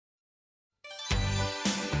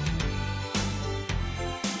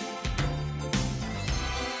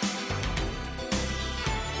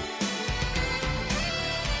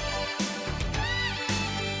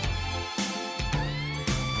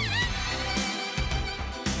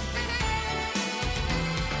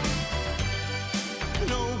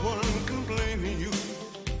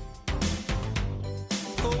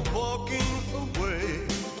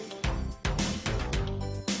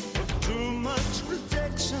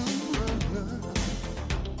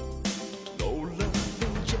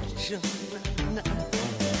I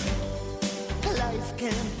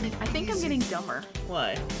think I'm getting dumber.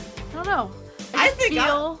 Why? I don't know. I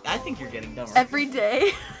think you're getting dumber. Every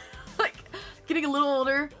day. Like, getting a little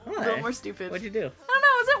older, Why? a little more stupid. What'd you do? I don't know.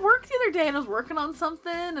 I was at work the other day and I was working on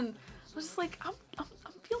something and I was just like, I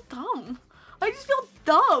feel dumb. I just feel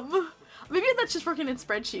dumb. Maybe that's just working in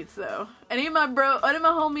spreadsheets though. Any of my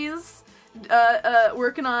homies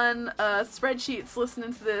working on spreadsheets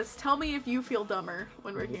listening to this, tell me if you feel dumber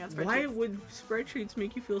when working on spreadsheets. Why would spreadsheets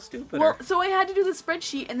make you feel stupider? Well, so I had to do the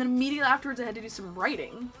spreadsheet and then immediately afterwards I had to do some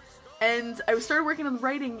writing. And I started working on the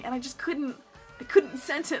writing and I just couldn't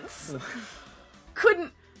sentence.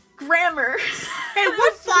 Couldn't grammar. Hey,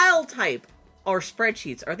 what file type are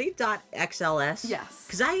spreadsheets? Are they .xls? Yes.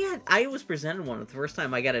 Because I was presented one the first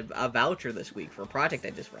time. I got a voucher this week for a project I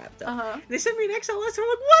just wrapped up. And they sent me an XLS and I'm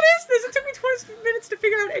like, what is this? It took me 20 minutes to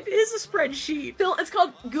figure out it is a spreadsheet. Phil, it's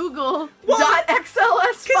called Google .xls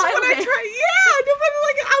Because file when name.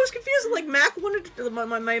 I was confused. Like Mac wanted to,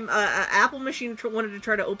 my Apple machine wanted to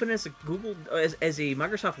try to open it as a Google as a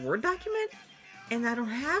Microsoft Word document, and I don't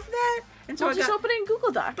have that. And so just open it in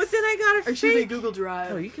Google Docs. But then I got a or should be Google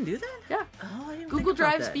Drive. Oh, you can do that? Yeah. Oh, I didn't Google think about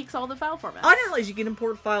Drive that. speaks all the file formats. Oh, I didn't realize you can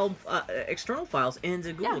import external files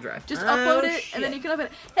into Google Drive. Just upload it, and then you can open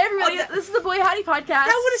it. Hey, everybody, this is the Boy Howdy Podcast.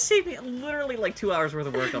 That would have saved me literally like 2 hours worth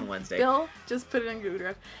of work on Wednesday. Bill, just put it on Google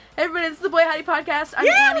Drive. Hey, everybody, this is the Boy Howdy Podcast. I'm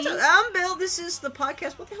Annie. I'm Bill. This is the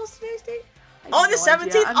podcast. What the hell's today's date? Oh, the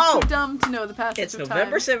 17th? I'm too dumb to know the passage It's of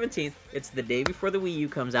November time. 17th. It's the day before the Wii U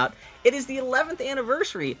comes out. It is the 11th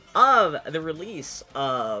anniversary of the release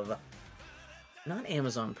of... Not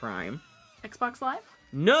Amazon Prime. Xbox Live?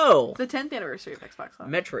 No! It's the 10th anniversary of Xbox Live.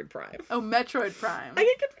 Metroid Prime. Oh, Metroid Prime. I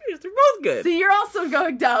get confused. They're both good. See, you're also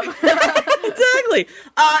going dumb. Exactly.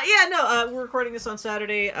 We're recording this on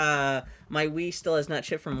Saturday. My Wii still has not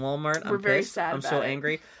shipped from Walmart. We're I'm very pissed. sad I'm about so it.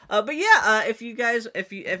 angry.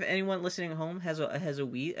 If anyone listening at home has a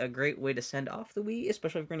Wii, a great way to send off the Wii,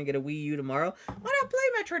 especially if you're going to get a Wii U tomorrow, why not play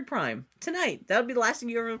Metroid Prime tonight? That would be the last thing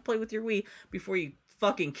you ever play with your Wii before you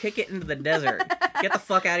fucking kick it into the desert. Get the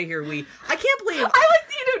fuck out of here, Wii. I can't believe... I like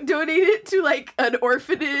that you don't donate it to, like, an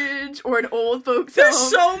orphanage or an old folks There's home.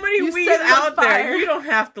 so many You Wii's set it on out there. fire. You don't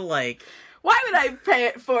have to, like... Why would I pay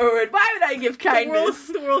it forward? Why would I give kindness?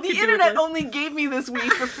 The world could do internet with less. only gave me this Wii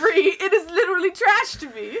for free. It is literally trash to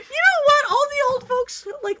me. You know what? All the old folks,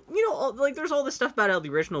 there's all this stuff about how the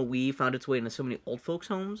original Wii found its way into so many old folks'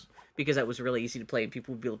 homes because that was really easy to play and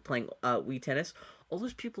people would be playing Wii tennis. All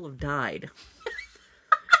those people have died.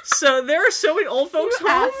 So there are so many old folks'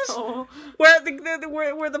 homes where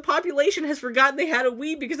the population has forgotten they had a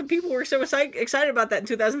Wii because the people who were so excited about that in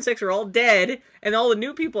 2006 are all dead, and all the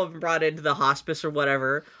new people have been brought into the hospice or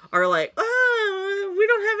whatever are like, we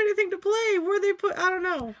don't have anything to play. Where they put? I don't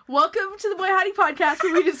know. Welcome to the Boy Howdy Podcast,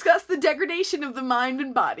 where we discuss the degradation of the mind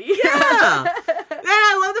and body. Yeah.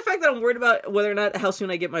 I love the fact that I'm worried about whether or not how soon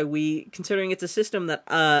I get my Wii, considering it's a system that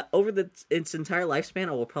over its entire lifespan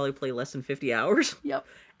I will probably play less than 50 hours. Yep.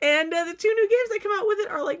 And the two new games that come out with it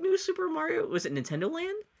are like new Super Mario. Was it Nintendo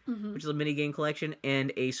Land? Mm-hmm. Which is a mini game collection,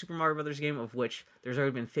 and a Super Mario Brothers game of which there's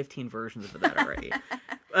already been 15 versions of that already.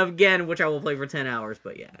 Again, which I will play for 10 hours.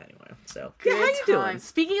 But yeah, anyway. So Good how you doing?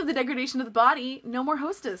 Speaking of the degradation of the body, no more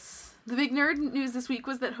Hostess. The big nerd news this week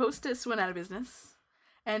was that Hostess went out of business.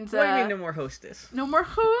 And what do you mean no more Hostess? No more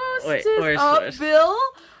Hostess. Wait, where's Bill,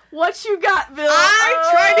 what you got, Bill? I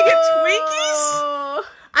tried to get Twinkies.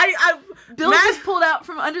 Bill just pulled out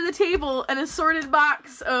from under the table an assorted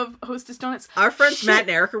box of Hostess donuts. Our friends Matt and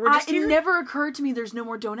Erica were just here. It never occurred to me there's no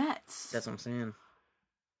more donuts. That's what I'm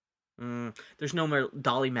saying. There's no more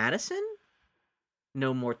Dolly Madison?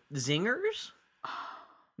 No more Zingers?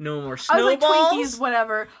 No more Snowballs? I was like, Twinkies,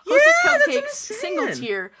 whatever. Hostess cupcakes, that's single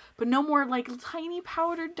tier. But no more, like, tiny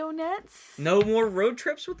powdered donuts. No more road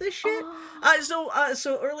trips with this shit? So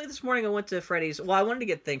early this morning I went to Freddy's. Well, I wanted to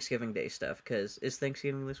get Thanksgiving Day stuff, because is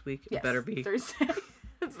Thanksgiving this week? Yes, it better be. Thursday.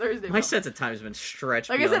 It's Thursday. My sense of time has been stretched.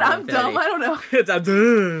 Like I said, I'm dumb. I don't know.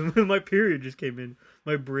 I'm dumb. My period just came in.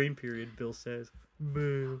 My brain period, Bill says.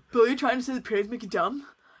 Bill, you trying to say the periods make you dumb?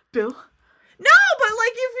 Bill? No, but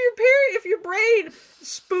like if your brain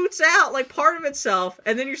spoots out like part of itself,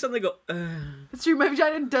 and then you suddenly go, It's true, my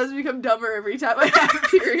vagina does become dumber every time I have a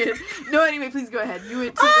period. No, anyway, please go ahead. You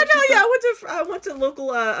went to I went to local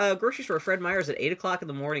grocery store, Fred Meyer's, at 8 o'clock in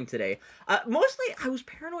the morning today. Mostly, I was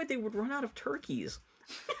paranoid they would run out of turkeys.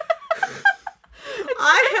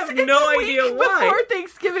 I have no idea why. Before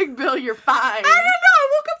Thanksgiving, Bill, you're fine. I don't know. I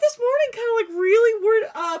woke up this morning kind of like really worried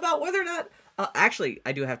about whether or not Actually,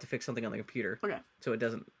 I do have to fix something on the computer. Okay. So it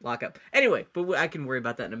doesn't lock up. Anyway, but I can worry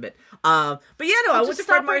about that in a bit. But yeah, no, I went to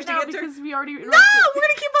Fred Meyer's to get because we already... No, we're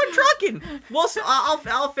gonna keep on trucking. Well, so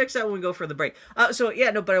I'll fix that when we go for the break. So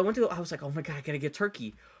yeah, no, but I was like, oh my god, I gotta get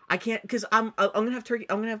turkey. I can't, because I'm gonna have turkey.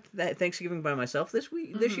 I'm gonna have that Thanksgiving by myself this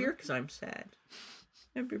year because I'm sad.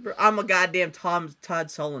 I'm a goddamn Todd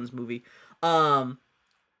Solondz movie.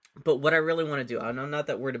 But what I really want to do, I'm not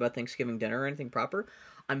that worried about Thanksgiving dinner or anything proper.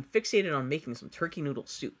 I'm fixated on making some turkey noodle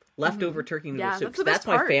soup, leftover turkey noodle soup. That's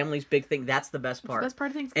my family's big thing. That's the best part. That's the best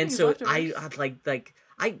part of Thanksgiving. And so I was like,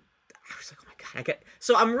 oh my god,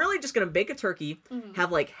 so I'm really just gonna bake a turkey,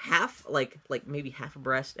 have like half, like maybe half a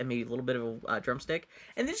breast and maybe a little bit of a drumstick,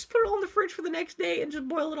 and then just put it all in the fridge for the next day and just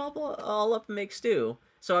boil it all up and make stew.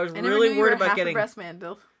 So I was really worried about getting breast man,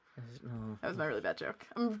 Bill. No. That was my really bad joke.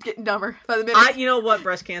 I'm getting dumber by the minute. You know what?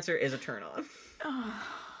 Breast cancer is a turn on. You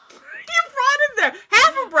brought it there.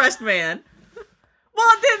 Half a breast man. Well,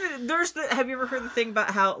 then there's the. Have you ever heard the thing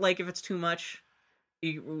about how, like, if it's too much,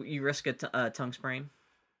 you risk a tongue sprain?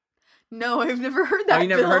 No, I've never heard that. Have you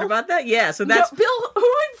never heard about that? Yeah. So that's Bill. Who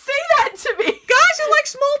would say that to me? Guys who like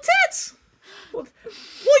small tits. Well,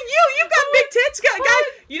 you've got big tits, guys.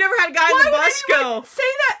 You never had a guy in the bus go say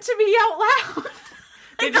that to me out loud.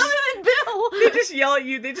 Other than Bill, they just yell at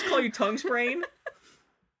you. They just call you tongue sprain.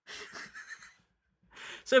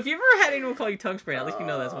 So if you ever had anyone call you tongue sprain, at least you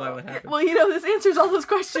know that's why it would happen. Well, this answers all those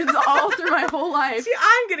questions all through my whole life. See,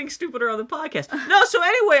 I'm getting stupider on the podcast. No, so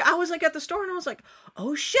anyway, I was like at the store and I was like,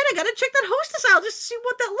 oh shit, I gotta check that Hostess aisle just to see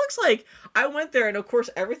what that looks like. I went there and of course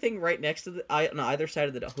everything right next to on either side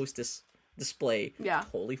of the Hostess display,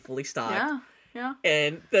 totally fully stocked. Yeah.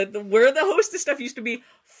 And where the Hostess stuff used to be,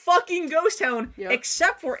 fucking ghost town,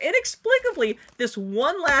 except for inexplicably this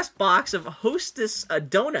one last box of Hostess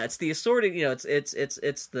donuts, the assorted.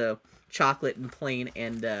 It's the chocolate and plain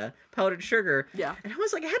and powdered sugar. Yeah. And I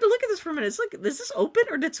was like, I had to look at this for a minute. It's like, is this open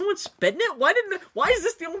or did someone spit in it? Why is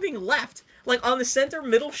this the only thing left? Like on the center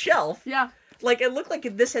middle shelf. Yeah. Like it looked like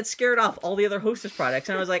this had scared off all the other Hostess products,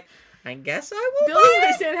 and I was like, I guess I will. Bill doesn't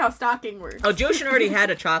understand how stocking works. Oh, Joshin already had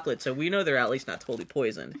a chocolate, so we know they're at least not totally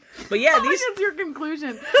poisoned. But yeah, that's your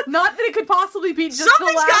conclusion. Not that it could possibly be just something's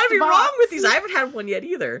the last got to be box. wrong with these. I haven't had one yet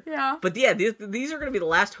either. Yeah. But yeah, these are going to be the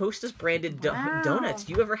last Hostess branded donuts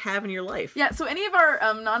you ever have in your life. Yeah. So any of our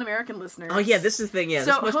non-American listeners. Oh yeah, this is the thing. Yeah,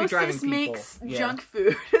 so this must Hostess be driving people. makes junk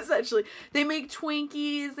food essentially. They make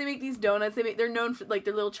Twinkies. They make these donuts. They're known for like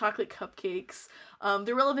their little chocolate cupcakes.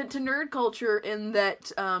 They're relevant to nerd culture in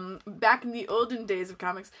that back in the olden days of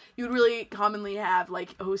comics, you would really commonly have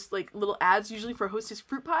like little ads, usually for Hostess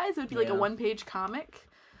fruit pies. It would be like a one-page comic.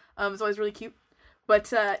 It's always really cute.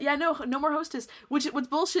 But no more Hostess. What's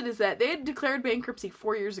bullshit is that they had declared bankruptcy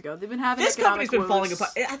 4 years ago. They've been having this company's been falling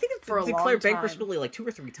apart. I think it's for a declared long bankruptcy like 2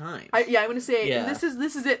 or 3 times. I'm going to say this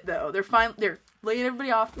is it though. They're laying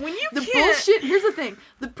everybody off. When you bullshit. Here's the thing: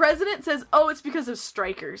 the president says, "Oh, it's because of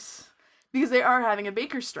strikers." Because they are having a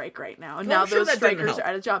baker's strike right now, and now those strikers are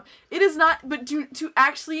out of job. It is not, but to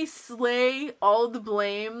actually slay all the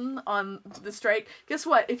blame on the strike, guess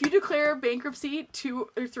what? If you declare bankruptcy 2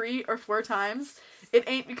 or 3 or 4 times, it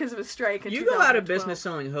ain't because of a strike. You go out of business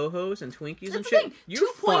selling ho-hos and Twinkies and shit,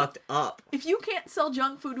 you're fucked up. If you can't sell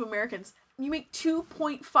junk food to Americans, you make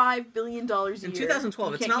 $2.5 billion a year. In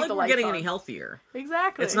 2012, it's not like we're getting any healthier.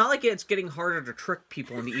 Exactly. It's not like it's getting harder to trick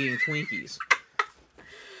people into eating Twinkies.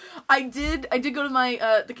 I did go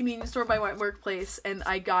to the convenience store by my workplace, and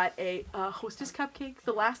I got a Hostess cupcake,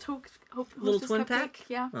 the last Hostess little twin cupcake. pack?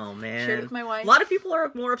 Yeah. Oh, man. Shared it with my wife. A lot of people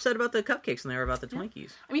are more upset about the cupcakes than they are about the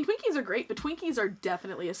Twinkies. I mean, Twinkies are great, but Twinkies are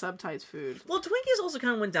definitely a subsidized food. Well, Twinkies also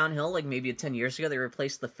kind of went downhill, like maybe 10 years ago. They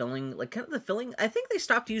replaced the filling, I think they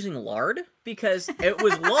stopped using lard because it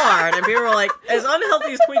was lard, and people were like, as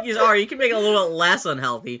unhealthy as Twinkies are, you can make it a little bit less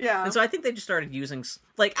unhealthy. Yeah. And so I think they just started using,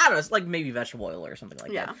 I don't know, it's like maybe vegetable oil or something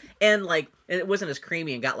like that. And, it wasn't as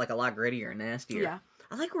creamy and got, a lot grittier and nastier. Yeah.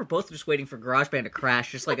 I like we're both just waiting for GarageBand to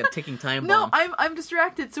crash, just like a ticking time bomb. No, I'm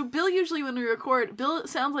distracted. So Bill usually, when we record, Bill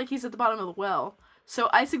sounds like he's at the bottom of the well. So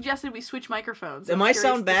I suggested we switch microphones. Am I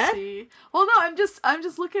sound bad? Well, no, I'm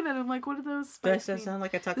just looking at him like, what are those? Does that sound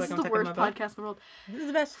like I talk like I'm talking about? This is the worst podcast in the world. This is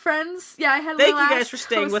the best. Friends, I had Thank you guys for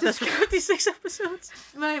staying with us for 56 episodes.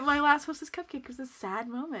 My last Hostess cupcake was a sad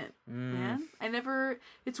moment, man.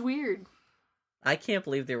 It's weird. I can't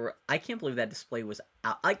believe that display was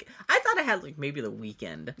out. Like, I thought I had, like, maybe the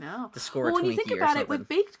weekend to score a Twinkie or something. When you think about it, with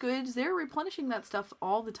baked goods, they're replenishing that stuff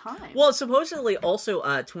all the time. Well, supposedly, also,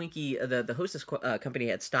 Twinkie, the Hostess company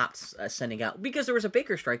had stopped sending out, because there was a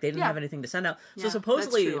baker strike. They didn't have anything to send out. So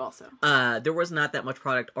supposedly, that's true also. There was not that much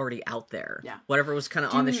product already out there. Yeah. Whatever was kind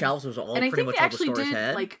of on the shelves was all pretty much all the stores had. And I think they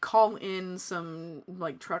actually did, like, call in some,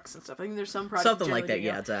 like, trucks and stuff. I think there's some products. Something like that,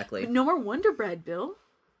 yeah, exactly. But no more Wonder Bread, Bill.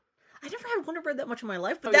 I never had Wonder Bread that much in my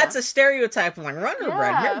life, but that's a stereotype. I'm like,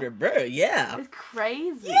 Wonder Bread, yeah. It's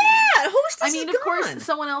crazy. Yeah, Hostess I mean, of course,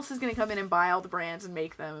 someone else is going to come in and buy all the brands and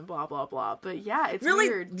make them and blah, blah, blah. But yeah, it's really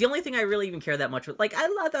weird. The only thing I really even care that much with, like, I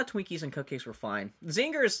thought Twinkies and cupcakes were fine.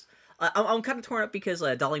 Zingers, I'm kind of torn up because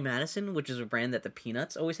Dolly Madison, which is a brand that the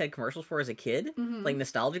Peanuts always had commercials for as a kid, like,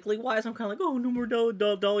 nostalgically wise, I'm kind of like, oh, no more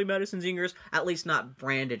Dolly Madison Zingers, at least not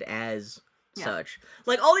branded as... such.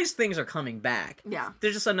 Like, all these things are coming back. Yeah.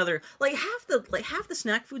 There's just another, like, half the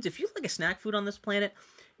snack foods, if you like a snack food on this planet,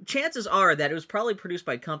 chances are that it was probably produced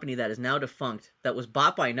by a company that is now defunct, that was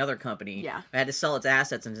bought by another company, had to sell its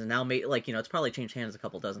assets, and is now made, like, you know, it's probably changed hands a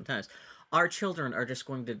couple dozen times. Our children are just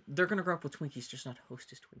they're going to grow up with Twinkies, just not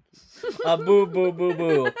Hostess Twinkies. Boo, boo, boo,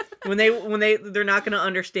 boo. They're not going to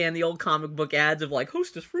understand the old comic book ads of, like,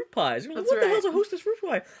 Hostess fruit pies. Like, what the hell's a Hostess fruit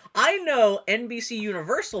pie? I know NBC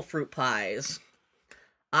Universal fruit pies.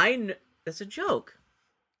 That's a joke.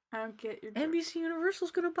 I don't get your joke. NBC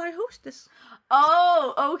Universal's going to buy Hostess.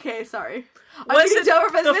 Oh, okay, sorry. Was it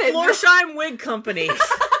the Florsheim Wig Company?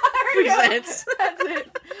 Presents. That's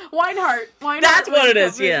it. Weinhardt. That's what it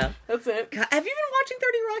is, yeah. That's it. God, have you been watching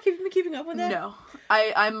 30 Rock? Have you been keeping up with that? No.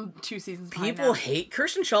 I'm 2 seasons behind People hate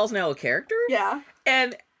Kirsten Shaw's now a character? Yeah.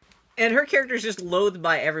 And her character is just loathed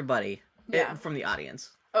by everybody from the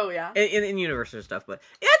audience. Oh, yeah? In Universal stuff, but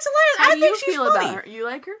it's hilarious. How do you feel about her? You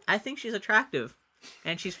like her? I think she's attractive.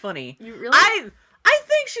 And she's funny. You really? I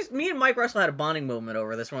think me and Mike Russell had a bonding moment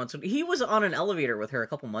over this one. So he was on an elevator with her a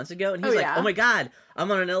couple months ago, and he's like, "Oh my god,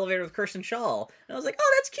 I'm on an elevator with Kirsten Shaw." And I was like,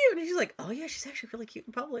 "Oh, that's cute." And she's like, "Oh yeah, she's actually really cute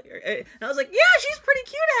in public." And I was like, "Yeah, she's pretty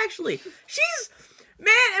cute actually. She's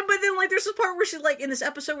man." But then like, there's this part where she like in this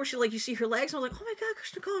episode where she like you see her legs, and I'm like, "Oh my god,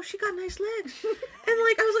 Kirsten Shaw, she got nice legs." And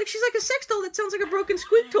like I was like, she's like a sex doll that sounds like a broken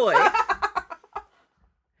squid toy. And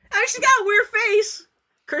she's got a weird face.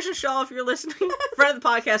 Kirsten Shaw, if you're listening, friend of the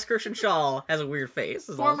podcast, Kirsten Shaw has a weird face.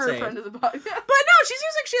 Former friend of the podcast. But no, she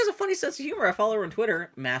seems like she has a funny sense of humor. I follow her on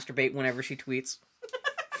Twitter. Masturbate whenever she tweets.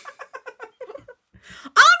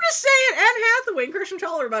 I'm just saying, Anne Hathaway and Kirsten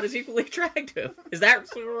Shaw are about as equally attractive. Is that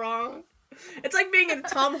so wrong? It's like being a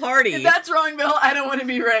Tom Hardy. If that's wrong, Bill, I don't want to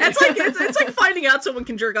be right. It's like finding out someone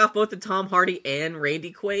can jerk off both the Tom Hardy and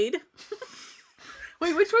Randy Quaid.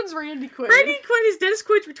 Wait, which one's Randy Quaid? Randy Quaid is Dennis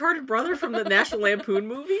Quaid's retarded brother from the National Lampoon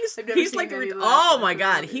movies. He's like oh my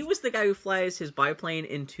god, he was the guy who flies his biplane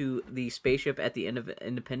into the spaceship at the end of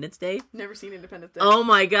Independence Day. Never seen Independence Day. Oh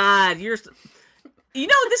my god, you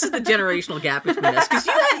know this is the generational gap between us because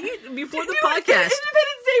you before the podcast.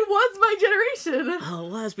 Independence Day was my generation. Oh,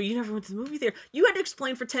 it was, but you never went to the movie theater. You had to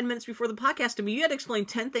explain for 10 minutes before the podcast to me. You had to explain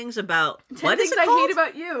 10 things about 10 things I hate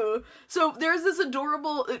about you. So there's this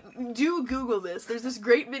adorable. Do Google this. There's this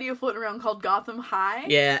great video floating around called Gotham High.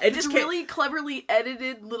 Yeah, it's really cleverly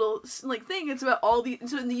edited little like thing. It's about all the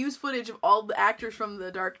used footage of all the actors from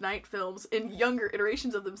the Dark Knight films in younger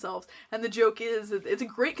iterations of themselves. And the joke is that it's a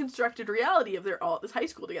great constructed reality of they're all at this high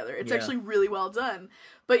school together. It's actually really well done.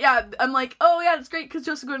 But yeah, I'm like, oh yeah, it's great because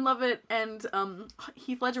Joseph Gordon-Levitt and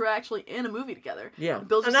Heath Ledger were actually in a movie together. Yeah. And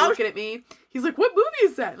Bill's just looking at me. He's like, what movie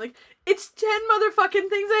is that? Like, it's 10 motherfucking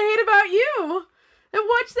things I hate about you.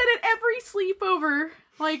 I watched that at every sleepover,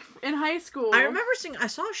 like, in high school. I remember I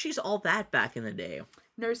saw She's All That back in the day.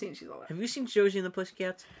 Never seen She's All That. Have you seen Josie and the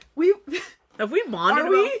Pussycats? Have we bonded Are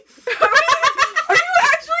we? Are you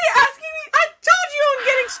actually asking me? I told you I'm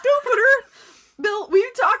getting stupider. Bill,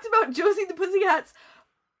 we've talked about Josie and the Pussycats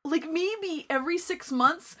like maybe every 6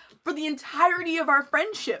 months for the entirety of our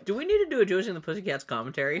friendship. Do we need to do a Josie and the Pussycats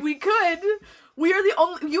commentary? We could. We are the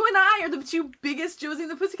only. You and I are the two biggest Josie and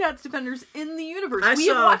the Pussycats defenders in the universe. We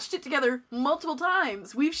have watched it together multiple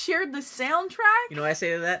times. We've shared the soundtrack. You know what I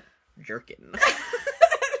say to that? Jerkin. Josie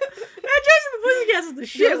and the Pussycats is the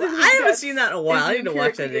shit. I haven't seen that in a while. I need to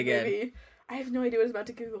watch that again. Movie. I have no idea what I was about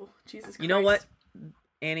to Google. Jesus Christ. You know what,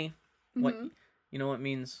 Annie? What? You know what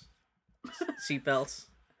means seatbelts?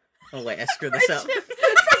 Oh wait, I screwed this up. Friendship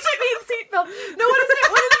means seatbelt. No, what is it?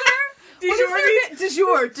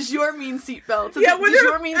 Du jour means seatbelts. Yeah, Du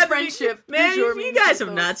jour means friendship. Man, Du jour if you means guys have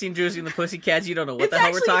seatbelts. not seen Josie and the Pussycats, you don't know what It's the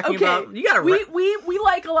hell we're talking about. You gotta we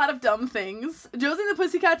like a lot of dumb things. Josie and the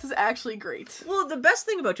Pussycats is actually great. Well, the best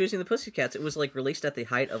thing about Josie and the Pussycats, it was like released at the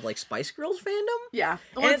height of like Spice Girls fandom. Yeah,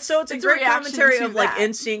 Well, and it's a great reaction commentary to of like that.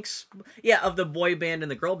 NSYNC's, of the boy band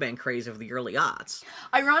and the girl band craze of the early aughts.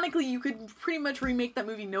 Ironically, you could pretty much remake that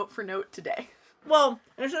movie note for note today. Well,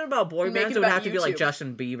 instead about boy Make bands, it it would about have to be like YouTube.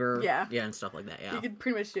 Justin Bieber, Yeah. and stuff like that. Yeah, You could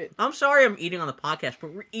pretty much do it. I'm sorry, I'm eating on the podcast,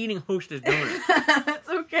 but we're eating Hostess donuts, That's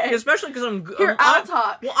okay. especially because Here, I'll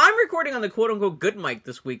talk. Well, I'm recording on the quote unquote good mic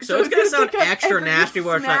this week, so it's gonna sound pick up extra every nasty.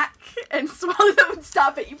 Where it's like, smack and swallow them.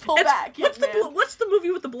 Stop it! You pull back. what's yes, man. what's the movie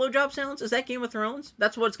with the blowjob sounds? Is that Game of Thrones?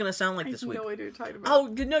 That's what it's gonna sound like I this have week. no idea what you're talking about. Oh,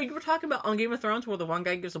 no, you were talking about on Game of Thrones where the one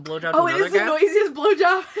guy gives a blowjob to Oh, it another is the guy? noisiest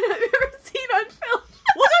blowjob I've ever seen on film.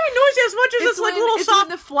 Well, it's not even noisy as much as it's like when, little it's soft. when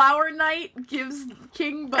the Flower Knight gives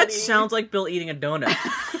King Buddy. That sounds like Bill eating a donut.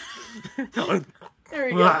 There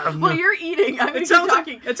we go. Well, you're eating. I'm going to keep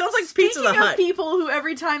talking. It sounds like Pizza the Speaking of Hut. people who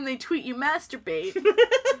every time they tweet you masturbate.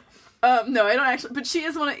 No, I don't actually. But she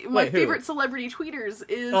is one of my Wait, who? favorite celebrity tweeters.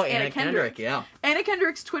 Is Anna Kendrick, yeah. Anna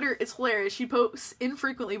Kendrick's Twitter is hilarious. She posts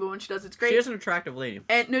infrequently, but when she does, it's great. She is an attractive lady.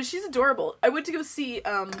 And no, she's adorable. I went to go see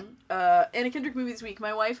Anna Kendrick movie this week.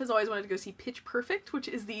 My wife has always wanted to go see Pitch Perfect, which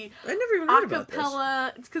is the I never even heard about this.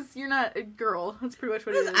 acapella. It's because you're not a girl. That's pretty much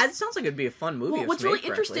what it is. It sounds like it'd be a fun movie. Well, if what's it's made really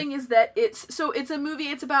interesting is that it's a movie.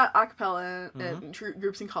 It's about acapella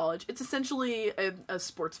groups in college. It's essentially a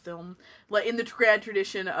sports film, like in the grand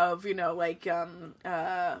tradition of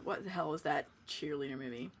what the hell was that cheerleader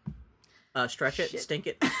movie? Stretch it, Shit. stink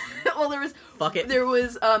it, Well, there was fuck it. There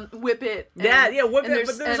was Whip It. Whip it.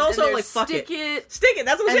 But there's also like fuck Stick it. It. Stick it.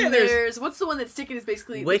 That's what I'm saying. And There's there's what's the one that Stick It is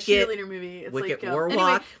basically Wicket, the cheerleader movie. It's Wicket like Warlock.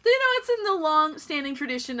 anyway, it's in the long-standing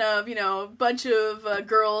tradition of a bunch of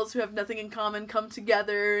girls who have nothing in common come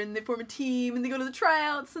together and they form a team and they go to the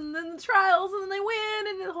tryouts and then the trials and then they win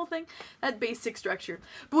and the whole thing. That basic structure.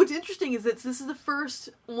 But what's interesting is that this is the first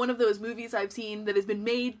one of those movies I've seen that has been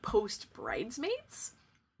made post Bridesmaids.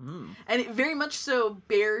 And it very much so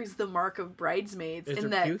bears the mark of Bridesmaids Is in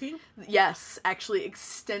there that puking? yes, actually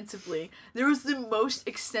extensively. There was the most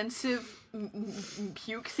extensive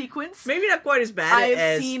puke sequence maybe not quite as bad I've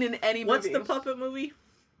as seen in any movie. What's the puppet movie?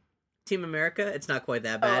 Team America. It's not quite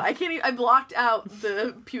that Oh, bad. I can't even, I blocked out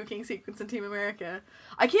the puking sequence in Team America.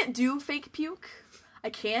 I can't do fake puke. I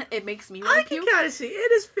can't. It makes me want I to can puke. kind of see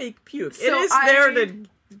it is fake puke. So it is there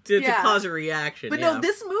to cause a reaction. But no,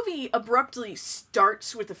 this movie abruptly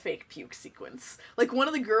starts with a fake puke sequence. Like one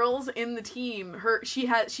of the girls in the team, she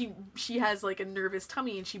has like a nervous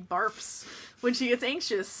tummy and she barfs when she gets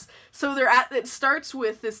anxious. So it starts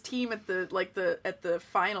with this team at the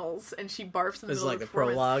finals and she barfs in the This is middle like of the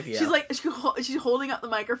performance. prologue. Yeah. She's holding up the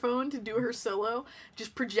microphone to do her solo,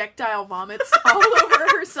 just projectile vomits all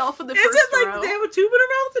over herself in the Is first it like row. they have a tube in her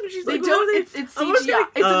mouth and she's They like, don't. "Oh, It's I'm just CGI. gonna-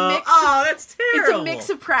 It's a mix. Oh, that's terrible. It's a mix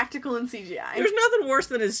of practical and CGI. There's nothing worse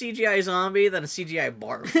than a CGI zombie than a CGI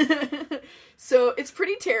barf. So it's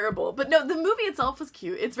pretty terrible. But no, the movie itself was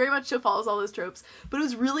cute. It's very much so follows all those tropes. But it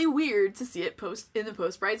was really weird to see it in the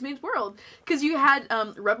post Bridesmaids world. Because you had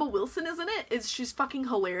Rebel Wilson is in it. She's fucking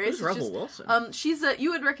hilarious. Who's Rebel Wilson? She's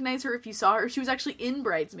you would recognize her if you saw her. She was actually in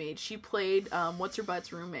Bridesmaids. She played what's her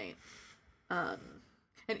butt's roommate. And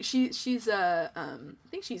she's I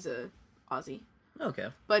think she's a Aussie. Okay.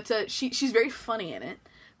 But she's very funny in it.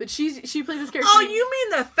 But she plays this character. Oh, you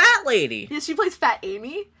mean the fat lady? Yeah, she plays Fat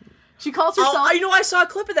Amy. She calls herself. Oh, I saw a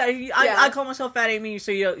clip of that. I call myself Fat Amy,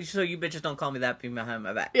 so you bitches don't call me that behind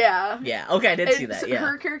my back. Yeah. Yeah. Okay, I did see that. Yeah.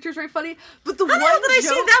 Her character's very funny. But the How the hell did I see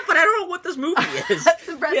joke- that? But I don't know what this movie is. That's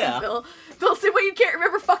impressive, Yeah. Bill. Bill, same way you can't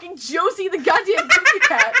remember fucking Josie the goddamn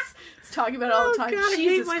Pussycats. He's talking about it all the time. God, I hate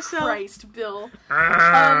Jesus myself. Christ, Bill.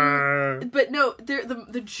 But no,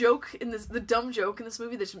 the joke in this, the dumb joke in this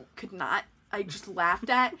movie that could not. I just laughed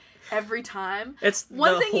at every time. It's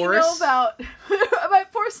one the thing horse. you know about my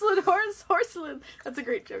porcelain horseland. That's a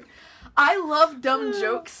great joke. I love dumb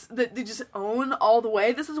jokes that they just own all the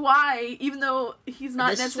way. This is why, even though he's not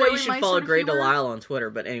This is why necessarily you should my follow sort of Grey humor, Delisle on Twitter.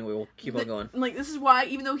 But anyway, we'll keep on going. Like, this is why,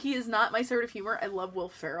 even though he is not my sort of humor, I love Will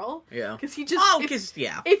Ferrell. Yeah. Because he just...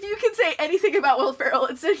 yeah. If you can say anything about Will Ferrell,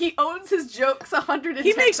 it's that he owns his jokes 110%.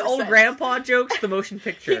 He makes old grandpa jokes, the motion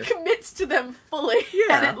picture. He commits to them fully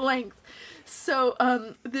and at length. So,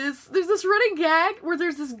 there's this running gag where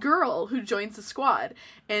there's this girl who joins the squad,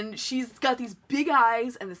 and she's got these big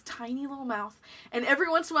eyes and this tiny little mouth, and every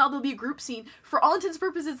once in a while there'll be a group scene. For all intents and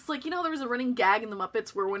purposes, it's like, there was a running gag in the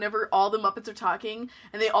Muppets where whenever all the Muppets are talking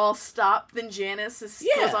and they all stop, then Janice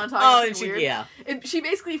goes on talking weird. And she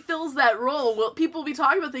basically fills that role. Well, people will be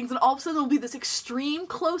talking about things, and all of a sudden there'll be this extreme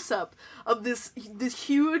close-up of this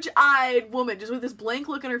huge-eyed woman just with this blank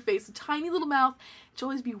look on her face, a tiny little mouth. She'll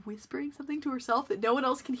always be whispering something to herself that no one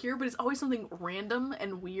else can hear, but it's always something random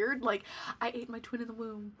and weird, like, I ate my twin in the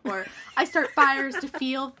womb, or I start fires to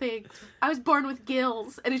feel things, I was born with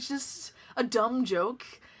gills, and it's just a dumb joke.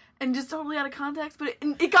 And just totally out of context, but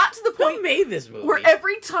it got to the point Who made this movie? where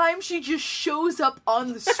every time she just shows up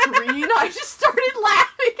on the screen, I just started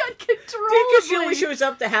laughing uncontrollably. Because she only shows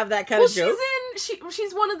up to have that kind of joke?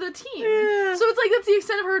 She's one of the team. Yeah. So it's like, that's the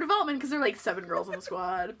extent of her development, because there are like 7 girls on the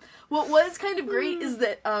squad. What was kind of great is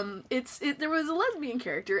that there was a lesbian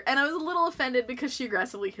character, and I was a little offended because she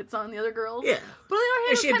aggressively hits on the other girls. Yeah. But on the other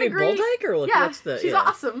hand, Is she a big bull dyke, or she's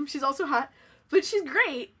awesome. She's also hot. But she's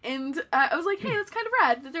great, and I was like, hey, that's kind of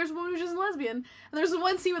rad that there's a woman who's just a lesbian. And there's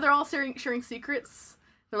one scene where they're all sharing secrets.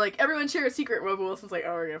 They're like, everyone share a secret. And Rebel Wilson's like,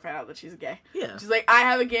 oh, we're gonna find out that she's gay. Yeah. She's like, I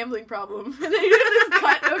have a gambling problem. And then you get this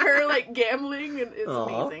cut of her, like, gambling, and it's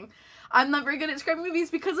amazing. I'm not very good at describing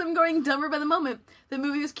movies because I'm going dumber by the moment. The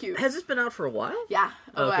movie was cute. Has this been out for a while? Yeah.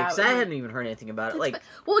 Oh, okay, because I hadn't even heard anything about it.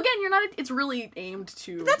 Well, again, it's really aimed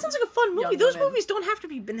to... That sounds like a fun movie. Those women. movies don't have to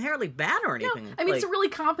be inherently bad or anything. No, I mean, it's a really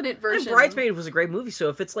competent version. And Bridesmaid was a great movie, so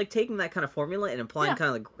if it's like taking that kind of formula and applying kind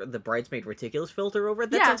of like the Bridesmaid ridiculous filter over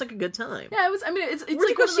it, that sounds like a good time. Yeah, it was. I mean, it's Where'd like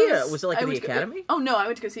you go see it? Was it like at the Academy? Oh no, I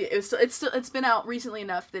went to go see it. It's been out recently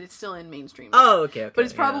enough that it's still in mainstream. Oh, okay. But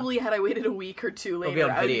it's probably, had I waited a week or two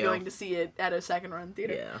later, I would be going to see it at a second-run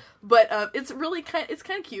theater. Yeah. But it's really kind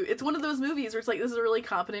of cute. It's one of those movies where it's like, this is a really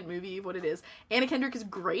competent movie of what it is. Anna Kendrick is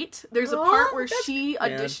great. There's a part where she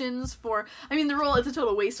auditions for... I mean, the role, it's a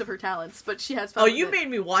total waste of her talents, but she has fun with it. Made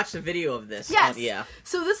me watch the video of this. Yes. Yeah.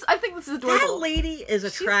 So I think this is adorable. That lady is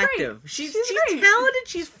attractive. She's great. talented,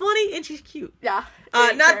 she's funny, and she's cute. Yeah.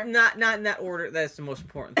 Not in that order. That's the most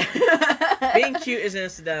important thing. Being cute is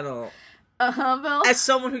incidental. Bill. As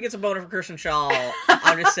someone who gets a boner for Kirsten Shaw,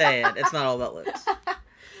 I'm just saying, it's not all about looks.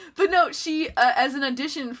 But no, she, as an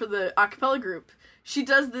audition for the a cappella group, she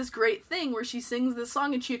does this great thing where she sings this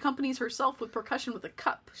song and she accompanies herself with percussion with a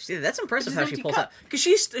cup. See, that's impressive how she pulls out. Because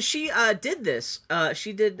she did this.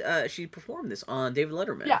 She performed this on David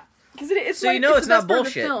Letterman. Yeah. Because it's so like, you know it's not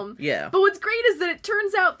bullshit. Film. Yeah. But what's great is that it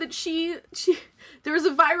turns out that she there was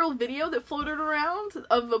a viral video that floated around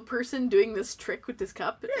of a person doing this trick with this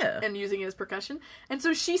cup and using it as percussion. And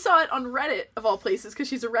so she saw it on Reddit, of all places, because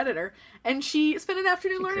she's a Redditor. And she spent an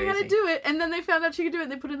afternoon learning how to do it. And then they found out she could do it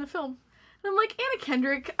and they put it in the film. And I'm like, Anna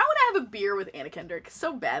Kendrick, I want to have a beer with Anna Kendrick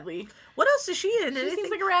so badly. What else is she in? She seems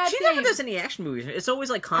like a rad She never does any action movies. It's always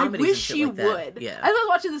like comedies and shit like that. I wish she would. Yeah. As I was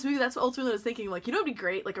watching this movie, that's ultimately what I was thinking. Like, it'd be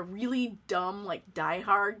great, like a really dumb, like Die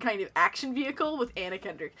Hard kind of action vehicle with Anna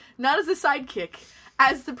Kendrick. Not as a sidekick,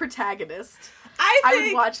 as the protagonist. I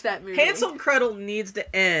would watch that movie. Hansel and Gretel needs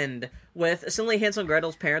to end with suddenly Hansel and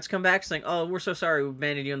Gretel's parents come back saying, "Oh, we're so sorry we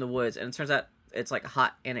abandoned you in the woods," and it turns out it's like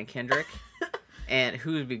hot Anna Kendrick. And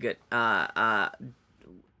who would be good?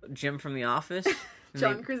 Jim from The Office.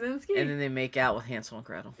 John Krasinski. And then they make out with Hansel and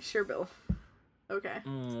Gretel. Sure, Bill. Okay.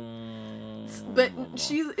 But But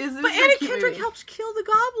Anna Kendrick helps kill the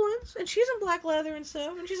goblins, and she's in black leather and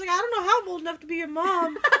stuff, and she's like, I don't know how I'm old enough to be your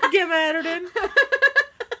mom. Get mad at him.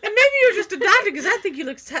 And maybe you're just a doctor, because I think you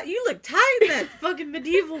look tight in that fucking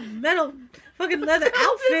medieval metal fucking leather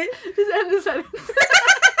outfit. Just end the sentence.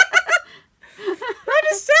 I'm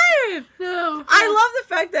just saying. No. I love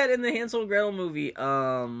the fact that in the Hansel and Gretel movie,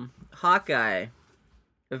 Hawkeye,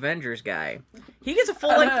 Avengers guy, he gets a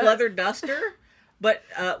full-length leather duster, but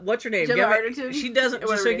what's her name? She doesn't,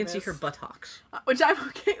 just so you can see her buttocks. Which I'm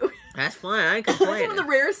okay with. That's fine, I ain't complaining. That's one of the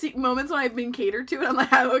rarest moments when I've been catered to, and I'm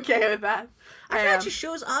like, I'm okay with that. I forgot she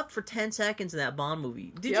shows up for 10 seconds in that Bond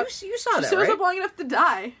movie. Did you saw that, She shows up long enough to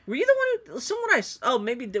die. Were you the one who...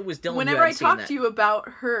 maybe it was Dylan. Whenever I talk to you about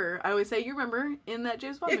her, I always say, you remember in that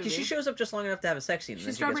James Bond movie. Yeah, because she shows up just long enough to have a sex scene. She's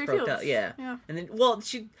and then Strawberry she gets Fields. Out. Yeah. And then,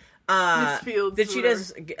 she... Miss Fields. That she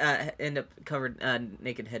does end up covered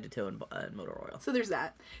naked head to toe in motor oil. So there's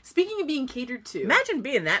that. Speaking of being catered to... Imagine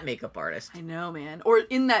being that makeup artist. I know, man. Or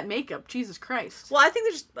in that makeup. Jesus Christ. Well, I think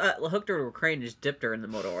they just hooked her to a crane and just dipped her in the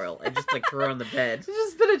motor oil and just threw her on the bed. They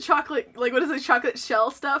just put a chocolate, what is it, chocolate shell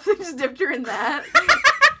stuff? They just dipped her in that.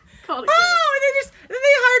 And then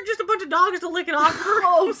they hired just a bunch of dogs to lick it off her.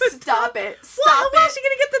 Oh, stop it. Stop How else are you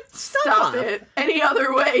going to get the stuff Stop off? it. Any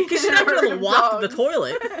other way. Because she's not going to walk to the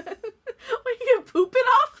toilet. What, you going to poop it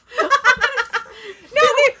off? No,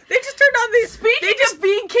 they just turned on Speaking of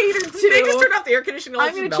being catered to, they just turned off the air conditioning.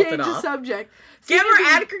 I'm going to change the subject.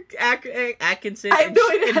 Gemma Atkinson I have no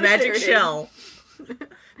idea and how to Magic say her Shell.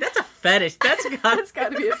 That's a fetish. That's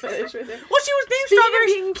got to be a fetish right there. Well, she was named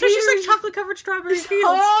Strawberry. So she's like chocolate-covered strawberry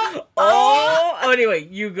fields. Anyway,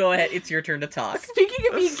 you go ahead. It's your turn to talk. Speaking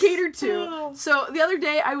of being catered to, so the other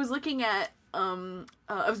day I was looking at, I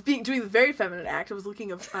was doing the very feminine act. I was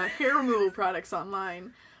looking at hair removal products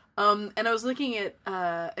online. And I was looking at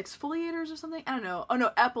exfoliators or something. I don't know. Oh no,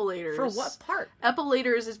 epilators. For what part?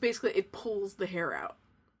 Epilators is basically it pulls the hair out,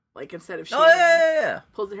 like instead of shaving. Oh yeah.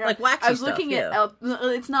 Pulls the hair like out. waxy I was stuff, looking at.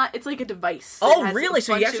 It's not. It's like a device. Oh really?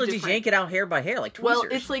 So you actually just yank it out hair by hair, like tweezers.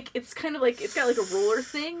 Well, it's like it's kind of like it's got like a roller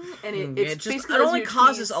thing, and it's basically it only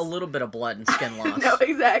causes a little bit of blood and skin loss. No,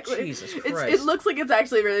 exactly. Jesus Christ. It looks like it's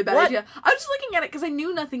actually a really bad idea. I was just looking at it because I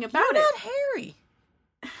knew nothing about You're it. not hairy.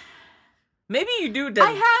 Maybe you do.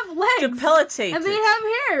 I have legs, debilitate and they have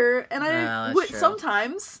hair, and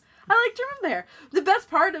sometimes I like to remove the hair. The best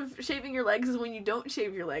part of shaving your legs is when you don't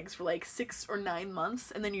shave your legs for like 6 or 9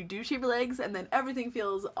 months, and then you do shave your legs, and then everything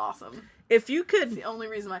feels awesome. If you could, it's the only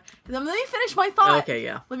reason why. Let me finish my thought. Okay,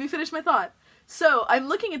 yeah. Let me finish my thought. So I'm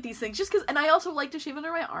looking at these things just because, and I also like to shave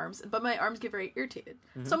under my arms, but my arms get very irritated.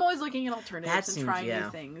 Mm-hmm. So I'm always looking at alternatives and trying new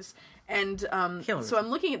things. And so I'm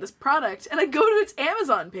looking at this product, and I go to its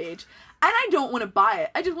Amazon page, and I don't want to buy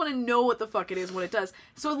it. I just want to know what the fuck it is, what it does.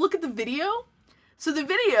 So I look at the video. So the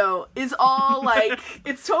video is all like,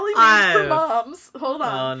 it's totally made for moms. Hold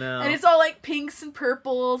on. Oh, no. And it's all like pinks and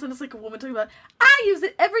purples, and it's like a woman talking about, I use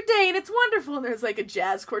it every day, and it's wonderful. And there's like a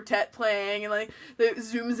jazz quartet playing, and like, it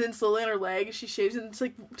zooms in slowly on her leg, she shaves it, and it's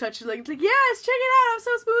like, touches her leg, it's like, yes, check it out, I'm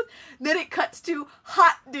so smooth. Then it cuts to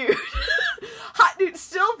hot dude. Hot dude,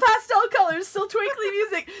 still pastel colors, still twinkly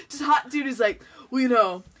music. Just hot dude is like, well, you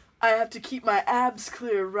know, I have to keep my abs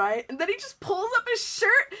clear, right? And then he just pulls up his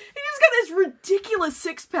shirt. He just got this ridiculous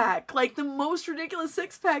six-pack. Like, the most ridiculous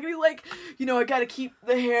six-pack. And he's like, you know, I gotta keep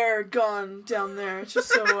the hair gone down there. It's just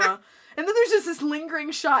so, And then there's just this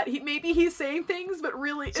lingering shot. Maybe he's saying things, but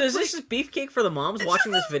really... So is this just beefcake for the moms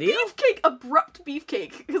watching this video? Beefcake, abrupt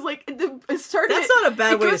beefcake. Because, like, it started... That's not a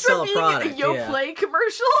bad way to sell a product. It goes from being a Yoplait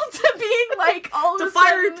commercial to being, like, all of a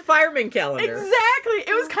sudden... fireman calendar. Exactly!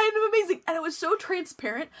 It was kind of amazing. And it was so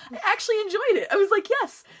transparent. I actually enjoyed it. I was like,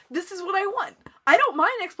 yes, this is what I want. I don't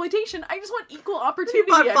mind exploitation. I just want equal opportunity. You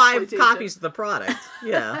bought 5 copies of the product.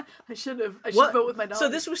 Yeah. I should vote with my dog. So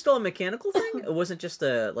this was still a mechanical thing? It wasn't just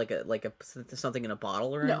something in a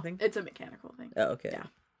bottle or anything? No, it's a mechanical thing. Oh, okay. Yeah.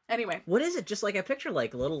 Anyway. What is it? Just like I picture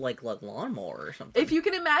like a little like lawnmower or something. If you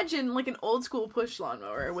can imagine like an old school push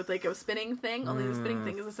lawnmower with like a spinning thing, only the spinning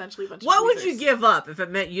thing is essentially a bunch of What would tweezers. you give up if it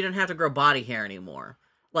meant you didn't have to grow body hair anymore?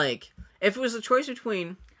 Like, if it was a choice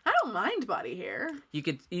between... I don't mind body hair.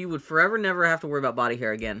 You would forever never have to worry about body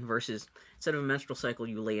hair again versus instead of a menstrual cycle,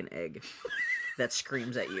 you lay an egg that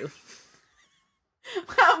screams at you.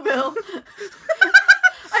 Wow, Bill.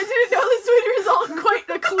 I didn't know this Twitter is all quite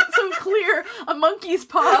so clear. A monkey's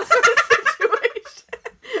paw sort of situation.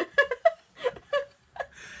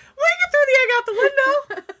 Well, you can throw the egg out the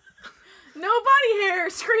window. No body hair,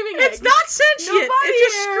 screaming egg. It's not sentient. No body it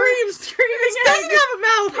just hair, screams. Screaming it doesn't egg. have a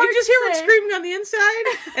mouth. Hard You just to hear it say. screaming on the inside,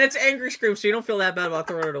 and it's angry scream, so you don't feel that bad about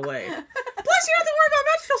throwing it away. Plus, you don't have to worry about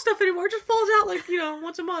menstrual stuff anymore. It just falls out like,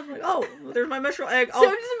 once a month. Like, oh, there's my menstrual egg. Oh. So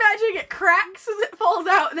I'm just imagining it cracks as it falls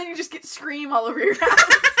out, and then you just get scream all over your house.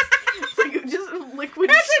 It's like just liquid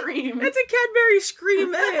scream. It's a Cadbury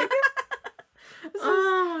scream egg.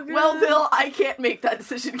 Oh, God. Well, Bill, I can't make that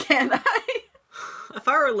decision, can I? If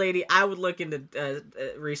I were a lady, I would look into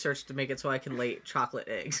research to make it so I can lay chocolate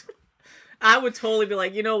eggs. I would totally be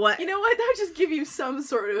like, you know what? That would just give you some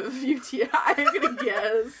sort of UTI, I'm gonna guess.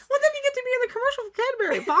 Well, then you get to be in the commercial for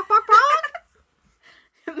Cadbury. Bok, bok, bok.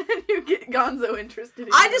 And then you get Gonzo interested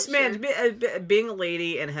in being a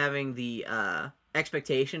lady and having the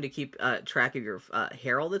expectation to keep track of your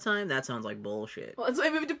hair all the time, that sounds like bullshit. Well, that's why I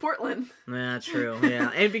moved to Portland. Yeah, that's true,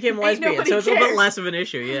 yeah. And became lesbian, so it's a little bit less of an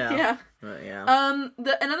issue, yeah. Yeah. Yeah.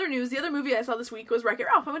 Another news, the other movie I saw this week was Wreck-It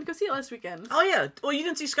Ralph. I went to go see it last weekend. Oh, yeah. Well, you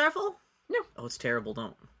didn't see Skyfall? No. Oh, it's terrible,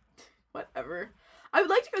 don't. Whatever. I would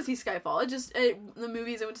like to go see Skyfall. The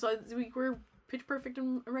movies I went to saw this week were Pitch Perfect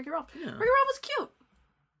and Wreck-It Ralph. Yeah. Wreck-It Ralph was cute.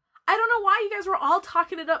 I don't know why you guys were all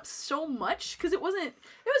talking it up so much, because it was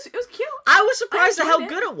cute. I was surprised at how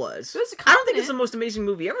good it was. It was I don't think it's the most amazing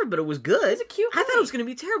movie ever, but it was good. It was a cute movie. I thought it was going to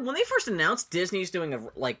be terrible. When they first announced Disney's doing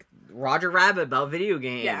Roger Rabbit about video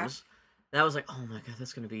games, that was like, oh my god,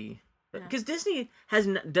 that's going to be... Because Disney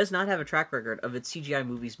does not have a track record of its CGI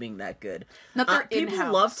movies being that good. Not their people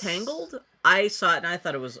in-house. love Tangled. I saw it and I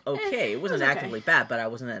thought it was okay. It wasn't okay. actively bad, but I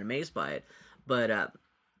wasn't that amazed by it. But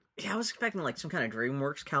Yeah, I was expecting like some kind of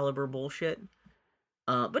DreamWorks caliber bullshit.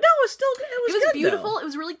 But no, it was still good. It was good, beautiful. though. It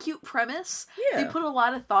was a really cute premise. Yeah. They put a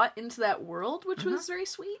lot of thought into that world, which was very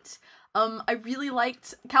sweet. I really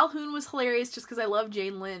liked Calhoun was hilarious just because I love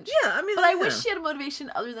Jane Lynch. Yeah, I mean, but I wish she had a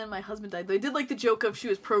motivation other than my husband died. Though I did like the joke of she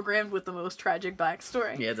was programmed with the most tragic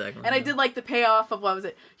backstory. Yeah, exactly. And I did like the payoff of what was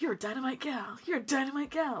it? You're a dynamite gal. You're a dynamite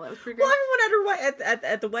gal. That was pretty great. Well, everyone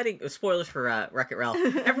at the wedding. Spoilers for Wreck-It Ralph.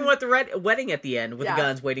 Everyone at the wedding at the end with the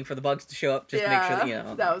guns, waiting for the bugs to show up, just to make sure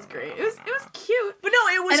that that was great. It was cute. But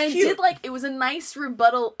no, it was and cute. I did like it was a nice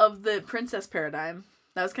rebuttal of the princess paradigm.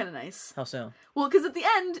 That was kind of nice. How so? Well, because at the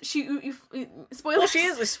end, you spoilers. Well, she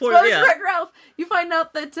is a spoiler. Yeah. Wreck-It Ralph. You find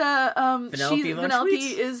out that Penelope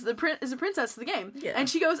is the princess of the game, yeah. and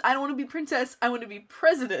she goes, "I don't want to be princess. I want to be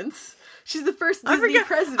president." She's the first Disney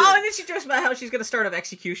president. Oh, and then she jokes about how she's going to start up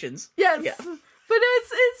executions. Yes. Yeah. But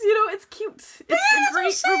it's cute. It's a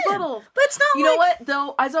great rebuttal. But it's not. You know what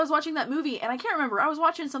though? As I was watching that movie, and I can't remember, I was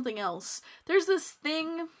watching something else. There's this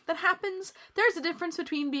thing that happens. There's a difference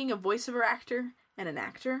between being a voiceover actor and an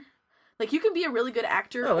actor. Like, you can be a really good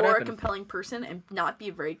actor or a compelling person and not be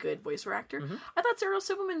a very good voiceover actor. Mm-hmm. I thought Sarah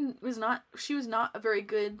Silverman was not a very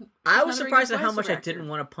good... I was surprised at how much I didn't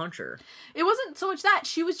want to punch her. It wasn't so much that.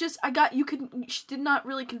 She was just, she did not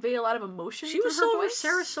really convey a lot of emotion She was her voice.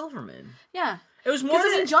 Sarah Silverman. Yeah. It was more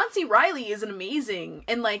than... John C. Reilly is an amazing,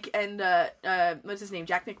 and what's his name,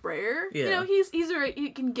 Jack McBrayer. Yeah. You know, he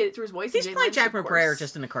can get it through his voice. He's playing Jack McBrayer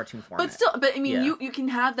just in a cartoon format. But I mean, you can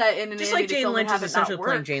have that in an just animated like Jane film Lynch and have is it not essentially work.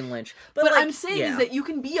 playing Jane Lynch. But like, I'm saying is that you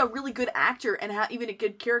can be a really good actor and even a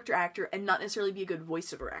good character actor and not necessarily be a good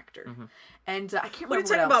voiceover actor. Mm-hmm. And I can't remember what are you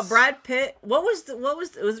talking about. Brad Pitt. Was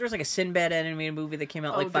there like a Sinbad animated movie that came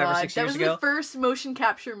out like 5 or 6 years ago? That was the first motion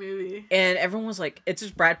capture movie. And everyone was like, it's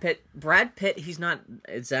just Brad Pitt. Brad Pitt, he's not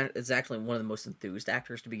exactly one of the most enthused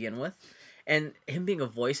actors to begin with. And him being a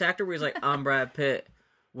voice actor where he's like, I'm Brad Pitt.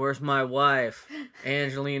 Where's my wife?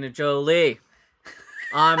 Angelina Jolie.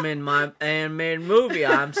 I'm in my animated movie.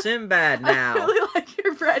 I'm Sinbad now. I really like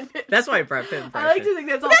your Brad Pitt. That's why Brad Pitt impression. I like to think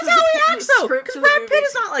that's how he acts, though. Because Brad Pitt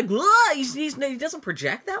is not like, he doesn't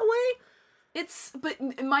project that way. I'm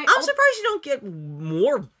surprised you don't get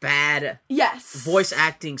more bad voice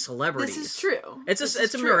acting celebrities. This is true.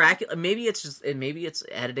 It's a miraculous. Maybe it's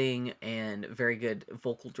editing and very good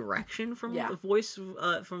vocal direction from the voice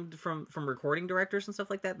from recording directors and stuff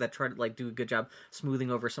like that try to like do a good job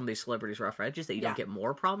smoothing over some of these celebrities' rough edges that you don't get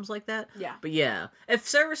more problems like that. Yeah. But yeah, if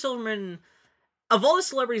Sarah Silverman. Of all the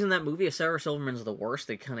celebrities in that movie, if Sarah Silverman's the worst,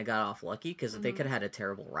 they kind of got off lucky because they could have had a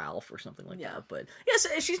terrible Ralph or something like that. But yes,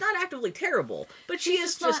 she's not actively terrible, but she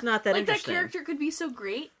is just not that interesting. That character could be so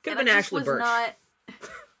great. Could have been Ashley Birch. I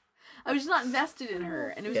was just not invested in her,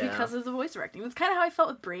 and it was because of the voice acting. That's kind of how I felt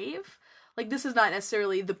with Brave. Like, this is not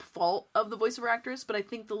necessarily the fault of the voiceover actress, but I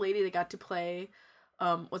think the lady that got to play,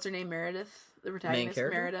 what's her name, Meredith, the protagonist,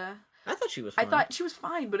 Merida. I thought she was fine. I thought she was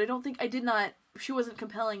fine, but she wasn't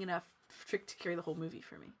compelling enough to carry the whole movie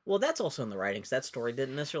for me. Well, that's also in the writings. That story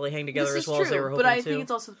didn't necessarily hang together as well as they were hoping to. But I think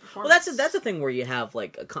it's also the performance. Well, that's a thing where you have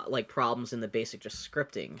like problems in the basic just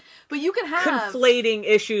scripting. But you can have conflating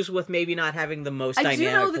issues with maybe not having the most dynamic voice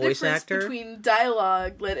actor. I do know the difference between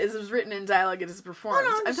dialogue that is written in dialogue and is performed.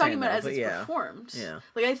 I'm talking about as it's performed. Yeah.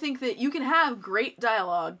 Like, I think that you can have great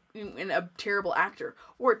dialogue in a terrible actor,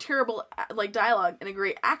 or terrible dialogue and a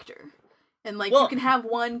great actor. And, you can have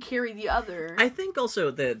one carry the other. I think also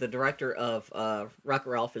the director of Wreck-It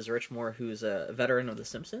Ralph is Rich Moore, who's a veteran of The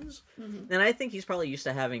Simpsons. Mm-hmm. And I think he's probably used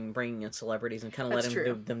to bringing in celebrities and kind of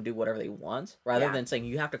letting them do whatever they want, rather than saying,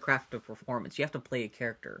 you have to craft a performance, you have to play a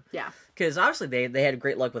character. Yeah. Because obviously they had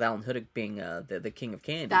great luck with Alan Tudyk being the king of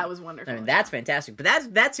candy. That was wonderful. I mean, that's fantastic. But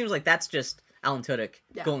that seems like that's just Alan Tudyk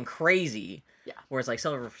going crazy. Yeah. Whereas,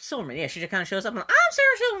 Silverman, she just kind of shows up and, I'm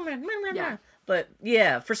Sarah Silverman. Yeah. But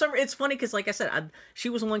yeah, for some it's funny because, like I said, she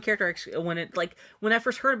was one character when I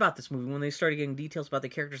first heard about this movie, when they started getting details about the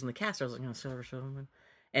characters in the cast, I was like, oh, Sarah Silverman,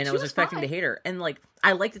 and I was expecting to hate her, and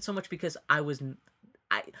I liked it so much because I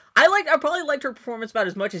probably liked her performance about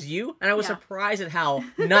as much as you, and I was surprised at how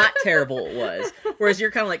not terrible it was. Whereas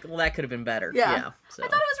you're kind of like, well, that could have been better. Yeah. So. I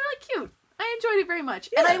thought it was really cute. I enjoyed it very much.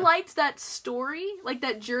 Yeah. And I liked that story,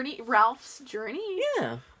 that journey, Ralph's journey.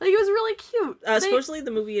 Yeah. It was really cute. Supposedly the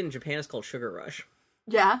movie in Japan is called Sugar Rush.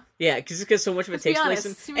 Yeah. Yeah, because so much of it takes place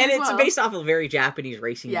in... And it's based off of a very Japanese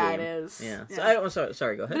racing game. Yeah, it is. Yeah. So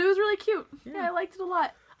sorry, go ahead. But it was really cute. Yeah, I liked it a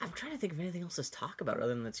lot. I'm trying to think of anything else to talk about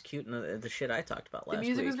other than that's cute and the shit I talked about last week. The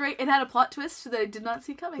music was great. It had a plot twist that I did not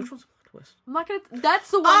see coming. Which one's a plot twist? I'm not gonna... That's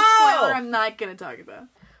the one spoiler I'm not gonna talk about.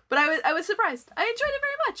 But I was surprised. I enjoyed it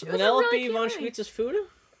very much. It was Penelope really von Schweiz's food?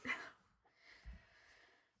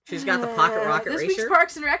 She's got the pocket rocket this racer. This week's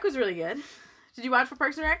Parks and Rec was really good. Did you watch for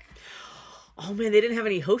Parks and Rec? Oh man, they didn't have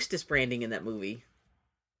any Hostess branding in that movie.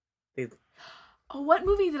 Oh, what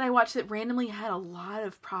movie did I watch that randomly had a lot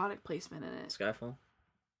of product placement in it? Skyfall.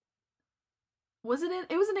 Was it in?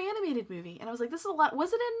 It was an animated movie, and I was like, "This is a lot."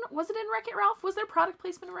 Was it in Wreck-It Ralph? Was there product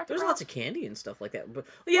placement in Wreck-It Ralph? There's lots of candy and stuff like that. But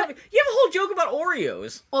you have a whole joke about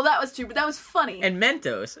Oreos. Well, that was true, but that was funny. And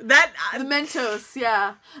Mentos. The Mentos,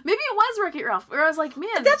 yeah. Maybe it was Wreck-It Ralph, where I was like,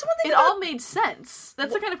 man, that's one thing all made sense.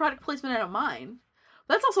 That's the kind of product placement I don't mind.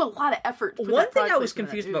 But that's also a lot of effort. One thing I was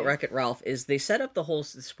confused about Wreck-It Ralph is they set up the whole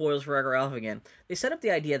spoils for Wreck-It Ralph again. They set up the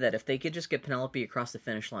idea that if they could just get Penelope across the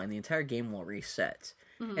finish line, the entire game will reset.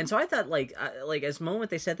 Mm-hmm. And so I thought, like as the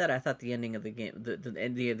moment they said that, I thought the ending of the game,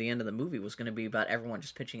 the end of the movie was going to be about everyone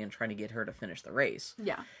just pitching in trying to get her to finish the race.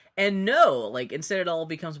 Yeah. And no, like instead it all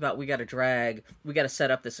becomes about we got to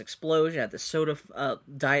set up this explosion at the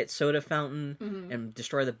diet soda fountain and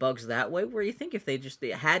destroy the bugs that way. Where you think if they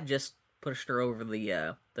had just pushed her over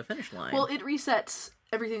the finish line. Well, it resets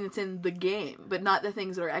everything that's in the game, but not the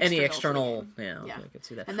things that are external. Any external, yeah. Okay, I could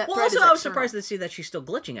see that. And that well, also I was surprised to see that she's still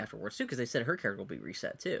glitching afterwards too, because they said her character will be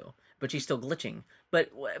reset too, but she's still glitching.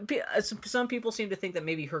 But some people seem to think that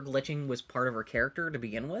maybe her glitching was part of her character to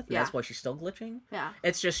begin with, and that's why she's still glitching. Yeah,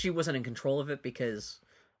 it's just she wasn't in control of it because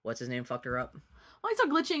what's his name fucked her up. Well, I saw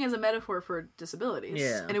glitching as a metaphor for disabilities.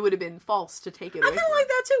 Yeah. And it would have been false to take it away. I kind of like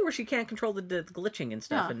that, too, where she can't control the glitching and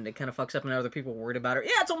stuff, and it kind of fucks up, and other people are worried about her.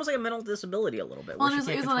 Yeah, it's almost like a mental disability a little bit. Well, it was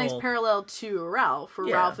a nice parallel to Ralph,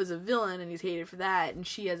 where Ralph is a villain, and he's hated for that, and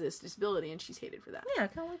she has this disability, and she's hated for that. Yeah, I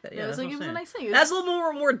kind of like that. Yeah, it was a nice thing. That's a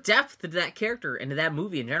little more depth to that character and to that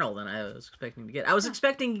movie in general than I was expecting to get. I was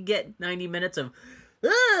expecting to get 90 minutes of,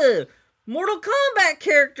 Mortal Kombat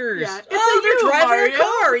characters! Yeah, they're driving Mario. a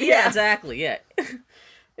car! Yeah, exactly, yeah.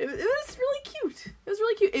 It was really cute. It was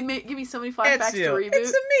really cute. It made give me so many flashbacks to Reboot.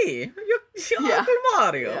 It's me, Uncle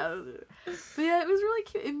Mario. Yeah. But yeah, it was really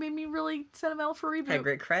cute. It made me really sentimental for Reboot. Had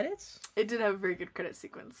great credits. It did have a very good credit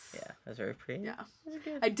sequence. Yeah, that was very pretty. Yeah,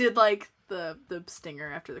 I did like the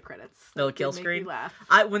stinger after the credits. The kill screen. Me laugh.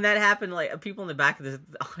 When that happened, like people in the back of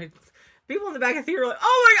the. People in the back of the theater are like,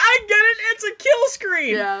 oh my, I get it, it's a kill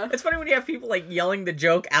screen! Yeah. It's funny when you have people, like, yelling the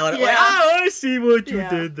joke out. Yeah. Like, oh, I see what you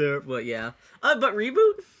did there. But, yeah. But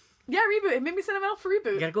Reboot? Yeah, Reboot. It made me sentimental for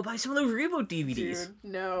Reboot. You gotta go buy some of those Reboot DVDs. Dude,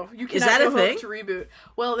 no. You cannot Is that go a thing? to Reboot.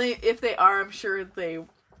 Well, if they are, I'm sure they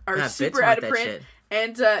are super Bits out of that print. shit.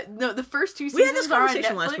 And, no, the first two seasons we had this are on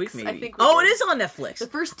conversation Netflix. last week, maybe. I think it is on Netflix. The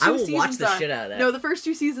first two I will seasons watch the shit out of that. No, the first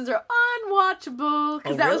two seasons are unwatchable.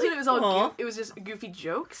 Because that was really? when it was all it was just goofy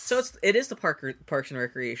jokes. So it is the Parks and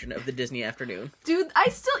Recreation of the Disney afternoon. Dude,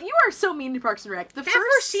 you are so mean to Parks and Rec. The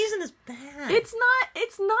first season is bad. It's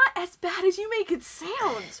not as bad as you make it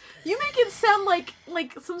sound. You make it sound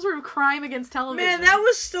like some sort of crime against television. Man, that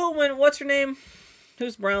was still when, what's her name?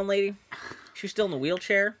 Who's the brown lady? She was still in the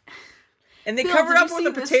wheelchair. And they covered up with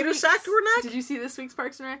a potato sack to her neck? Did you see this week's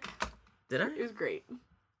Parks and Rec? Did I? It was great.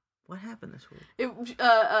 What happened this week?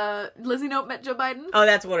 Lizzie Nope met Joe Biden. Oh,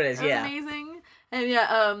 that's what it is, That was amazing.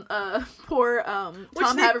 And poor Tom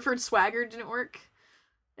Haverford's swagger didn't work.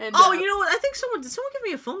 And, you know what? I think did someone give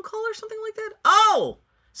me a phone call or something like that? Oh!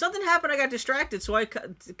 Something happened, I got distracted, so I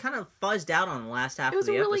kind of fuzzed out on the last half of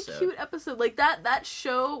the episode. It was a really cute episode. Like, that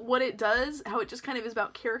show, what it does, how it just kind of is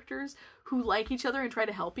about characters who like each other and try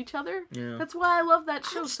to help each other. Yeah. That's why I love that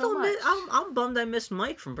show so much. I'm bummed I missed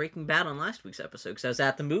Mike from Breaking Bad on last week's episode, because I was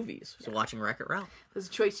at the movies, so watching Wreck-It Ralph. There's a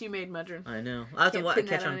choice you made, Mudron. I know. I'll have to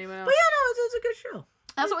catch on. But yeah, no, it's a good show.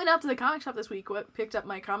 I also went out to the comic shop this week, picked up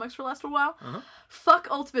my comics for last while. Fuck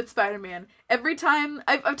Ultimate Spider-Man. Every time,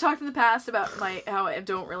 I've talked in the past about how I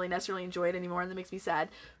don't really necessarily enjoy it anymore, and that makes me sad.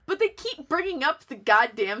 But they keep bringing up the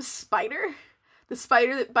goddamn spider. The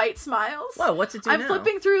spider that bites smiles. Wow, what's it do now? I'm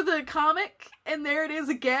flipping through the comic, and there it is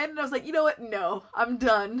again, and I was like, you know what? No, I'm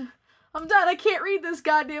done. I can't read this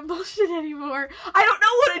goddamn bullshit anymore. I don't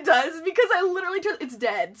know what it does, because I literally it's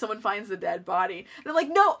dead. Someone finds the dead body. And I'm like,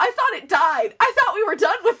 no, I thought it died. I thought we were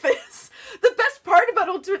done with this. The best part about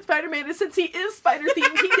Ultimate Spider-Man is since he is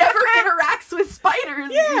spider-themed, he never interacts with spiders.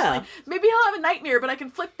 Yeah. Usually. Maybe he'll have a nightmare, but I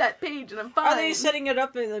can flip that page and I'm fine. Are they setting it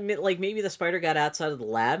up, like maybe the spider got outside of the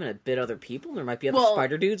lab and it bit other people? There might be other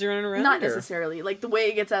spider dudes running around? Not necessarily. Like, the way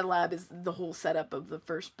it gets out of the lab is the whole setup of the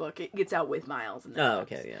first book. It gets out with Miles. And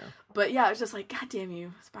okay, yeah. But yeah, it's just like, God damn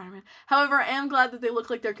you, Spider-Man. However, I am glad that they look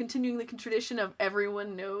like they're continuing the tradition of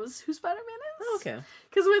everyone knows who Spider-Man is. Oh, okay.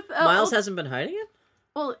 Because with Miles hasn't been hiding it?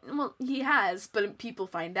 Well, he has, but people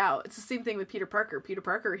find out. It's the same thing with Peter Parker. Peter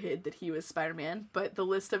Parker hid that he was Spider-Man, but the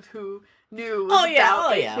list of who knew was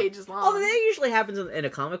about 8 pages long. Oh, that usually happens in a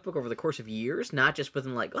comic book over the course of years, not just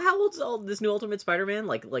within, like, how old's this new Ultimate Spider-Man?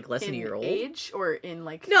 Like less than a year old? Age? Or in,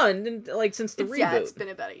 like... No, and like, since the reboot. Yeah, it's been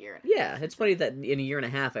about a year. Yeah, it's funny that in a year and a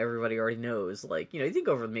half, everybody already knows, like, you think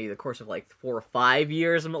over maybe the course of, like, 4 or 5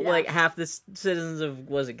 years, like, half the citizens of,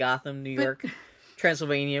 was it Gotham, New York,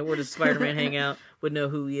 Transylvania, where does Spider-Man hang out, would know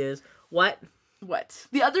who he is. What?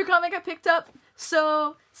 The other comic I picked up,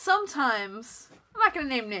 so sometimes, I'm not going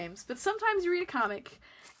to name names, but sometimes you read a comic,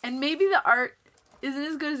 and maybe the art isn't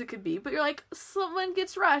as good as it could be, but you're like, someone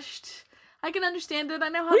gets rushed. I can understand it. I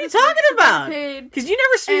know how. What are you talking about? Because you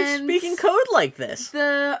never speak in code like this.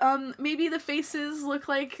 Maybe the faces look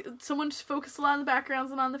like someone's focused a lot on the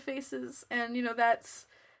backgrounds and on the faces, and that's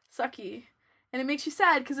sucky. And it makes you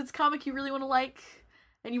sad because it's a comic you really want to like.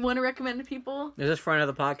 And you want to recommend to people? Is this for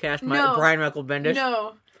another podcast? No. Brian Michael Bendis?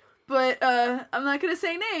 No. But, I'm not going to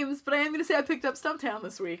say names, but I am going to say I picked up Stumptown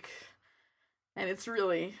this week. And it's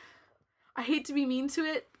really... I hate to be mean to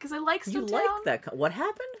it, because I like Stumptown. You like that? What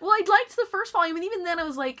happened? Well, I liked the first volume, and even then I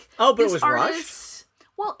was like... Oh, but it was rushed?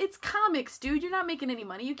 Well, it's comics, dude. You're not making any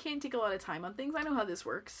money. You can't take a lot of time on things. I know how this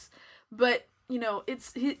works. But...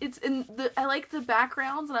 it's in the. I like the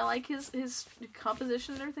backgrounds and I like his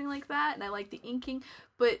composition and everything like that, and I like the inking.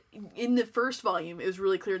 But in the first volume, it was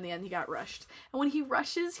really clear in the end he got rushed. And when he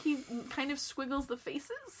rushes, he kind of squiggles the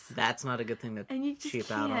faces. That's not a good thing to cheap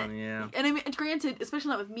out on. Yeah. And I mean, granted,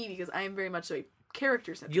 especially not with me because I am very much a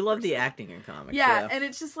character-centric You love person. the acting in comics. Yeah, and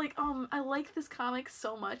it's just like I like this comic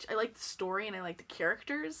so much. I like the story and I like the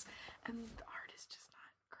characters and the art is just.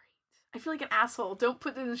 I feel like an asshole. Don't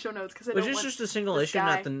put it in the show notes because I don't want. Was this just a single issue,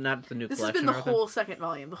 not the new this collection? This has been the whole second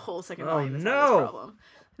volume. The whole second volume is no this problem.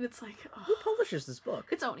 And it's like, who publishes this book?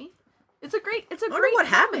 It's Oni. It's a great. I wonder what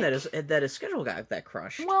happened that his schedule got that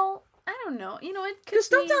crushed. Well, I don't know. It could be.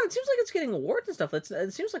 Stumptown, it seems like it's getting awards and stuff. It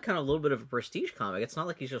seems like kind of a little bit of a prestige comic. It's not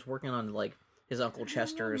like he's just working on like his Uncle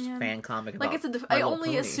Chester's fan comic. Like I said, I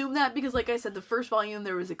only assume that because, like I said, the first volume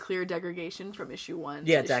there was a clear degradation from issue 1.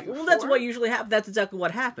 Yeah, exactly. Well, that's what usually happens. That's exactly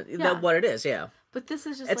what happened. Yeah. That's what it is. Yeah. But this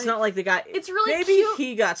is just. It's not like the guy. It's really maybe cute.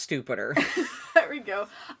 He got stupider. There we go.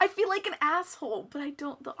 I feel like an asshole, but I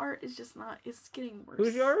don't. The art is just not. It's getting worse.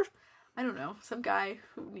 Who's the artist? I don't know. Some guy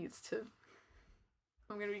who needs to.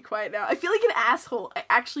 I'm gonna be quiet now. I feel like an asshole. I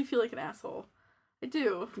actually feel like an asshole. I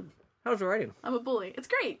do. How's the writing? I'm a bully. It's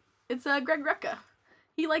great. It's Greg Rucka.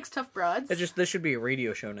 He likes tough broads. This should be a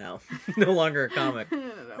radio show now. No longer a comic. No. Well,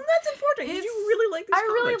 that's unfortunate. You really like these comics.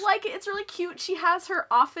 I really like it. It's really cute. She has her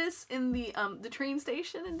office in the train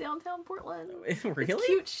station in downtown Portland. Really? It's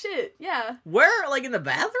cute shit. Yeah. Where? Like in the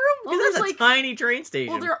bathroom? Well, there's a tiny train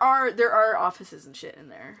station. Well, there are offices and shit in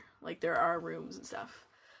there. Like there are rooms and stuff.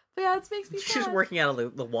 But yeah, it makes me sad. She's working out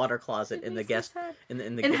of the water closet in the guest.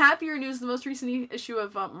 In happier news, the most recent issue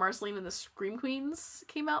of Marceline and the Scream Queens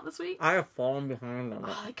came out this week. I have fallen behind on it.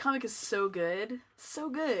 Oh, that comic is so good. So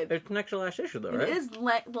good. It's next to last issue, though, right? It is.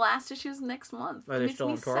 The last issue is next month. Are they still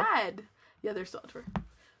on tour? Sad. Yeah, they're still on tour.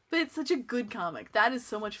 But it's such a good comic. That is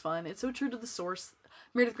so much fun. It's so true to the source.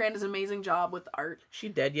 Meredith Grant does an amazing job with art. She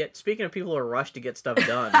dead yet? Speaking of people who are rushed to get stuff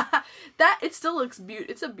done. It still looks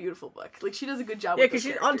beautiful. It's a beautiful book. Like, she does a good job with because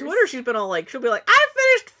on Twitter she's been all like, she'll be like, I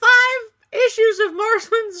finished 5 issues of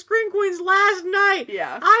Marceline Scream Queens last night.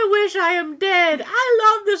 Yeah. I wish I am dead.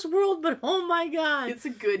 I love this world, but oh my god. It's a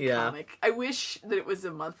good comic. I wish that it was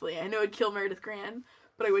a monthly. I know it'd kill Meredith Grant,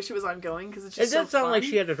 but I wish it was ongoing because it's just so fun. It did sound like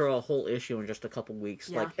she had to draw a whole issue in just a couple weeks.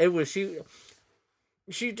 Yeah. Like, it was,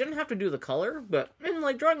 she didn't have to do the color, but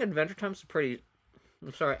like drawing Adventure Time is pretty.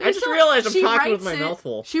 I'm sorry. I just realized I'm talking with my mouth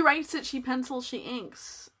full. She writes it, she pencils, she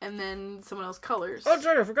inks, and then someone else colors. Oh,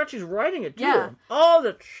 sorry, I forgot she's writing it too. Yeah. Oh,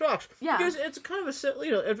 that sucks. Yeah. Because it's kind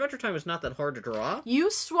of Adventure Time is not that hard to draw. You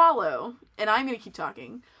swallow, and I'm going to keep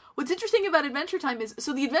talking. What's interesting about Adventure Time is,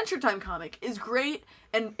 so the Adventure Time comic is great,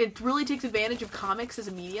 and it really takes advantage of comics as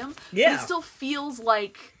a medium. Yeah. But it still feels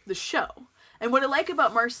like the show. And what I like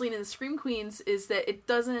about Marceline and the Scream Queens is that it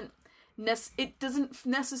doesn't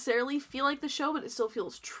necessarily feel like the show, but it still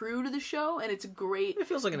feels true to the show, and it's a great. It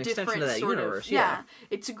feels like an extension of that universe. Yeah,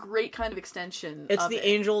 it's a great kind of extension. It's the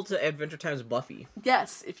Angel to Adventure Time's Buffy.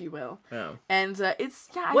 Yes, if you will. Oh. And it's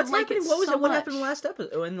What's I like happening? it What was so it? What much. happened in the last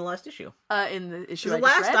episode? In the last issue? In the issue the I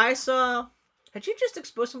last just read? I saw. Had you just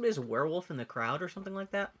exposed somebody as a werewolf in the crowd or something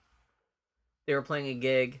like that? They were playing a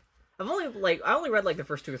gig. I only read like the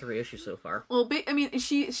first 2 or 3 issues so far. Well, I mean,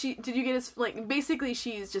 she did you get it? Like, basically,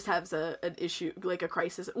 just has an issue, like a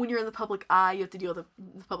crisis. When you're in the public eye, you have to deal with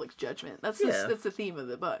the public's judgment. That's the theme of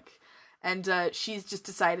the book. And she's just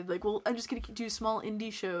decided, like, well, I'm just going to do small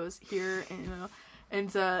indie shows here, and, you know.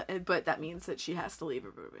 But that means that she has to leave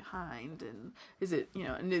everybody behind, and is it, you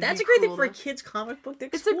know... And that's a great thing for a kid's comic book to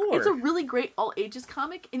explore. It's a really great all-ages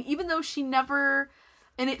comic, and even though she never...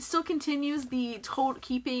 And it still continues the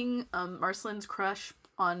keeping Marceline's crush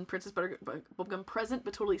on Princess Bubblegum present,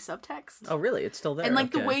 but totally subtext. Oh, really? It's still there. And,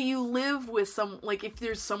 like, the way you live with like, if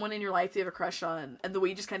there's someone in your life you have a crush on, and the way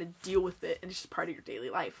you just kind of deal with it, and it's just part of your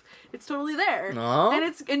daily life, it's totally there. Oh.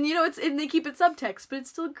 And you know, and they keep it subtext, but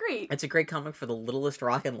it's still great. It's a great comic for the littlest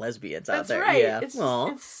rockin' lesbians out there. That's right. Yeah.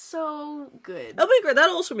 It's so good. That'll be great.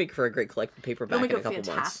 That'll also make for a great collected paperback in a couple months.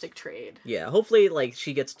 It'll make a fantastic trade. Yeah, hopefully, like,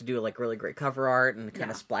 she gets to do, like, really great cover art and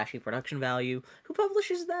kind of splashy production value. Who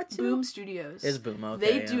publishes that, too? Boom Studios. Is Boom,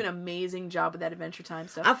 okay. They do an amazing job with that Adventure Time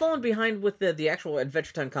stuff. I've fallen behind with the actual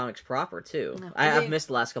Adventure Time comics proper, too. No. I've missed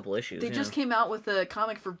the last couple issues. They just came out with a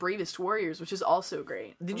comic for Bravest Warriors, which is also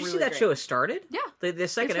great. Did you see that show has started? Yeah. The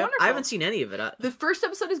second it's I haven't seen any of it. The first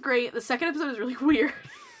episode is great. The second episode is really weird.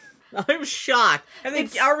 I'm shocked. Have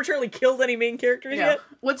they arbitrarily killed any main characters yet?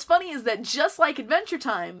 What's funny is that just like Adventure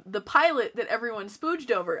Time, the pilot that everyone spooged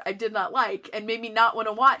over, I did not like and made me not want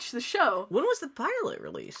to watch the show. When was the pilot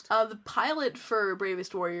released? The pilot for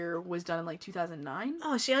Bravest Warrior was done in like 2009.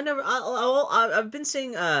 Oh, see, I've been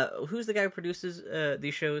seeing, who's the guy who produces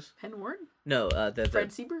these shows? Penn Ward? No,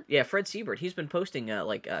 Fred Siebert? Yeah, Fred Siebert. He's been posting,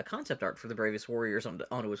 concept art for the Bravest Warriors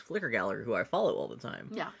onto his Flickr gallery, who I follow all the time.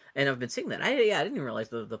 Yeah. And I've been seeing that. I didn't even realize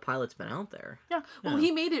the pilot's been out there. Yeah. Well,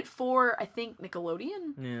 he made it for, I think,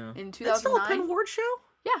 Nickelodeon. Yeah. In 2009. That's still a Penn Ward show?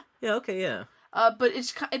 Yeah. Yeah, okay, yeah. But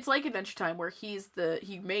it's like Adventure Time, where he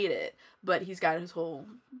made it, but he's got his whole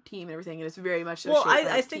team and everything, and it's very much so. Well,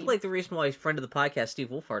 I think like the reason why friend of the podcast Steve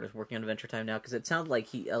Wolfhard is working on Adventure Time now, because it sounded like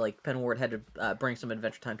he like Penn Ward had to bring some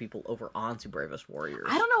Adventure Time people over onto Bravest Warriors.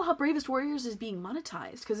 I don't know how Bravest Warriors is being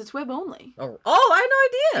monetized because it's web only. Oh, I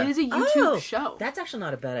had no idea. It is a YouTube show. That's actually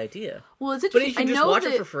not a bad idea. Well, it's interesting. But you can just watch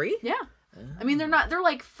it for free. Yeah. I mean, they're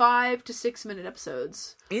like 5 to 6 minute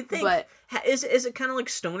episodes. You think? But is it kind of like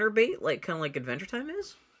stoner bait, like kind of like Adventure Time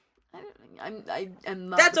is? I'm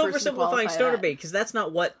not. That's the person oversimplifying stoner bait, because that's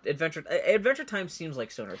not what Adventure Time seems like.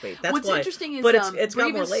 Stoner bait. That's what's why, interesting is, but it's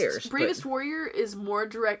got more layers. Bravest Warrior is more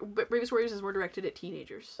direct. Bravest Warriors is more directed at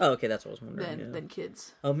teenagers. Oh, okay, that's what I was wondering. Than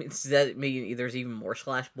kids. Does that mean there's even more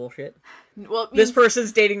slash bullshit? Well, this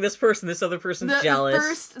person's dating this person. This other person's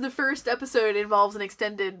jealous. The first episode involves an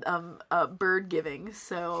extended bird giving.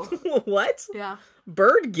 So what? Yeah,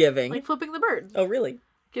 bird giving, like flipping the bird. Oh, really?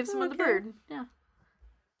 Give someone the bird. Yeah.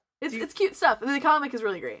 It's cute stuff. The comic is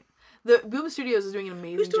really great. The Boom Studios is doing an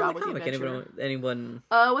amazing job with the adventure. Anyone?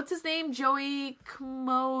 What's his name? Joey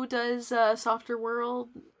Kumo does Softer World,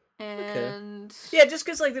 and yeah, just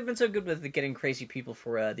because like they've been so good with getting crazy people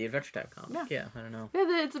for the Adventure Time comic. Yeah, I don't know. Yeah,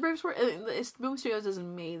 it's the Bravest Warrior. Boom Studios does an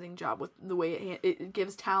amazing job with the way it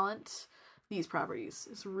gives talent. These properties.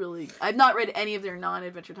 It's really... I've not read any of their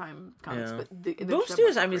non-Adventure Time comics, but the Boom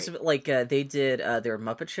Studios, I mean, it's like, they did their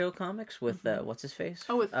Muppet Show comics with, what's his face?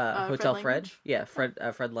 Oh, with Hotel Fred? Yeah,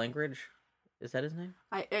 Fred Langridge. Is that his name?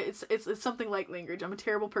 It's something like Langridge. I'm a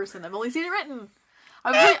terrible person. I've only seen it written.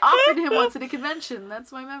 I really offered him once at a convention.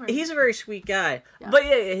 That's my memory. He's a very sweet guy. Yeah. But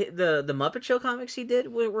yeah, the Muppet Show comics he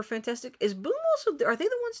did were fantastic. Is Boom also... Are they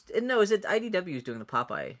the ones... No, is it IDW who's doing the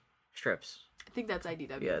Popeye strips? I think that's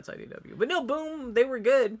IDW. Yeah, it's IDW. But no, Boom, they were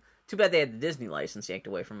good. Too bad they had the Disney license yanked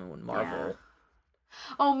away from them when Marvel. Yeah.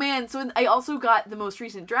 Oh man, so I also got the most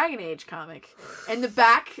recent Dragon Age comic. And at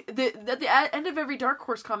the end of every Dark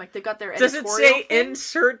Horse comic, they got their editorial. Does it say thing.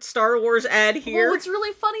 Insert Star Wars ad here? Well, what's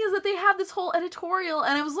really funny is that they have this whole editorial,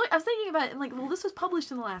 and I was thinking about it, and like, well, this was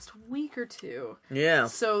published in the last week or two. Yeah.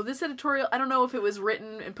 So this editorial, I don't know if it was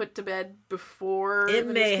written and put to bed before. It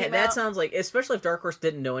may. That sounds like, especially if Dark Horse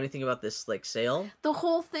didn't know anything about this like sale. The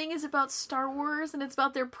whole thing is about Star Wars, and it's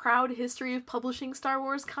about their proud history of publishing Star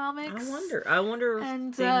Wars comics. I wonder.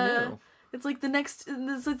 And it's like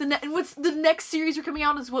what's the next series are coming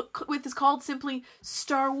out is called simply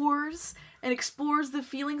Star Wars, and explores the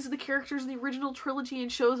feelings of the characters in the original trilogy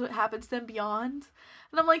and shows what happens to them beyond.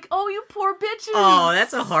 And I'm like, oh, you poor bitches. Oh,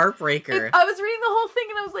 that's a heartbreaker. I was reading the whole thing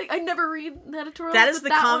and I was like, I never read the editorials. That is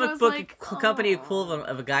the comic book company equivalent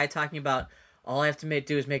of a guy talking about, all I have to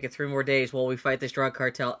do is make it 3 more days while we fight this drug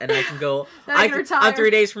cartel, and I can go on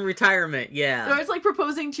 3 days from retirement. Yeah. No, it's like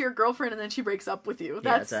proposing to your girlfriend and then she breaks up with you.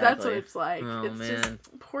 That's what it's like. Oh, it's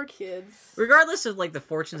just poor kids. Regardless of like the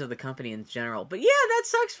fortunes of the company in general. But yeah, that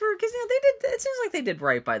sucks because they did. It seems like they did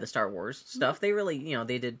right by the Star Wars stuff. They really,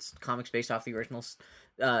 they did comics based off the original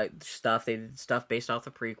stuff. They did stuff based off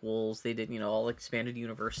the prequels. They did, all expanded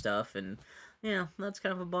universe stuff, and yeah, that's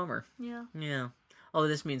kind of a bummer. Yeah. Yeah. oh,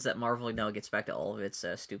 this means that Marvel now gets back to all of its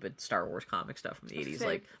stupid Star Wars comic stuff from the 80s,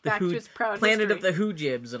 like the back Who, to its proud Planet history. of the Who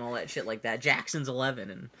Jibs and all that shit like that, Jackson's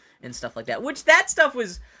 11 and stuff like that. Which that stuff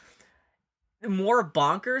was more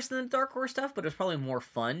bonkers than the Dark Horse stuff, but it was probably more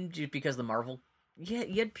fun just because the Marvel. Yeah,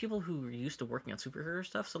 you had people who were used to working on superhero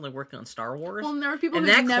stuff suddenly working on Star Wars. Well, and there were people and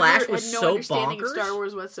who that never clash had was no so understanding of bonkers. Star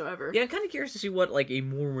Wars whatsoever. Yeah, I'm kind of curious to see what like a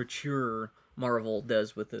more mature Marvel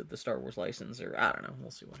does with the Star Wars license, or I don't know.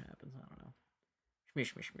 We'll see what happens. I don't know.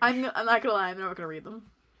 Shmish. I'm not gonna lie, I'm never gonna read them.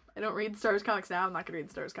 I don't read Star Wars comics now. I'm not gonna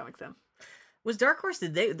read Star Wars comics then. Was Dark Horse?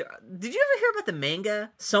 Did you ever hear about the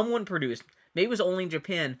manga someone produced? Maybe it was only in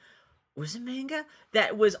Japan. Was it manga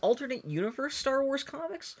that was alternate universe Star Wars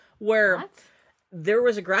comics where? What? There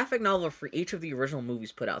was a graphic novel for each of the original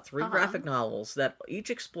movies put out. 3 graphic novels that each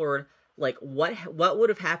explored like what would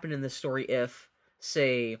have happened in this story if,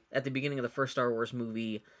 say, at the beginning of the first Star Wars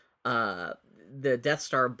movie, the Death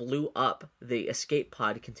Star blew up the escape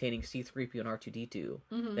pod containing C-3PO and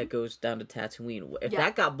R2-D2 that goes down to Tatooine. If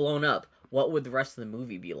that got blown up, what would the rest of the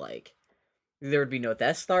movie be like? There would be no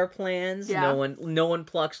Death Star plans. Yeah. No one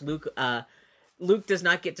plucks Luke. Luke does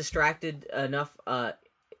not get distracted enough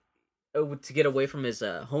to get away from his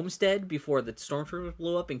homestead before the stormtroopers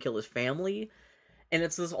blew up and kill his family, and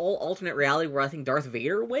it's this all alternate reality where I think Darth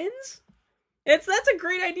Vader wins. That's a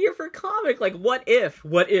great idea for a comic. Like, what if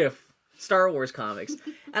Star Wars comics?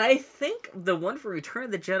 And I think the one for Return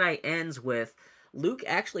of the Jedi ends with Luke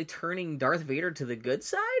actually turning Darth Vader to the good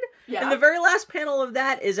side. Yeah. And the very last panel of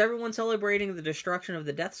that is everyone celebrating the destruction of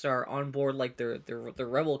the Death Star on board like their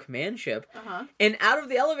rebel command ship. And out of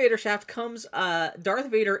the elevator shaft comes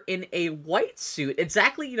Darth Vader in a white suit,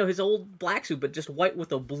 exactly his old black suit, but just white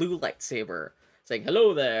with a blue lightsaber, saying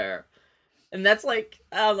 "Hello there." And that's like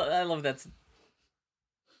I love that.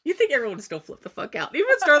 You think everyone would still flip the fuck out, even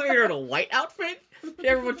if it's Darth Vader in a white outfit?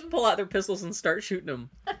 Everyone would pull out their pistols and start shooting him.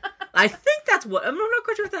 I think that's what. I'm not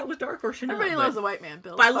quite sure if that was Dark Horse or not. Everybody loves a white man,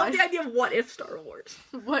 Bill. But I love the idea of what if Star Wars.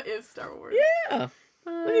 What if Star Wars? Yeah.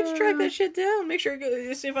 We need to track that shit down. Make sure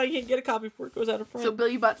see if I can get a copy before it goes out of print. So, Bill,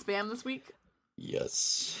 you bought Spam this week?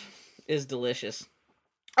 Yes. It's delicious.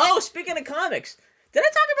 Oh, speaking of comics, did I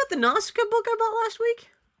talk about the Nausicaa book I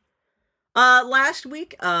bought last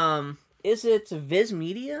week? Is it Viz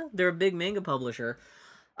Media? They're a big manga publisher.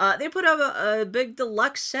 They put out a big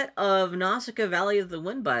deluxe set of Nausicaa Valley of the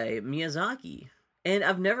Wind by Miyazaki. And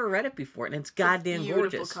I've never read it before, and it's goddamn beautiful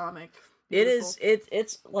gorgeous. Comic. Beautiful.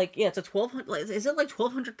 It's like, it's a 1,200, is it like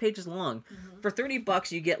 1,200 pages long? For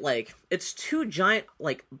 $30 you get it's 2 giant,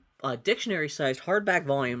 dictionary-sized hardback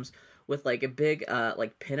volumes with a big,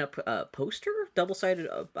 pin-up poster, double-sided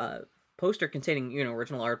poster containing,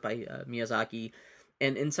 original art by Miyazaki.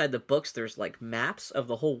 And inside the books, there's maps of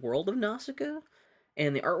the whole world of Nausicaa,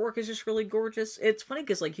 and the artwork is just really gorgeous. It's funny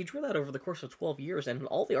because he drew that over the course of 12 years, and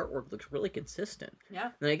all the artwork looks really consistent. Yeah.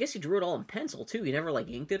 And I guess he drew it all in pencil too. He never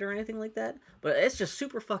inked it or anything like that. But it's just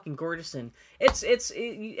super fucking gorgeous, and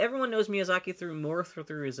everyone knows Miyazaki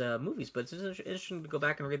through his movies, but it's just interesting to go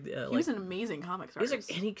back and read. He was an amazing comics artist.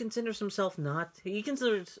 And he considers himself he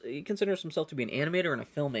considers himself to be an animator and a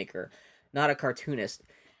filmmaker, not a cartoonist.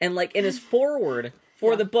 And in his foreword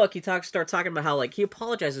for the book, he starts talking about how he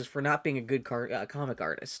apologizes for not being a good comic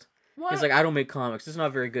artist. What? He's like, I don't make comics. It's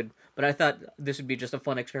not very good. But I thought this would be just a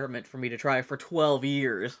fun experiment for me to try for 12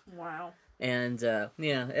 years. Wow. And I'm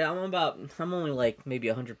only maybe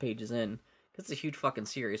 100 pages in. It's a huge fucking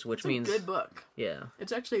series, which means it's a good book. Yeah,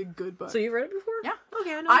 it's actually a good book. So you read it before? Yeah.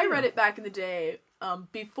 Okay, I know. I read it back in the day,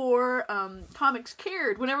 before comics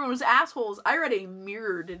cared. When everyone was assholes, I read a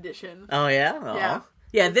mirrored edition. Oh yeah. Aww. Yeah.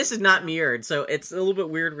 Yeah, this is not mirrored, so it's a little bit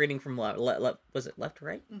weird reading from was it left to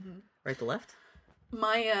right? Mm-hmm. Right to left?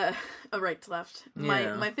 My, right to left.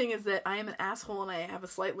 Yeah. My thing is that I am an asshole and I have a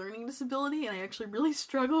slight learning disability, and I actually really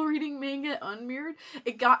struggle reading manga unmirrored.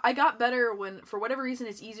 I got better when, for whatever reason,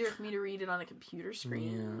 it's easier for me to read it on a computer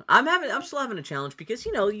screen. Yeah. I'm still having a challenge because,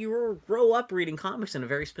 you grow up reading comics in a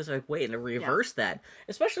very specific way, and to reverse that,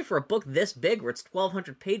 especially for a book this big where it's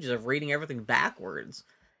 1,200 pages of reading everything backwards.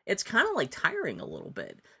 It's kind of tiring a little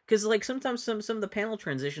bit because sometimes some of the panel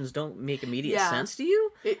transitions don't make immediate sense to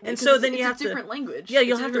you, and so then you have to different language. Yeah,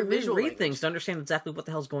 you'll have to read things to understand exactly what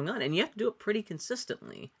the hell's going on, and you have to do it pretty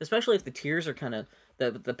consistently, especially if the tiers are kind of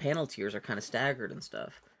the panel tiers are kind of staggered and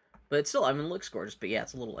stuff. But it's still, it looks gorgeous. But yeah,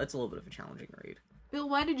 it's a little bit of a challenging read. Bill,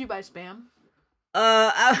 why did you buy Spam?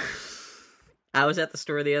 I was at the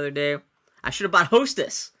store the other day. I should have bought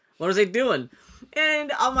Hostess. What was I doing?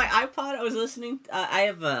 And on my iPod, I was listening. I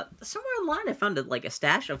have somewhere online I found a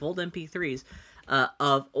stash of old MP3s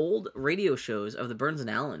of old radio shows of the Burns and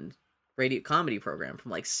Allen radio comedy program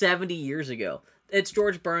from like 70 years ago. It's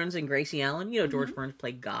George Burns and Gracie Allen. You know, George Burns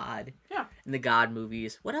played God. Yeah. In the God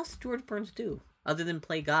movies. What else did George Burns do other than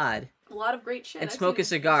play God? A lot of great shit. And smoke a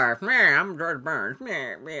cigar. I'm George Burns.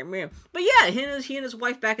 But yeah, he and his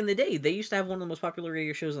wife back in the day, they used to have one of the most popular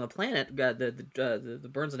radio shows on the planet, the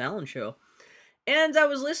Burns and Allen show. And I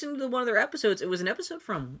was listening to one of their episodes. It was an episode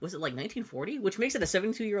from, was it like 1940? Which makes it a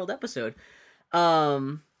 72-year-old episode.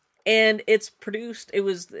 And it's produced, it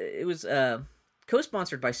was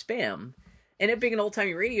co-sponsored by Spam. And it being an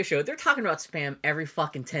old-timey radio show, they're talking about Spam every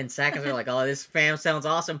fucking 10 seconds. They're like, oh, this Spam sounds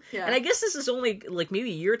awesome. Yeah. And I guess this is only, like,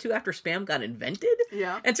 maybe a year or two after Spam got invented.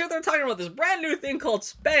 Yeah. And so they're talking about this brand new thing called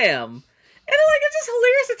Spam. And, like, it's just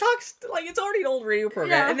hilarious to talk, like, it's already an old radio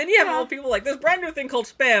program. And then you have all people like, this brand new thing called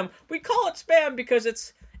Spam. We call it Spam because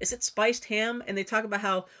is it spiced ham? And they talk about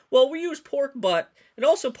how, well, we use pork butt and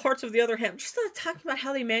also parts of the other ham. Just talking about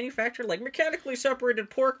how they manufacture, like, mechanically separated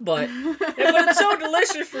pork butt. But it's so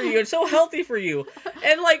delicious for you and so healthy for you.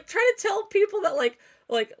 And, like, try to tell people that, like,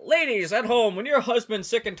 ladies at home, when your husband's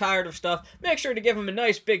sick and tired of stuff, make sure to give him a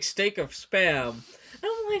nice big steak of Spam. And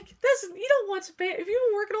I'm like, you don't want Spam. If you've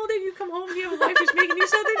been working all day, you come home and you have a wife who's making you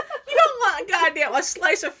something, you don't want, goddamn, a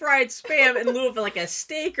slice of fried Spam in lieu of, like, a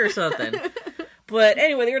steak or something. But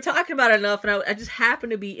anyway, they were talking about it enough, and I just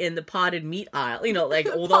happened to be in the potted meat aisle, you know, like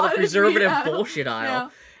with all the preservative bullshit aisle. Yeah.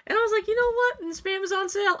 And I was like, you know what? And Spam is on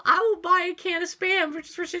sale. I will buy a can of Spam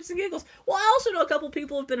for shits and giggles. Well, I also know a couple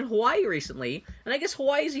people have been in Hawaii recently, and I guess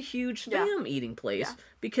Hawaii is a huge Spam eating place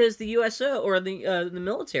because the USO, or the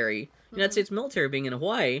military, United States military being in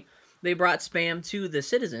Hawaii, they brought Spam to the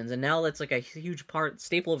citizens, and now that's like a huge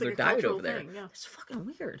staple of their diet over there. It's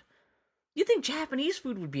fucking weird. You'd think Japanese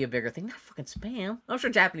food would be a bigger thing, not fucking Spam. I'm sure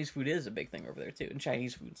Japanese food is a big thing over there, too, and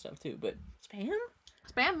Chinese food and stuff, too, but Spam?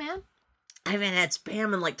 Spam, man. I haven't had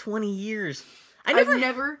Spam in, like, 20 years. I've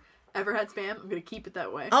never, ever had Spam. I'm gonna keep it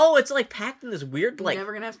that way. Oh, it's, like, packed in this weird, like,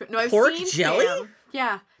 never gonna have Spam. No, I've pork seen jelly? Spam.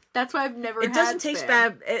 Yeah, that's why I've never had Spam. It doesn't taste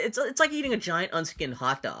bad. It's like eating a giant unskinned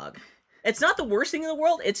hot dog. It's not the worst thing in the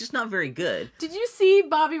world, it's just not very good. Did you see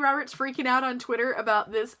Bobby Roberts freaking out on Twitter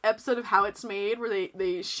about this episode of How It's Made, where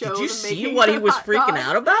they show Did you see what he was freaking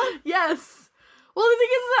out about? Yes. Well, the thing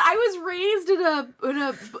is that I was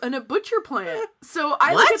raised in a butcher plant, so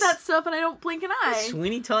I look at that stuff and I don't blink an eye.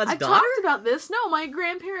 Sweeney Todd's daughter? I've talked about this. No, my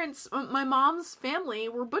grandparents, my mom's family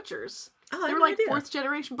were butchers. Oh, they were like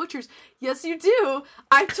fourth-generation butchers. Yes, you do.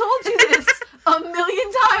 I told you this a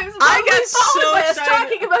million times. I got so excited.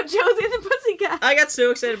 Talking about Josie and the Pussycat. I got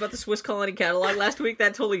so excited about the Swiss Colony catalog last week.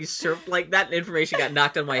 That totally that information got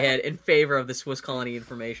knocked on my head in favor of the Swiss Colony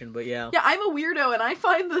information. But yeah. Yeah, I'm a weirdo, and I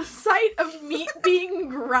find the sight of meat being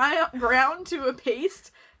ground to a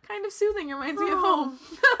paste kind of soothing. Reminds me of home.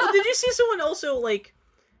 Well, did you see someone also, like...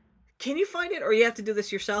 Can you find it, or you have to do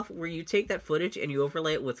this yourself, where you take that footage and you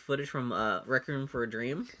overlay it with footage from Requiem for a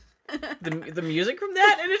Dream? The music from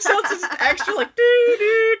that, and it sounds just extra like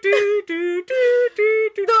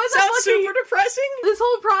sounds super depressing. This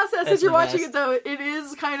whole process, as you're watching it, though, it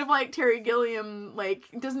is kind of like Terry Gilliam. Like,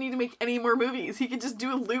 doesn't need to make any more movies. He could just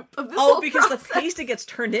do a loop of this. Oh, because process. The paste it gets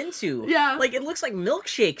turned into, like it looks like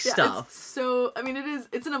milkshake stuff. So I mean,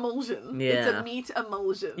 it's an emulsion. Yeah, it's a meat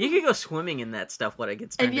emulsion. You could go swimming in that stuff. What it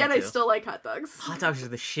gets turned into. And yet, I still like hot dogs. Hot dogs are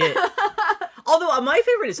the shit. Although my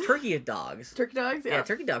favorite is turkey dogs. Turkey dogs, yeah.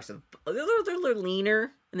 Turkey dogs are they're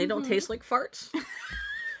leaner and they don't taste like farts. That's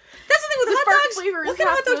the thing with hot dogs. What kind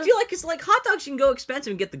of hot dogs do you like? Because like hot dogs, you can go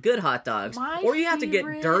expensive and get the good hot dogs, or you have to get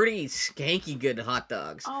dirty, skanky good hot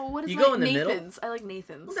dogs. Oh, what is you like go in the Nathan's? middle? I like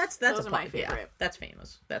Nathan's. Well, that's those are my favorite. Yeah, that's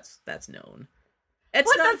famous. That's known.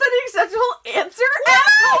 That's an acceptable answer? Well,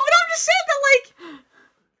 no, but I'm just saying that like.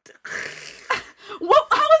 Well,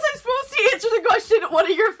 how was I supposed to answer the question, what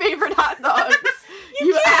are your favorite hot dogs?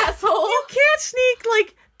 you asshole. You can't sneak,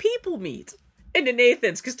 like, people meat into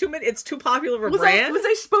Nathan's, because it's too popular of a brand. Was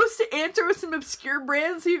I supposed to answer with some obscure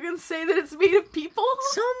brands so you can say that it's made of people?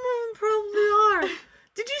 Some of them probably are.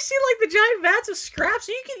 Did you see, like, the giant vats of scraps?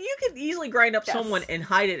 You could easily grind up someone and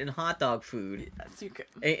hide it in hot dog food. Yes, you could.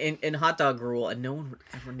 In hot dog gruel, and no one would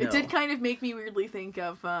ever know. It did kind of make me weirdly think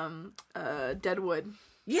of Deadwood.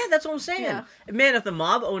 Yeah, that's what I'm saying. Yeah. Man, if the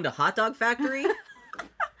mob owned a hot dog factory,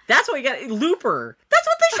 that's what you got. Looper. That's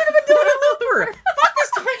what they should have been doing at Looper. Fuck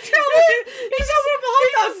this time travel. He's opening up a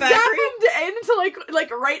hot dog factory. Zap him into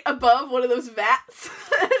like right above one of those vats.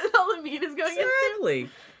 All the meat is going into. Exactly.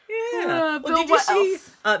 Yeah. Bill, did you see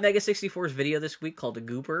Mega 64's video this week called "A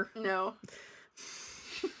Gooper"? No.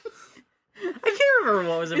 I can't remember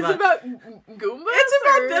what it was about. It's about Goombas? It's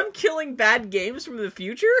about them killing bad games from the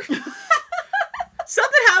future.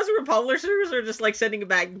 Something happens where publishers are just like sending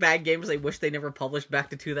back bad games they wish they never published back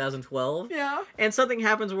to 2012. Yeah. And something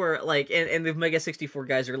happens where like and the Mega 64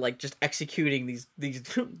 guys are like just executing these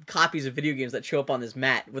copies of video games that show up on this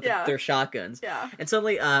mat with their shotguns. Yeah. And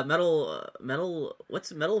suddenly Medal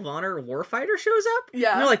of Honor Warfighter shows up.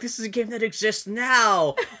 Yeah. And they're like, this is a game that exists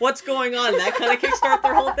now. What's going on? And that kind of kickstart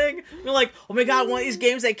their whole thing. And they're like, oh my god, one of these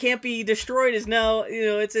games that can't be destroyed is now,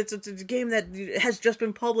 it's a game that has just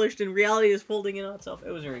been published and reality is folding in on itself.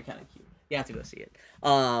 It was very kind of cute. You have to go see it.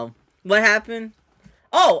 What happened?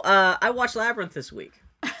 Oh, I watched Labyrinth this week.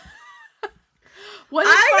 What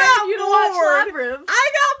inspired you to watch Labyrinth?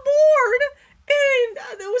 I got bored. And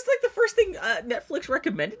it was like the first thing Netflix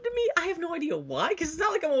recommended to me. I have no idea why, because it's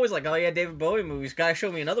not like I'm always like, oh yeah, David Bowie movies. Gotta show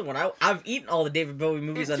me another one. I've eaten all the David Bowie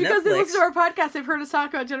movies on Netflix. Because they listen to our podcast, they've heard us talk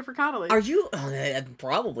about Jennifer Connelly. Are you?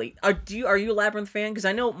 Probably. Are you a Labyrinth fan? Because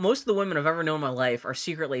I know most of the women I've ever known in my life are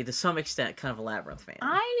secretly, to some extent, kind of a Labyrinth fan.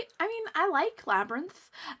 I mean, I like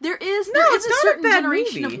Labyrinth. There is a certain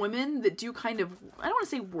generation of women that do kind of, I don't want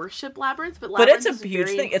to say worship Labyrinth, but Labyrinth it's a huge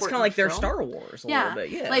thing. It's kind of like their Star Wars a little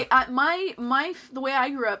bit. Yeah. Like the way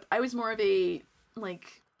I grew up, I was more of a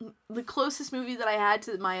like the closest movie that I had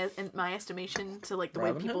to my estimation to like the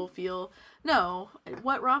way people feel. No,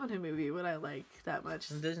 what Robin Hood movie would I like that much?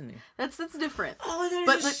 Disney. That's different. Oh,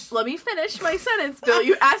 but let me finish my sentence, Bill.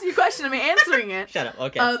 You asked me a question, I'm answering it. Shut up.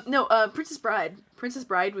 Okay. No, Princess Bride. Princess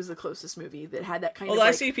Bride was the closest movie that had that kind of. Although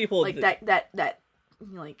I see people like that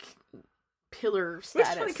like pillar status. Which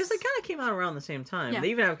is funny because they kind of came out around the same time. Yeah. They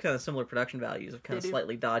even have kind of similar production values of kind of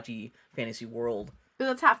slightly dodgy fantasy world. But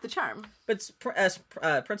that's half the charm. But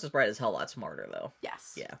Princess Bride is a hell of a lot smarter, though.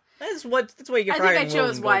 Yes. Yeah. That's why you get I think I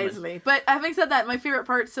chose wisely. But having said that, my favorite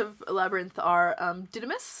parts of Labyrinth are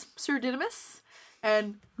Didymus, Sir Didymus,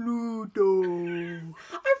 and Ludo.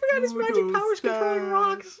 I forgot his magic powers controlling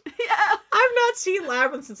rocks. Yeah. I've not seen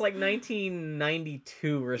Labyrinth since like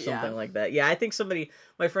 1992 or something like that. Yeah, I think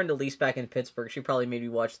my friend Elise back in Pittsburgh, she probably made me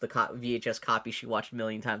watch the VHS copy she watched a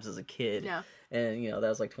million times as a kid. Yeah. And, that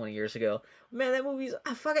was like 20 years ago. Man, that movie's...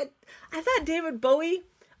 I thought David Bowie...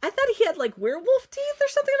 I thought he had, like, werewolf teeth or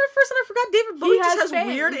something at first, and I forgot David Bowie just has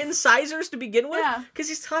weird incisors to begin with. Yeah. Because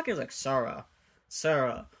he's talking, he's like, Sarah,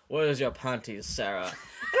 where's your panties, Sarah? And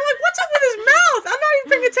I'm like, what's up with his mouth? I'm not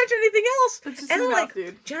even paying attention to anything else. That's just and his like, mouth,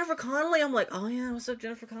 dude. Jennifer Connelly, I'm like, oh yeah, what's up,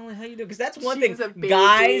 Jennifer Connelly? How you doing? Because that's one She's thing.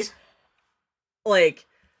 Guys, like...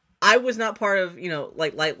 I was not part of,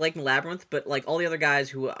 like Labyrinth, but, like, all the other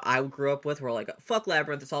guys who I grew up with were like, fuck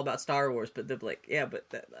Labyrinth, it's all about Star Wars, but they're like, yeah, but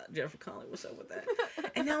Jennifer Connelly, what's up with that?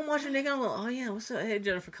 And now I'm watching Nick, and I'm like, oh yeah, what's up? Hey,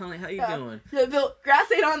 Jennifer Connelly, how you doing? Yeah, Bill, grass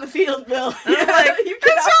ain't on the field, Bill. And I'm like,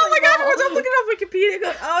 afterwards I'm looking up Wikipedia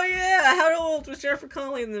going, oh yeah, how old was Jennifer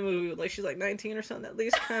Connelly in the movie? Like, she's like 19 or something, at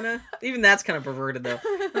least, kind of. Even that's kind of perverted, though.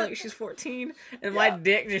 Like, she's 14, and my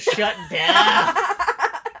dick just shut down.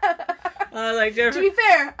 To be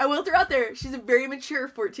fair, I will throw out there, she's a very mature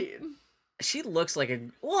 14. She looks like she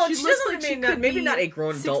doesn't like maybe not a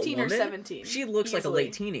grown adult woman. 16 or 17. She looks like a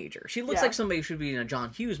late teenager. She looks like somebody who should be in a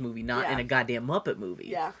John Hughes movie, not in a goddamn Muppet movie.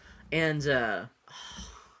 Yeah. And yeah.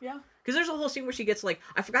 Because there's a whole scene where she gets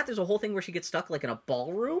I forgot there's a whole thing where she gets stuck like in a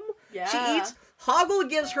ballroom. Yeah. Hoggle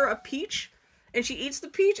gives her a peach. And she eats the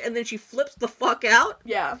peach, and then she flips the fuck out.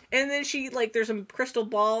 Yeah. And then she, there's a crystal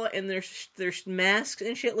ball, and there's masks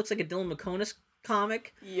and shit. It looks like a Dylan McConis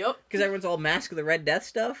comic. Yep. Because everyone's all Mask of the Red Death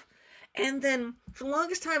stuff. And then, for the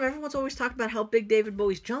longest time, everyone's always talked about how big David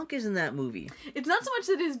Bowie's junk is in that movie. It's not so much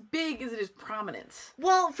that it is big as it is prominent.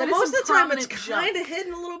 Well, for most of the time, it's kind of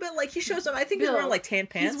hidden a little bit. Like, he shows up, I think he's wearing, tan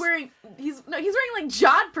pants. He's wearing,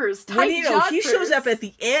 jodhpurs, tight jodhpurs. He shows up at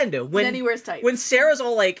the end. When then he wears tights. When Sarah's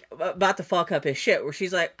all, about to fuck up his shit, where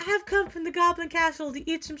she's like, I have come from the Goblin Castle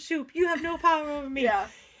to eat some soup. You have no power over me. Yeah.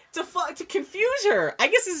 To confuse her. I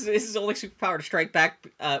guess this is his only superpower to strike back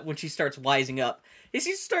when she starts wising up. He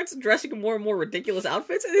starts dressing in more and more ridiculous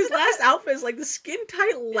outfits, and his last outfit is the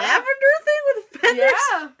skin-tight lavender thing with feathers.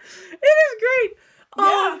 Yeah. It is great.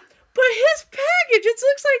 Yeah. But his package, it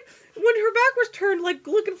looks like when her back was turned,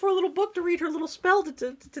 looking for a little book to read her little spell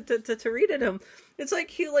to read at him. It's like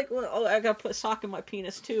he I gotta put a sock in my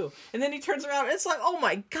penis too. And then he turns around and it's like, oh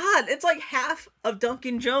my god, it's like half of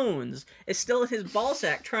Duncan Jones is still in his ball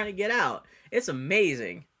sack trying to get out. It's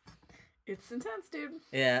amazing. It's intense, dude.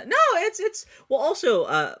 Yeah. No, it's well also,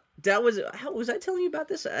 was I telling you about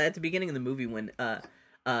this at the beginning of the movie when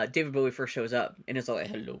David Bowie first shows up and it's like,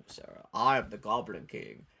 hello, Sarah, I am the Goblin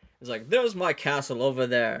King. It's like, there's my castle over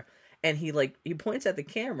there. And he points at the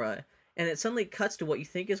camera, and it suddenly cuts to what you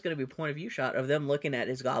think is going to be a point of view shot of them looking at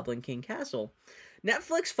his Goblin King castle.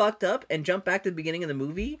 Netflix fucked up and jumped back to the beginning of the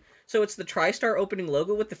movie, so it's the TriStar opening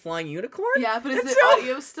logo with the flying unicorn. Yeah, but is the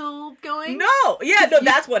audio still going? No! Yeah, no,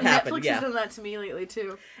 that's what happened. Netflix has done that to me lately,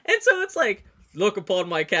 too. And so it's like, look upon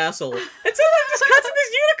my castle. And so it just cuts to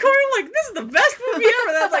this unicorn, like, this is the best movie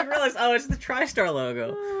ever. Then I realized, oh, it's the TriStar logo.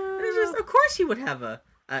 And it's just, of course he would have a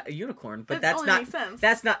unicorn, but that's not, makes sense.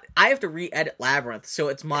 that's not, I have to re-edit Labyrinth, so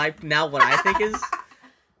it's now what I think is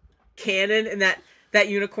canon, and that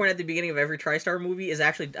unicorn at the beginning of every TriStar movie is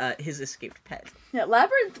actually his escaped pet. Yeah,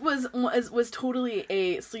 Labyrinth was totally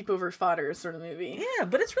a sleepover fodder sort of movie. Yeah,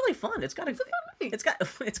 but it's really fun. It's a fun movie. It's got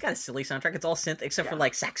a silly soundtrack. It's all synth except for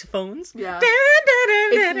like saxophones. Yeah.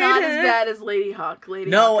 It's not as bad as Lady Hawk.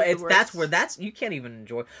 That's you can't even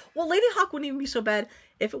enjoy. Well, Lady Hawk wouldn't even be so bad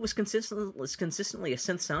if it was consistently a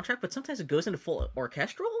synth soundtrack, but sometimes it goes into full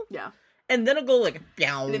orchestral. Yeah. And then it'll go like,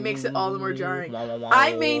 and it makes it all the more jarring.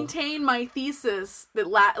 I maintain my thesis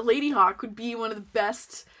that Lady Hawk would be one of the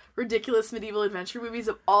best ridiculous medieval adventure movies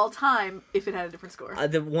of all time if it had a different score.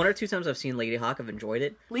 The one or two times I've seen Lady Hawk, I've enjoyed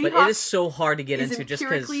it, but Hawk it is so hard to get into just because. It's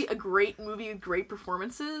empirically a great movie with great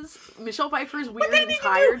performances. Michelle Pfeiffer is weird and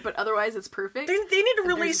tired, but otherwise it's perfect. They need to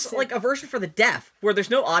release like a version for the deaf where there's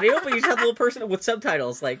no audio, but you just have a little person with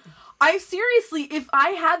subtitles. Like, I seriously, if I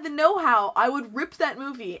had the know-how, I would rip that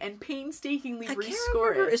movie and painstakingly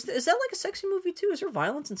rescore it. Is that like a sexy movie too? Is there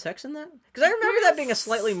violence and sex in that? Because I remember that being a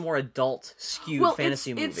slightly more adult skewed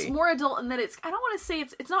fantasy movie. It's more adult in that I don't want to say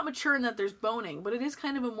it's not mature in that there's boning, but it is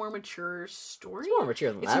kind of a more mature story. It's more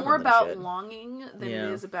mature than It's more about longing than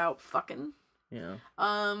it is about fucking. Yeah.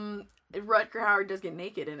 Rutger Hauer does get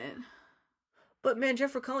naked in it. But man,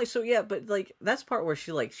 Jennifer Connelly, so yeah, but like that's the part where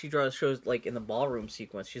she shows like in the ballroom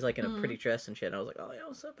sequence, she's like in a pretty dress and shit. And I was like, oh, yo,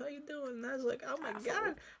 what's up? How you doing? And I was like, oh my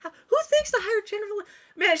god, who thinks to hire Jennifer?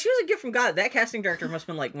 Man, she was a gift from God. That casting director must have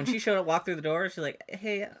been like, when she showed up, walked through the door, she's like,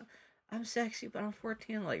 hey, I'm sexy, but I'm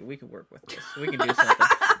 14. Like, we can work with this. We can do something.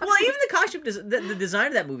 Well, even the costume, the design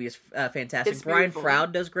of that movie is fantastic. It's Brian beautiful.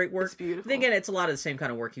 Froud does great work. It's beautiful. Then again, it's a lot of the same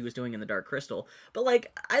kind of work he was doing in The Dark Crystal. But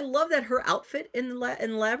like, I love that her outfit in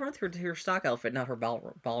Labyrinth, her stock outfit, not her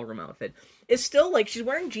ballroom outfit, is still like she's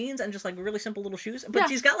wearing jeans and just like really simple little shoes, but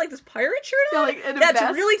she's got like this pirate shirt on that's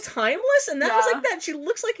really timeless, and that was like that. She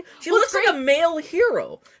looks like a male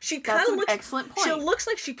hero. She kind of looks excellent point. She looks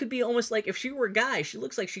like she could be almost like if she were a guy. She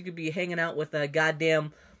looks like she could be hanging out with a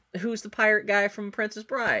goddamn. Who's the pirate guy from Princess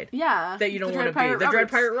Bride? Yeah, that you don't want to be. The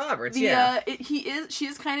Dread Pirate Roberts. She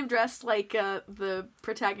is kind of dressed like the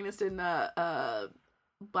protagonist in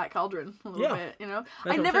Black Cauldron a little bit. You know,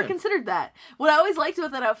 I never considered that. What I always liked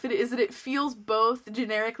about that outfit is that it feels both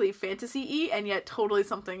generically fantasy-y and yet totally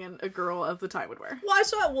something a girl of the time would wear. Well, I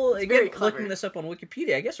saw it. Well, again, looking this up on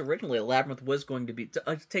Wikipedia, I guess originally Labyrinth was going to be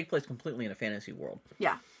to take place completely in a fantasy world.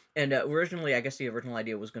 Yeah. And originally, I guess the original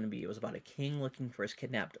idea was going to be, it was about a king looking for his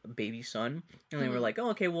kidnapped baby son. And they were like, oh,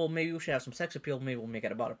 okay, well, maybe we should have some sex appeal. Maybe we'll make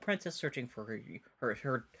it about a princess searching for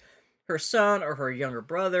her son or her younger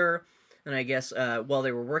brother. And I guess while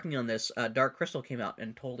they were working on this, Dark Crystal came out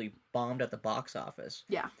and totally bombed at the box office.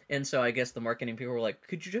 Yeah. And so I guess the marketing people were like,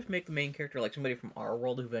 could you just make the main character like somebody from our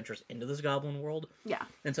world who ventures into this goblin world? Yeah.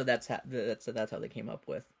 And so that's how they came up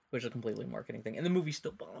with, which is a completely marketing thing. And the movie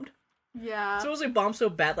still bombed. Yeah. So it was like bombed so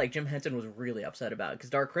bad, like Jim Henson was really upset about it because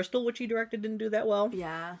Dark Crystal, which he directed, didn't do that well.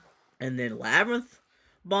 Yeah. And then Labyrinth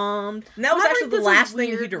bombed. And that was actually the last thing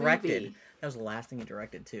he directed. Movie. That was the last thing he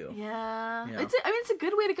directed too. Yeah. You know? It's a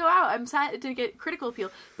good way to go out. I'm sad it didn't get critical appeal,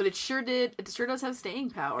 but it sure does have staying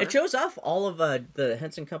power. It shows off all of the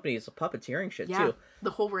Henson Company's puppeteering shit too. The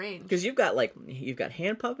whole range. Because you've got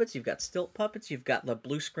hand puppets, you've got stilt puppets, you've got the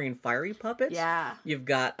blue screen fiery puppets. Yeah. You've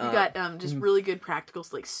got just really good practical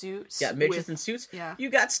like suits. Yeah, midgets in suits. Yeah. You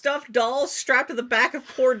got stuffed dolls strapped to the back of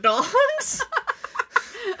poor dogs.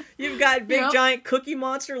 You've got big giant Cookie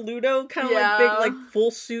Monster Ludo, kind of like big like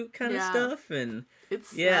full suit kind of stuff, and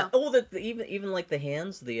it's even like the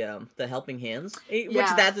hands, the helping hands, which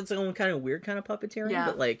that's its own kind of weird kind of puppeteering,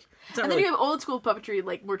 but like it's not. And then you have old school puppetry,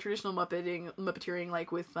 like more traditional muppeteering,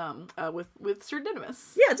 like with Sir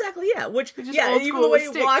Didymus. Yeah, exactly. Yeah, which even the way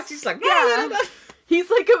he walks, he's like He's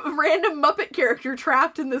like a random Muppet character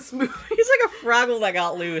trapped in this movie. He's like a Froggle that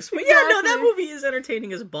got loose. But that movie is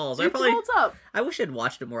entertaining as balls. It holds up. I wish I'd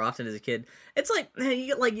watched it more often as a kid. It's like,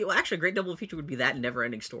 actually a great double feature would be that and Never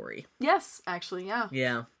Ending Story. Yes, actually, yeah.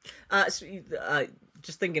 Yeah.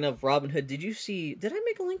 Just thinking of Robin Hood, did I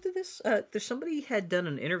make a link to this? There's somebody had done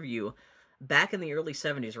an interview back in the early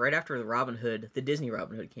 70s, right after the Disney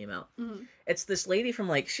Robin Hood came out. Mm-hmm. It's this lady from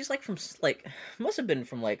must have been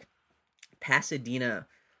from Pasadena,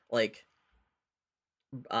 what's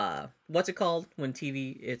it called when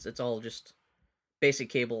TV? It's all just basic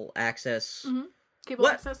cable access. Mm-hmm. Cable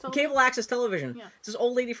access television? Cable access television. Yeah. It's this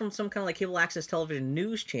old lady from some kind of like cable access television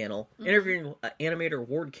news channel interviewing animator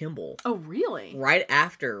Ward Kimball. Oh, really? Right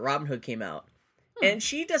after Robin Hood came out. And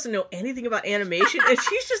she doesn't know anything about animation, and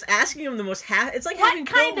she's just asking him the most it's like having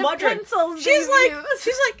kind Bill of Mudron. pencils She's do you like,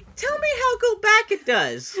 use? tell me how go back it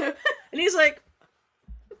does. And he's like,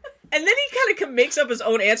 and then he kind of makes up his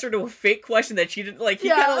own answer to a fake question that she didn't like.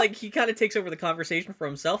 He kind of takes over the conversation for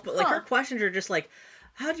himself. But like her questions are just like,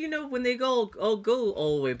 how do you know when they go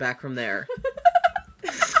all the way back from there?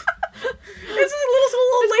 This is a little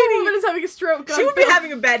old lady. Woman is having a stroke. She would be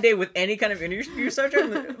having a bad day with any kind of interview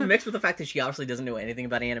subject, mixed with the fact that she obviously doesn't know anything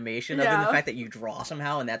about animation, other than the fact that you draw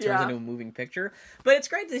somehow and that turns into a moving picture. But it's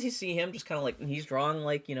great to see him just kind of like he's drawing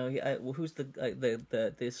like who's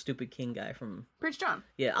the stupid king guy from Prince John.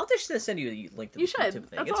 Yeah, I'll just send you a link to you the should. thing.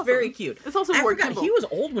 That's It's awesome. very cute. It's also I Ward forgot Kimball. he was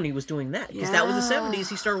old when he was doing that because that was the 70s.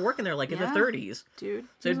 He started working there like in the 30s, dude.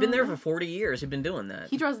 So he'd been there for 40 years. He'd been doing that.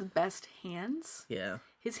 He draws the best hands. Yeah.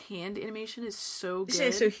 His hand animation is so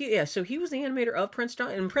good. So he was the animator of Prince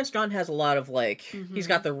John, and Prince John has a lot of like he's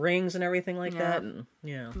got the rings and everything like that, and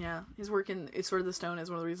yeah, his work in Sword of the Stone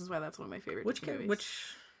is one of the reasons why that's one of my favorite movies. Which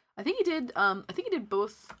I think he did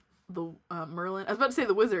both the Merlin. I was about to say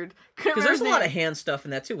the Wizard because there's a lot of hand stuff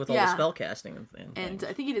in that too with all the spell casting and things. And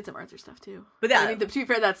I think he did some Arthur stuff too. But yeah, I mean, to be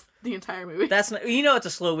fair, that's the entire movie. That's not, it's a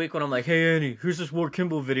slow week when I'm like, hey Annie, here's this Ward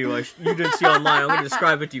Kimball video you didn't see online. I'm going to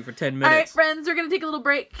describe it to you for 10 minutes. All right, friends, we're going to take a little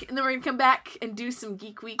break and then we're going to come back and do some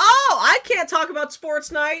Geek Week. Oh, I can't talk about Sports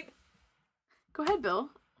Night Go ahead,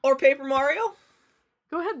 Bill. or Paper Mario.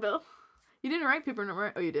 Go ahead, Bill. You didn't write Paper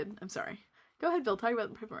Mario. Oh, you did. I'm sorry. Go ahead, Bill. Talk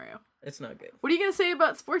about Paper Mario. It's not good. What are you going to say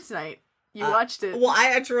about Sports Night? You watched it. Well,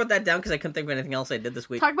 I actually wrote that down because I couldn't think of anything else I did this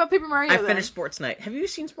week. Talk about Paper Mario. I finished Sports Night. Have you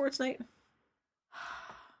seen Sports Night?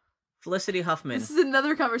 Felicity Huffman. This is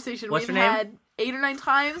another conversation What's we've her name? had 8 or 9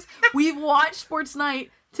 times. We've watched Sports Night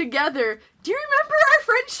together. Do you remember our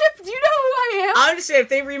friendship? Do you know who I am? I would say if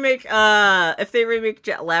they remake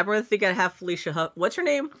Labyrinth, they gotta have Felicia What's her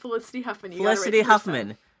name? Felicity Huffman. Felicity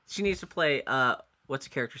Huffman. She needs to play. What's the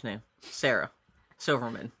character's name? Sarah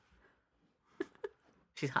Silverman.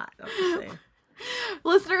 She's hot. I'm just saying.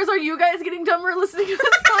 Listeners, are you guys getting dumber listening to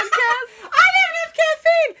this podcast? I didn't have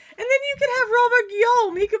caffeine! And then you could have Robert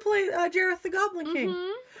Guillaume. He could play Jareth the Goblin King.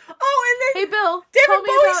 Oh, and then Hey, Bill. David tell me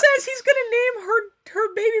Bowie about... says he's gonna name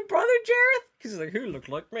her baby brother Jareth. He's like, who looked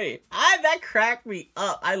like me? That cracked me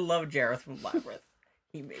up. I love Jareth from Labyrinth.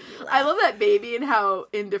 He made me laugh. I love that baby and how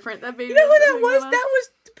indifferent that baby You know who is. that was? That was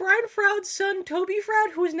Brian Froud's son, Toby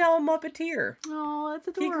Froud, who is now a Muppeteer. Oh, that's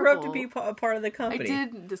adorable. He grew up to be a part of the company. I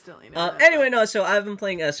did distantly know that. Anyway, no, so I've been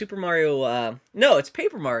playing Super Mario, it's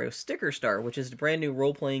Paper Mario Sticker Star, which is a brand new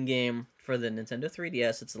role-playing game for the Nintendo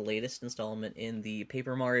 3DS. It's the latest installment in the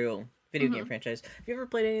Paper Mario video game franchise. Have you ever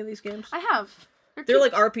played any of these games? I have. They're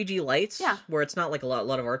like RPG lights, Yeah. where it's not like a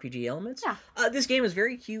lot of RPG elements. Yeah. This game is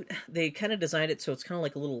very cute. They kind of designed it so it's kind of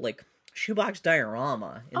like a little like shoebox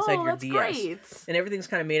diorama inside your that's DS. Great. And everything's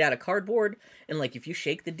kind of made out of cardboard. And like if you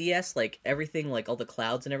shake the DS, like everything, like all the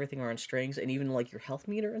clouds and everything are on strings, and even like your health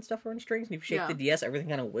meter and stuff are on strings. And if you shake the DS, everything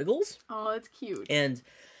kind of wiggles. Oh, that's cute. And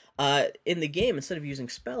in the game, instead of using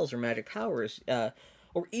spells or magic powers,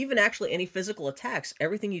 or even actually any physical attacks,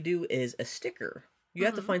 everything you do is a sticker. You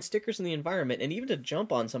have to find stickers in the environment, and even to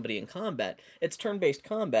jump on somebody in combat, it's turn-based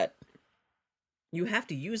combat. You have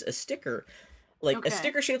to use a sticker. Like, a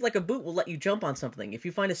sticker shaped like a boot will let you jump on something. If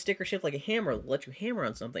you find a sticker shaped like a hammer, it'll let you hammer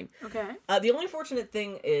on something. Okay. The only fortunate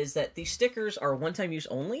thing is that these stickers are one-time use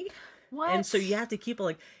only. What? And so you have to keep,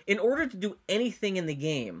 like, in order to do anything in the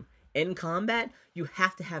game, in combat, you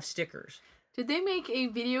have to have stickers. Did they make a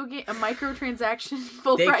video game, a microtransaction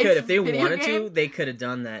full They price could, if they video wanted game? to, they could have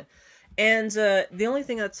done that. And the only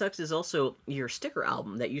thing that sucks is also your sticker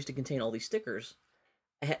album that used to contain all these stickers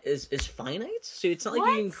is finite. So it's not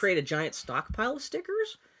like you can create a giant stockpile of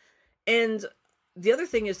stickers. And the other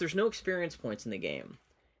thing is there's no experience points in the game.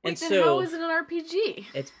 Wait, and then how is it an RPG?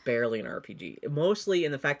 It's barely an RPG. Mostly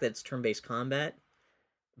in the fact that it's turn-based combat.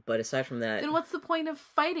 But aside from that... Then what's the point of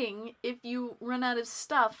fighting if you run out of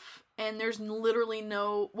stuff and there's literally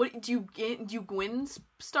no... What do you win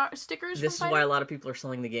stickers This is from why a fighting? lot of people are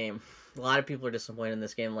selling the game. A lot of people are disappointed in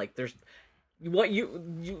this game. Like, there's... What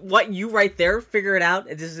you right there figure it out.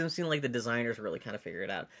 It doesn't seem like the designers really kind of figure it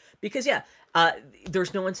out. Because,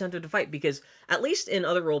 there's no incentive to fight. Because, at least in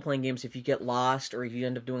other role-playing games, if you get lost or if you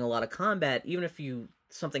end up doing a lot of combat, even if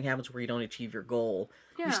something happens where you don't achieve your goal,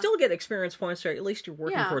 you still get experience points, or at least you're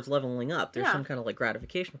working towards leveling up. There's some kind of like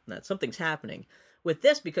gratification from that. Something's happening. With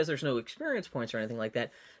this, because there's no experience points or anything like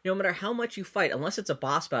that, no matter how much you fight, unless it's a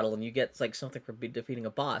boss battle and you get like something for defeating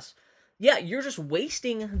a boss, Yeah, you're just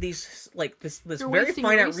wasting these, like, this You're very wasting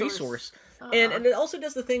finite your resource. And it also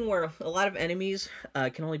does the thing where a lot of enemies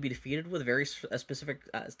can only be defeated with very specific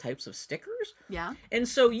types of stickers. Yeah. And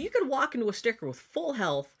so you could walk into a sticker with full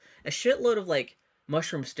health, a shitload of, like,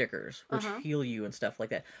 mushroom stickers, which heal you and stuff like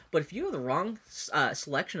that. But if you have the wrong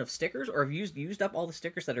selection of stickers, or have used up all the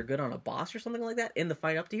stickers that are good on a boss or something like that in the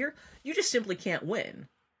fight up to here, you just simply can't win.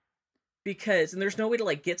 And there's no way to,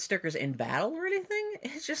 like, get stickers in battle or anything.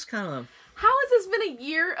 It's just kind of... How has this been a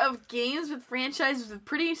year of games with franchises with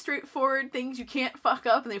pretty straightforward things you can't fuck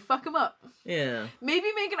up, and they fuck them up? Yeah. Maybe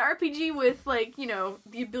make an RPG with, like, you know,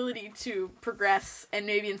 the ability to progress and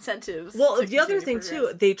maybe incentives. Well, the other thing,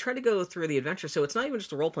 too, they try to go through the adventure, so it's not even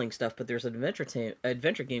just the role-playing stuff, but there's an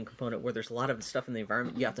adventure game component where there's a lot of stuff in the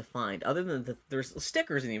environment you have to find. Other than there's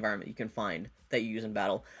stickers in the environment you can find that you use in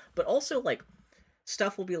battle. But also, like,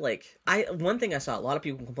 stuff will be like... One thing I saw a lot of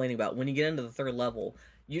people complaining about, when you get into the third level...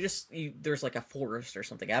 there's like a forest or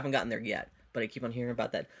something. I haven't gotten there yet, but I keep on hearing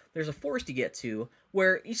about that. There's a forest you get to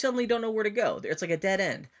where you suddenly don't know where to go. It's like a dead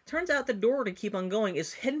end. Turns out the door to keep on going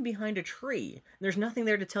is hidden behind a tree. There's nothing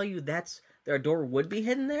there to tell you a door would be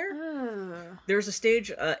hidden there. There's a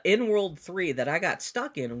stage in World 3 that I got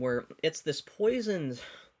stuck in where it's this poisoned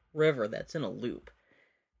river that's in a loop.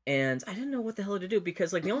 And I didn't know what the hell to do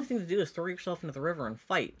because, like, the only thing to do is throw yourself into the river and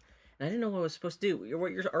fight. And I didn't know what I was supposed to do.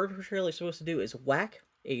 What you're arbitrarily supposed to do is whack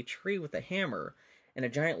a tree with a hammer, and a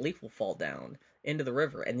giant leaf will fall down into the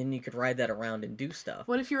river, and then you could ride that around and do stuff.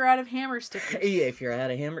 What if you're out of hammer stickers? Yeah, if you're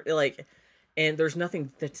out of hammer, like, and there's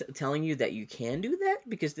nothing that's telling you that you can do that,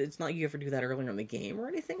 because it's not you ever do that earlier in the game or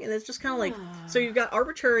anything, and it's just kind of like, so you've got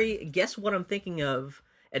arbitrary, guess what I'm thinking of,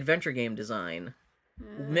 adventure game design,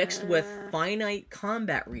 mixed with finite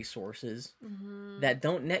combat resources that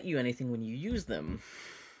don't net you anything when you use them.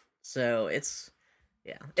 So it's...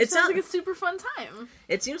 Yeah, it sounds like a super fun time.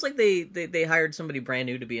 It seems like they hired somebody brand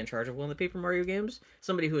new to be in charge of one of the Paper Mario games.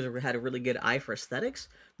 Somebody who had a really good eye for aesthetics,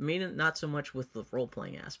 maybe not so much with the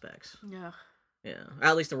role-playing aspects. Yeah. Yeah,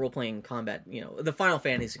 at least the role-playing combat, you know, the Final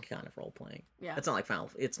Fantasy kind of role-playing. Yeah.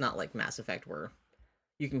 It's not like Mass Effect where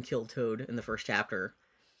you can kill Toad in the first chapter,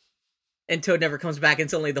 and Toad never comes back, and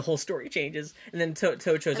suddenly the whole story changes, and then Toad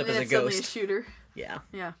shows up as a ghost. Suddenly a shooter. Yeah.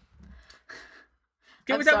 Yeah.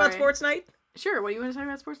 Can we talk about Sports Night? Sure, what do you want to talk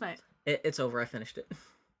about Sports Night? It's over, I finished it.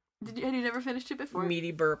 Had you never finished it before?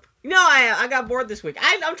 Meaty burp. No, I got bored this week.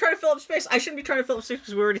 I'm trying to fill up space. I shouldn't be trying to fill up space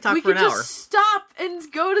because we already talked for an hour. We could just stop and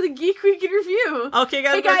go to the Geek Week in Review. Okay,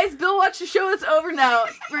 guys. Hey guys, Bill watched the show that's over now.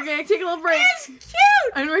 We're going to take a little break. It's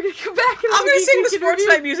cute! And we're going to come back and I'm going to sing the Sports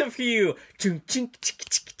Night music for you.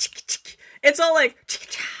 It's all like...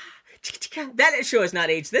 That show is not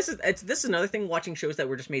aged. This is another thing, watching shows that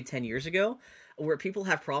were just made 10 years ago, where people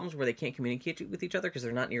have problems where they can't communicate with each other because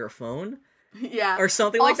they're not near a phone. Yeah. Or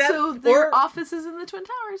something like that. Also, their offices in the Twin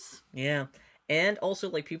Towers. Yeah. And also,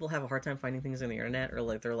 like, people have a hard time finding things on the internet, or,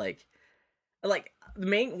 like, they're like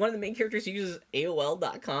one of the main characters uses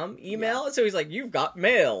AOL.com email, so he's like, you've got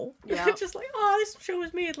mail. Yeah. Just like, oh, this show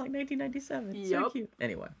was made in, like, 1997. It's so Yep. cute.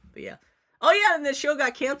 Anyway, but yeah. Oh, yeah, and the show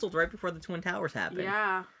got canceled right before the Twin Towers happened.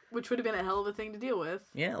 Yeah. Which would have been a hell of a thing to deal with.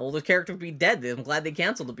 Yeah, well, the character would be dead. I'm glad they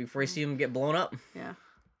canceled it before I see him get blown up. Yeah.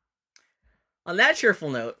 On that cheerful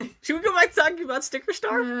note, should we go back to talking about Sticker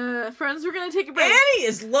Star? Friends, we're going to take a break. Annie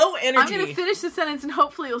is low energy. I'm going to finish the sentence and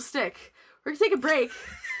hopefully it'll stick. We're going to take a break.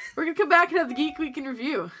 We're going to come back and have the Geek Week in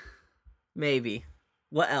Review. Maybe.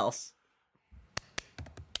 What else?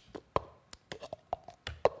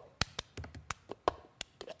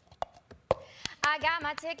 I got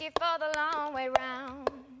my ticket for the long way round.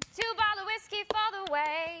 2 bottles of whiskey for the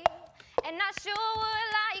way. And I sure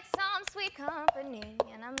would like some sweet company.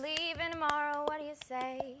 And I'm leaving tomorrow, what do you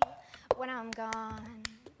say? When I'm gone,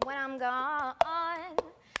 when I'm gone.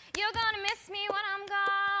 You're gonna miss me when I'm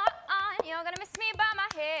gone. You're gonna miss me by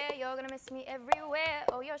my hair. You're gonna miss me everywhere.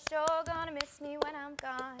 Oh, you're sure gonna miss me when I'm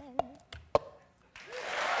gone.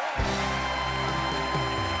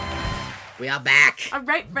 We are back. All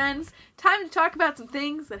right, friends. Time to talk about some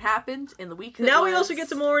things that happened in the week that Now was. we also get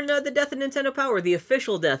to mourn the death of Nintendo Power, the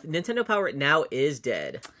official death. Nintendo Power now is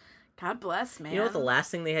dead. God bless, man. You know what the last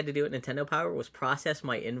thing they had to do at Nintendo Power was process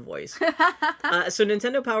my invoice. So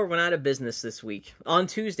Nintendo Power went out of business this week. On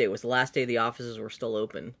Tuesday was the last day the offices were still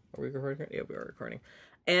open. Are we recording? Yeah, we are recording.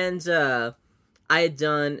 And I had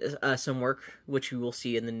done some work, which you will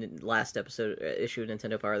see in the last issue of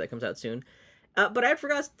Nintendo Power that comes out soon. But I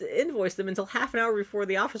forgot to invoice them until half an hour before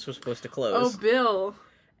the office was supposed to close. Oh, Bill.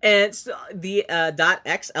 And so the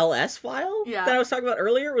 .xls file Yeah. that I was talking about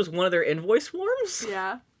earlier was one of their invoice forms.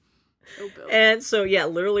 Yeah. Oh, Bill. And so, yeah,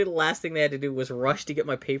 literally the last thing they had to do was rush to get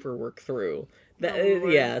my paperwork through.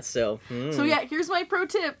 So yeah, here's my pro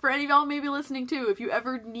tip for any of y'all maybe listening too. If you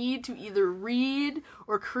ever need to either read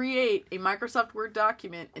or create a Microsoft Word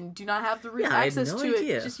document and do not have the access to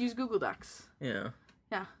it, just use Google Docs. Yeah.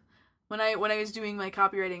 Yeah. When I was doing my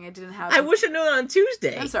copywriting, I didn't have. I wish I knew it on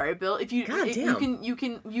Tuesday. I'm sorry, Bill. If you you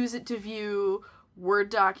can use it to view Word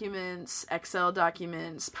documents, Excel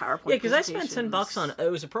documents, PowerPoint. Yeah, because I spent $10 on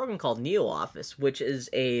it was a program called NeoOffice, which is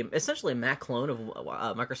essentially a Mac clone of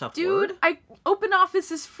Microsoft Word. Dude,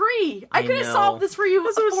 OpenOffice is free. I could have solved this for you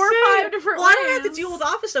with 4 or 5 different ways. I don't have to deal with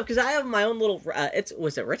Office stuff because I have my own little.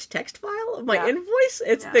 Was it rich text file of my invoice?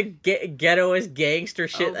 It's the ghettoest gangster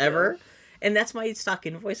shit ever. And that's my stock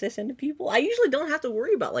invoice I send to people. I usually don't have to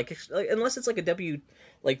worry about unless it's like a W2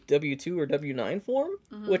 or W9 form,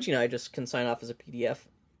 which I just can sign off as a PDF,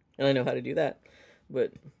 and I know how to do that.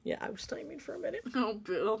 But yeah, I was stymied for a minute. Oh,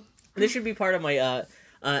 Bill. This should be part of my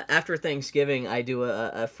after Thanksgiving. I do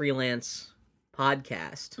a freelance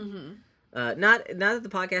podcast. Not that the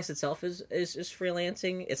podcast itself is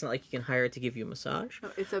freelancing. It's not like you can hire it to give you a massage. No,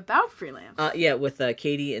 it's about freelance. With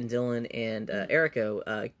Katie and Dylan and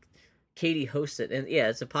Erico. Katie hosts it, and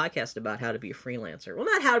it's a podcast about how to be a freelancer. Well,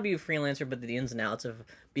 not how to be a freelancer, but the ins and outs of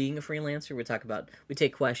being a freelancer. We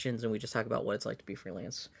take questions, and we just talk about what it's like to be a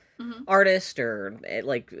freelance artist, or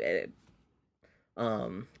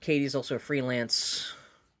Katie's also a freelance.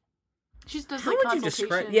 She does how would you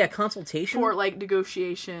describe? Yeah, consultation for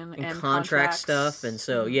negotiation and contract stuff, and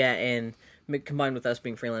so and combined with us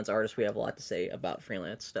being freelance artists, we have a lot to say about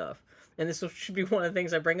freelance stuff. And this should be one of the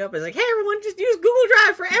things I bring up is hey everyone, just use Google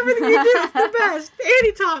Drive for everything you do. It's the best.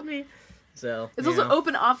 Andy taught me. So it's also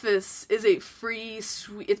OpenOffice is a free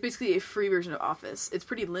suite. It's basically a free version of Office. It's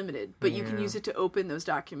pretty limited, but you can use it to open those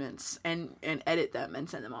documents and edit them and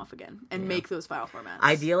send them off again and make those file formats.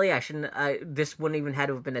 Ideally, this wouldn't even have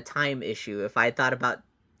to have been a time issue if I had thought about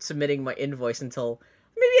submitting my invoice until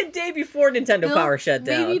maybe a day before Nintendo Power shut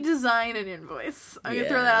down. Maybe design an invoice. I'm going to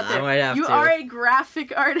throw that out there. I might have you are a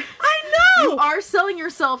graphic artist. I know! You are selling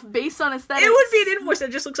yourself based on aesthetics. It would be an invoice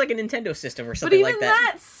that just looks like a Nintendo system or something like that. But even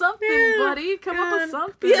that's something, buddy. Come up with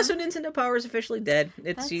something. But yeah, so Nintendo Power is officially dead.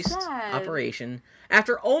 It's ceased operation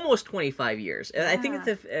after almost 25 years. Yeah. I think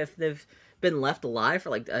if they've been left alive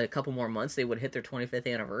for a couple more months, they would hit their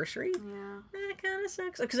 25th anniversary. Yeah. That kind of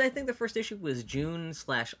sucks. Because I think the first issue was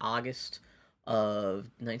June/August of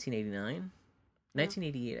 1989,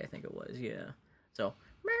 1988, I think it was. Yeah. So.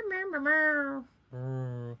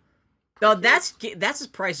 No, that's his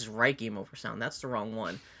Price is Right Game Over sound. That's the wrong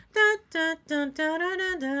one. That's a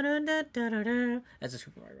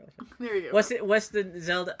Super Mario Bros. There you go. What's the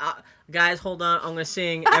Zelda? Guys, hold on. I'm gonna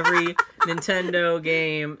sing every Nintendo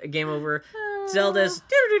game over. Zelda's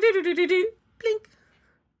blink.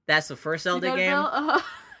 That's the first Zelda game.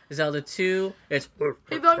 Zelda 2, it's...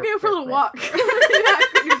 Hey, Bill, I'm going for a little walk.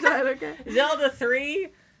 You're done, okay. Zelda 3,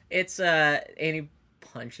 it's, Annie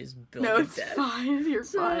punches Bill to death. No, it's fine. You're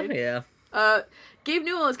fine. Yeah. Gabe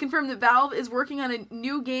Newell has confirmed that Valve is working on a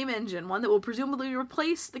new game engine, one that will presumably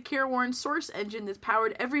replace the careworn Source engine that's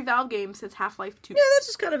powered every Valve game since Half-Life 2. Yeah, that's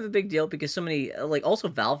just kind of a big deal, because so many, also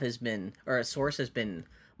Valve has been, or Source has been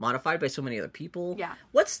modified by so many other people. Yeah.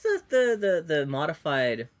 What's the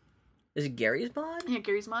modified... Is it Gary's mod? Yeah,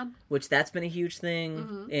 Gary's mod. Which that's been a huge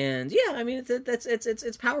thing, and yeah, I mean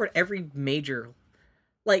it's powered every major.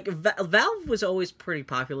 Valve was always pretty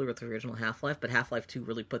popular with the original Half-Life, but Half-Life 2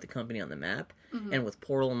 really put the company on the map, and with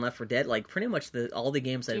Portal and Left 4 Dead, pretty much all the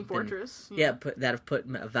games that Team have Fortress, been that have put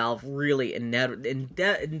Valve really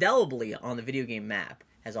indelibly on the video game map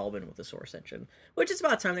has all been with the Source engine, which is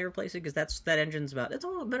about time they replace it, because that engine's it's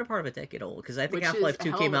a better part of a decade old, because I think Half-Life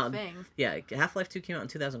 2 came out Half-Life 2 came out in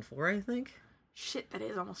 2004, I think. Shit, that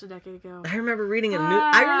is almost a decade ago. I remember reading a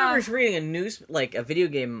video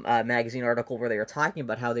game magazine article where they were talking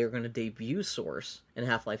about how they were going to debut Source in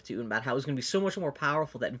Half-Life 2 and about how it was going to be so much more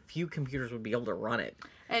powerful that few computers would be able to run it.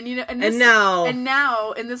 And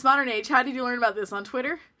now in this modern age, how did you learn about this? On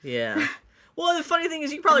Twitter? Yeah. Well, the funny thing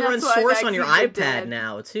is, you can probably run Source on your iPad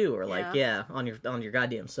now too, or on your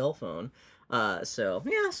goddamn cell phone. So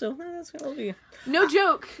that's gonna be no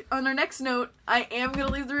joke. On our next note, I am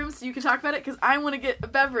gonna leave the room so you can talk about it, because I want to get a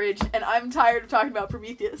beverage and I'm tired of talking about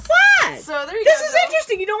Prometheus. What? So there you go. This is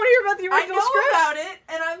interesting. You don't want to hear about the original script? I know about it,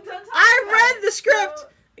 and I'm done talking. I read the script,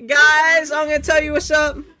 guys. I'm gonna tell you what's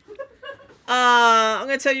up. I'm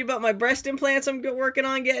gonna tell you about my breast implants I'm working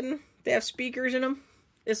on getting. They have speakers in them.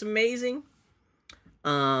 It's amazing.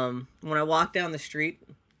 When I walk down the street,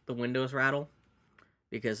 the windows rattle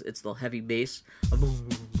because it's the heavy bass.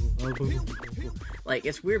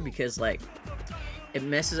 It's weird because it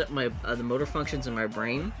messes up my the motor functions in my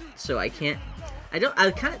brain, so I kind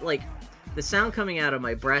of like the sound coming out of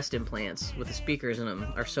my breast implants with the speakers in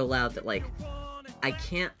them are so loud that like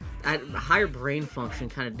higher brain function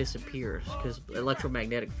kind of disappears because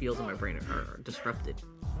electromagnetic fields in my brain are disrupted.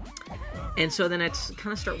 And so then I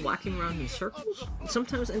kind of start walking around in circles,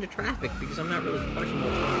 sometimes into traffic, because I'm not really pushing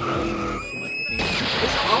what's going on too much with me.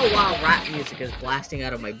 This all while rap music is blasting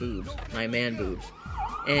out of my boobs, my man boobs.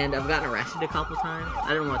 And I've gotten arrested a couple times. I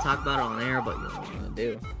didn't want to talk about it on air, but you know what I'm going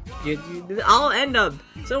to do. I'll end up...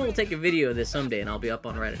 Someone will take a video of this someday, and I'll be up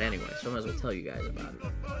on Reddit anyway, so I might as well tell you guys about it.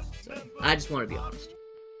 So, I just want to be honest.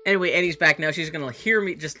 Anyway, Eddie's back now. She's going to hear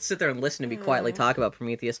me just sit there and listen to me quietly talk about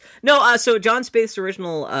Prometheus. No, so John Spaeth's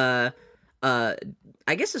original...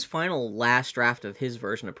 I guess his final last draft of his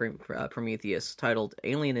version of Prometheus, titled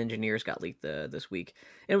Alien Engineers, got leaked this week.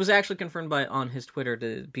 And it was actually confirmed on his Twitter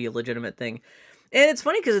to be a legitimate thing. And it's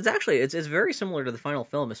funny because it's very similar to the final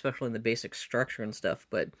film, especially in the basic structure and stuff.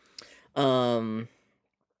 But,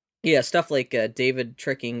 yeah, stuff like David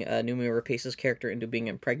tricking Noomi Rapace's character into being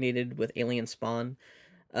impregnated with alien spawn,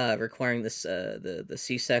 requiring this the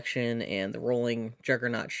C-section and the rolling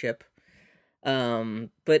Juggernaut ship.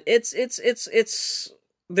 But it's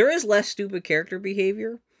there is less stupid character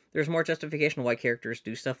behavior. There's more justification why characters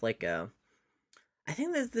do stuff like I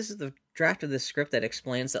think that this is the draft of this script that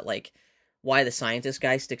explains that like why the scientist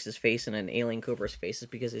guy sticks his face in an alien cobra's face is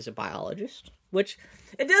because he's a biologist. Which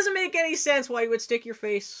it doesn't make any sense why you would stick your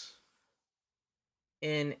face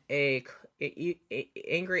in a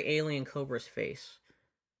angry alien cobra's face,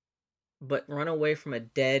 but run away from a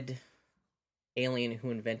dead alien who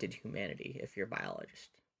invented humanity if you're a biologist.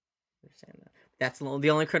 Understand that. That's the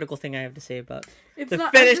only critical thing I have to say about the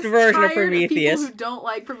finished version of Prometheus. People who don't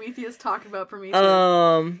like Prometheus talk about Prometheus.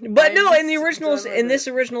 But no, in this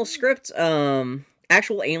original script,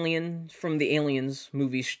 actual alien from the Aliens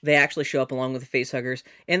movies, they actually show up along with the facehuggers,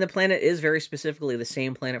 and the planet is very specifically the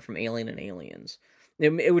same planet from Alien and Aliens.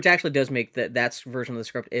 Which actually does make that version of the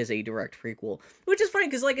script is a direct prequel. Which is funny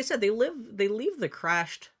because, like I said, they leave the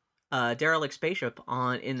crashed derelict spaceship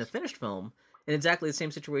in the finished film in exactly the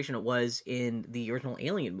same situation it was in the original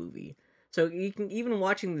Alien movie. So you can, even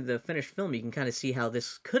watching the finished film, you can kind of see how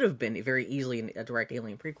this could have been very easily a direct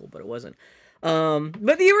Alien prequel, but it wasn't.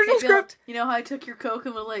 But the original script... You know how I took your Coke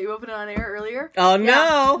and would let you open it on air earlier? Oh,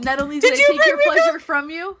 no! Yeah. Not only did I take your pleasure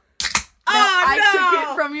from you, I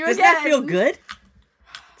took it from you again. Does that feel good?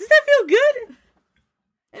 Does that feel good?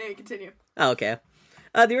 Anyway, continue. Oh, okay.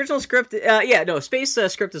 The original script, Space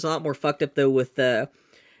script is a lot more fucked up, though, with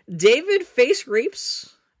David face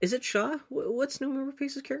rapes. Is it Shaw? What's Noomi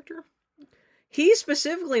Rapace's character? He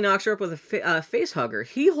specifically knocks her up with a face hugger.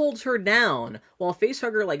 He holds her down while face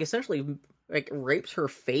hugger, essentially, rapes her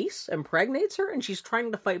face, impregnates her, and she's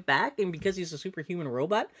trying to fight back, and because he's a superhuman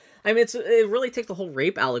robot. I mean, it really takes the whole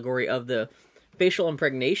rape allegory of the facial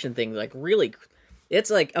impregnation thing, really,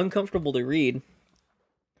 it's, uncomfortable to read.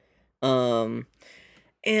 And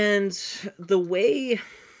the way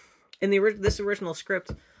in this original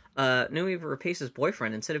script, Noomi Rapace's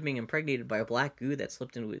boyfriend, instead of being impregnated by a black goo that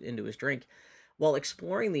slipped into his drink, while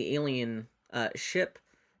exploring the alien ship,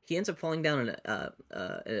 he ends up falling down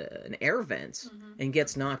an air vent and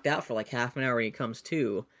gets knocked out for half an hour when he comes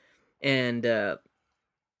to, and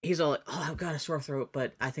he's all like, "Oh, I've got a sore throat,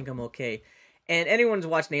 but I think I'm okay." And anyone who's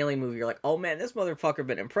watched an Alien movie, you're like, "Oh man, this motherfucker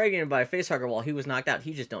been impregnated by a facehugger while he was knocked out.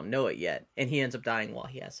 He just don't know it yet." And he ends up dying while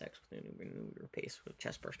he has sex with Noomi Rapace. A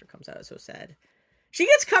chest burster comes out. It's so sad. She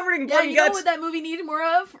gets covered in blood and guts. You know what that movie needed more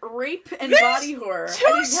of? Rape and body horror.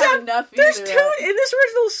 I didn't have enough in this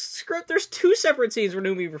original script, there's 2 separate scenes where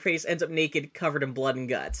Noomi Rapace ends up naked, covered in blood and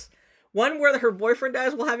guts. One where her boyfriend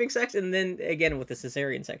dies while having sex, and then again with the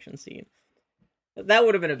cesarean section scene. That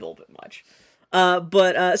would have been a little bit much.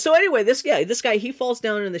 So anyway, this guy, he falls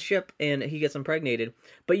down in the ship and he gets impregnated,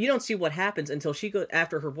 but you don't see what happens until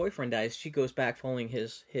after her boyfriend dies, she goes back following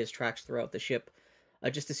his tracks throughout the ship,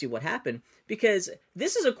 just to see what happened, because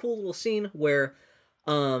this is a cool little scene where,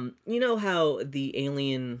 you know how the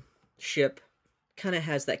alien ship kind of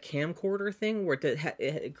has that camcorder thing where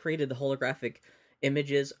it created the holographic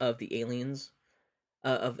images of the aliens,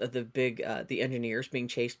 of the big, the engineers being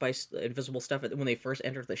chased by invisible stuff when they first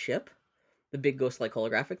entered the ship? The big ghost-like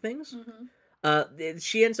holographic things. Mm-hmm.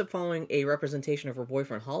 She ends up following a representation of her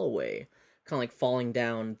boyfriend Holloway, kind of falling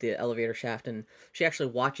down the elevator shaft, and she actually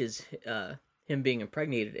watches him being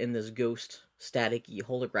impregnated in this ghost, static-y,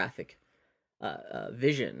 holographic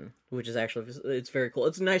vision, which is it's very cool.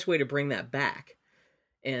 It's a nice way to bring that back.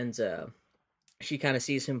 And she kind of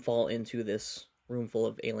sees him fall into this room full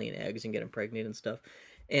of alien eggs and get impregnated and stuff.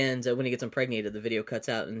 And when he gets impregnated, the video cuts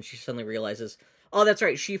out, and she suddenly realizes, Oh, that's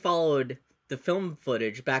right. She followed the film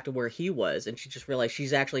footage back to where he was, and she just realized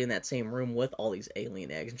she's actually in that same room with all these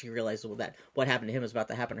alien eggs, and she realizes that what happened to him is about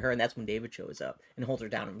to happen to her, and that's when David shows up and holds her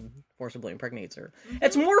down and forcibly impregnates her.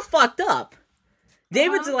 It's more fucked up.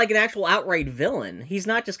 David's like an actual outright villain. He's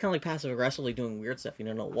not just kind of like passive-aggressively doing weird stuff. You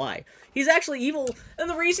don't know why. He's actually evil, and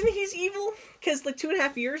the reason he's evil, because like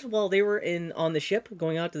 2.5 years while they were on the ship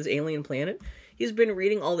going out to this alien planet, he's been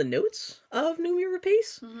reading all the notes of Noomi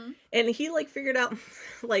Rapace, and he like figured out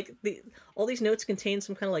like all these notes contain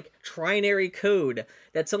some kind of like trinary code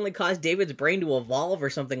that suddenly caused David's brain to evolve or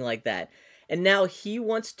something like that. And now he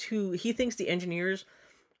thinks the engineers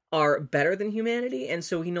are better than humanity, and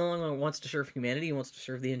so he no longer wants to serve humanity, he wants to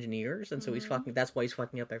serve the engineers, and so that's why he's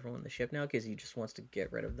fucking up everyone on the ship now, because he just wants to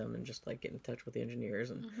get rid of them and just like get in touch with the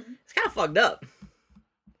engineers, and it's kind of fucked up.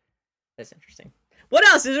 That's interesting. What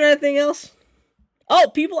else? Is there anything else?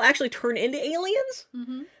 Oh, people actually turn into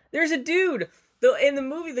aliens? There's a dude, in the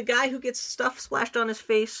movie, the guy who gets stuff splashed on his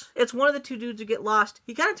face, it's one of the two dudes who get lost.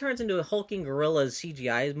 He kind of turns into a hulking gorilla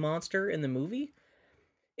CGI monster in the movie.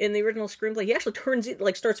 In the original screenplay, he actually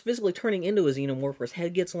starts physically turning into a xenomorph, where his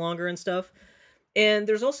head gets longer and stuff. And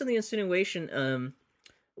there's also the insinuation,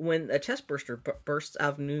 when a chest burster bursts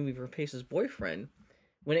out of Noomi Rapace's boyfriend,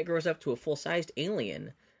 when it grows up to a full-sized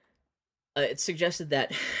alien, it's suggested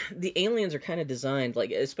that the aliens are kind of designed, like,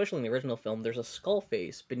 especially in the original film, there's a skull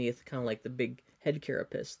face beneath kind of like the big head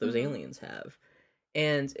carapace those aliens have.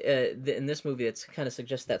 And in this movie, it's kind of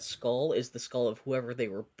suggests that skull is the skull of whoever they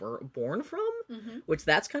were born from, which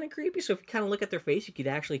that's kind of creepy. So if you kind of look at their face, you could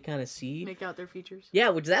actually kind of see... Make out their features. Yeah,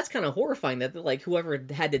 which that's kind of horrifying, that like whoever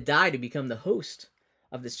had to die to become the host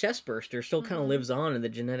of this chest burster still kind of lives on in the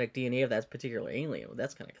genetic DNA of that particular alien. Well,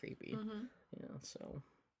 that's kind of creepy. Yeah, so...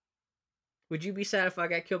 Would you be sad if I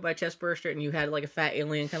got killed by a chest burster and you had like a fat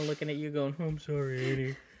alien kind of looking at you going, "Oh, I'm sorry,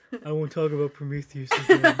 Annie. I won't talk about Prometheus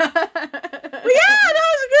again." Well, yeah,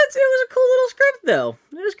 it was a cool little script, though.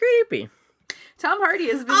 It was creepy. Tom Hardy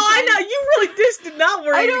has been... I know, you really did not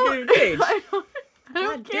worry to get page. I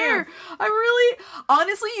don't care.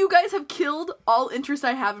 Honestly, you guys have killed all interest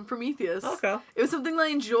I have in Prometheus. Okay. It was something that I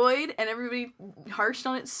enjoyed, and everybody harshed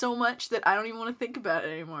on it so much that I don't even want to think about it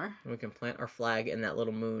anymore. We can plant our flag in that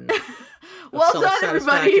little moon. Well done,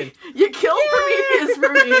 everybody. You killed Prometheus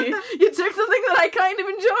for me. You took something that I kind of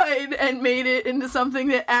enjoyed and made it into something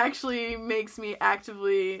that actually makes me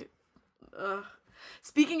actively...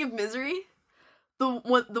 Speaking of misery, the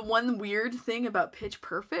one weird thing about Pitch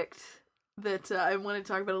Perfect that I wanted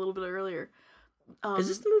to talk about a little bit earlier. Is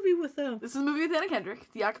this the movie with... This is the movie with Anna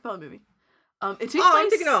Kendrick, the acapella movie. It takes place... I'm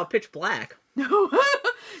thinking about Pitch Black. No,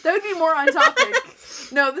 that would be more on topic.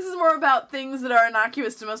 No, this is more about things that are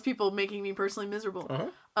innocuous to most people, making me personally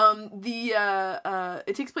miserable.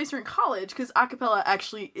 It takes place during college, because acapella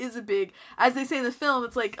actually is a big... As they say in the film,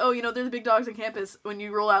 it's like, oh, they're the big dogs on campus. When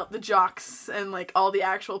you roll out the jocks and, like, all the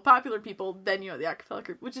actual popular people, then you have the acapella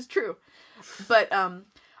group, which is true. But,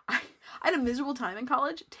 I had a miserable time in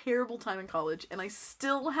college, terrible time in college, and I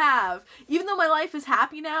still have, even though my life is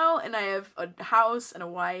happy now, and I have a house and a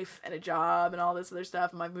wife and a job and all this other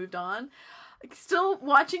stuff, and I've moved on, still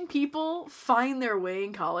watching people find their way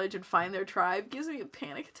in college and find their tribe gives me a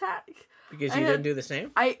panic attack. Because you didn't do the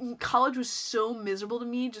same? College was so miserable to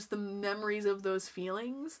me, just the memories of those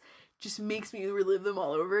feelings just makes me relive them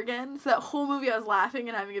all over again. So that whole movie I was laughing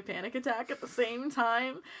and having a panic attack at the same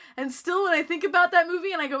time. And still when I think about that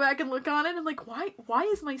movie and I go back and look on it, I'm like, why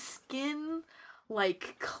is my skin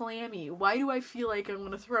like clammy? Why do I feel like I'm going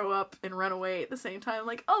to throw up and run away at the same time? I'm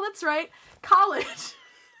like, oh, that's right, college.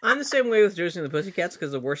 I'm the same way with Josie and the Pussycats,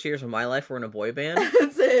 because the worst years of my life were in a boy band.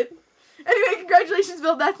 That's it. Anyway, congratulations,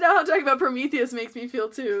 Bill. That's now how talking about Prometheus makes me feel,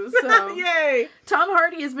 too. So, yay! Tom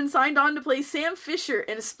Hardy has been signed on to play Sam Fisher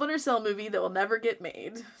in a Splinter Cell movie that will never get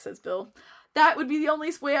made, says Bill. That would be the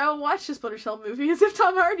only way I will watch a Splinter Cell movie, is if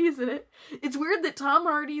Tom Hardy is in it. It's weird that Tom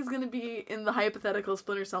Hardy is going to be in the hypothetical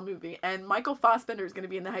Splinter Cell movie, and Michael Fassbender is going to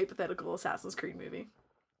be in the hypothetical Assassin's Creed movie.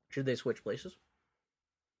 Should they switch places?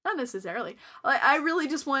 Not necessarily. I really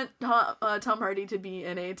just want Tom Hardy to be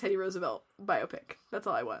in a Teddy Roosevelt biopic. That's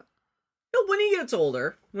all I want. No, when he gets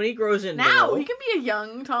older, when he grows into... Now, he can be a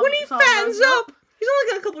young Tom... When he fattens up! He's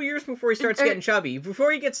only got a couple years before he starts getting chubby.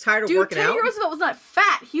 Before he gets tired of working out. Teddy Roosevelt was not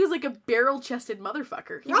fat. He was like a barrel-chested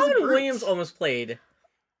motherfucker. Robin Williams almost played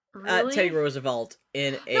Teddy Roosevelt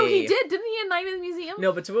in a... No, he did. Didn't he in Night in the Museum?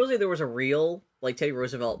 No, but supposedly there was a real, like, Teddy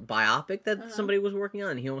Roosevelt biopic that somebody was working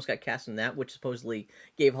on, and he almost got cast in that, which supposedly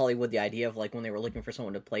gave Hollywood the idea of, like, when they were looking for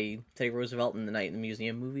someone to play Teddy Roosevelt in the Night in the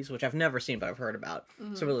Museum movies, which I've never seen, but I've heard about.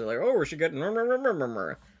 So really like, oh, we should get...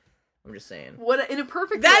 I'm just saying. What in a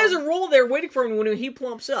perfect That world, is a role there waiting for him when he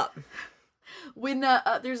plumps up. When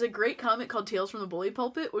there's a great comic called Tales from the Bully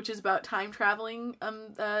Pulpit, which is about time traveling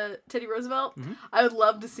Teddy Roosevelt. Mm-hmm. I would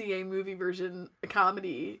love to see a movie version, a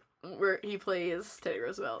comedy where he plays Teddy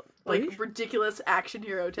Roosevelt, like ridiculous action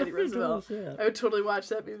hero Teddy Roosevelt. I would totally watch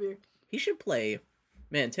that movie. He should play,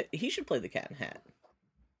 he should play the Cat in Hat.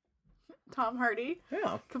 Tom Hardy.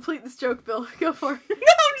 Yeah. Complete this joke, Bill. Go for it. No,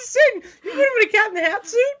 I'm just saying, you put him in a Cat in the Hat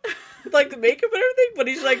suit with like the makeup and everything, but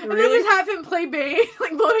he's like And really. then just have him play Bane,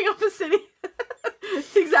 like blowing up a city.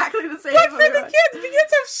 It's exactly the same. But for the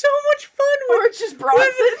kids have so much fun with. Or it's just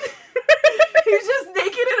Bronson. He's just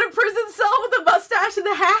naked in a prison cell with a mustache and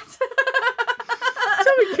a hat.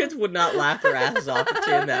 So many kids would not laugh their asses off at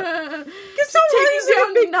seeing that. Just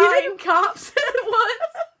taking down 9 cops at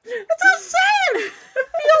once. That's insane! A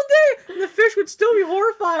field day! And the fish would still be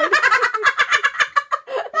horrified.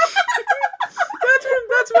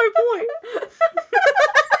 That's my point.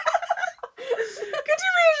 Could you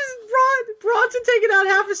imagine Bronson taking out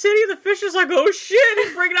half a city and the fish is like, oh shit,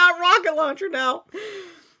 he's bringing out a rocket launcher now.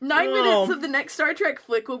 9 minutes of the next Star Trek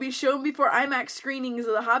flick will be shown before IMAX screenings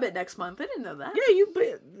of The Hobbit next month. I didn't know that. Yeah,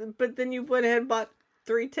 but then you went ahead and bought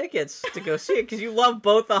 3 tickets to go see it because you love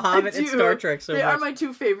both The Hobbit and Star Trek so much. They are my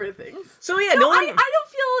 2 favorite things. So yeah, I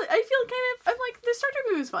feel kind of, I'm like, the Star Trek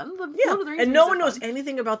movie was fun. The Lord of the Rings and no one movies are knows fun.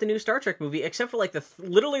 anything about the new Star Trek movie except for like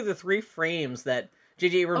literally the 3 frames that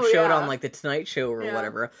J.J. Abrams showed on like the Tonight Show or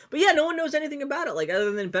whatever. But yeah, no one knows anything about it, like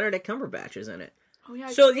other than Benedict Cumberbatch is in it. Oh, yeah,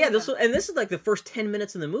 so yeah, this is like the first 10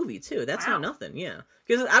 minutes in the movie too. That's not nothing, yeah.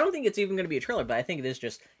 Because I don't think it's even going to be a trailer, but I think it is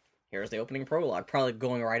just here's the opening prologue, probably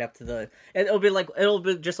going right up to the. And it'll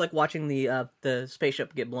be just like watching the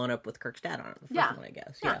spaceship get blown up with Kirk's dad on it. The first one, I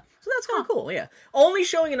guess. Yeah. So that's kind of cool. Yeah. Only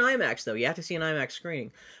showing in IMAX though. You have to see an IMAX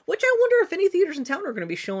screening, which I wonder if any theaters in town are going to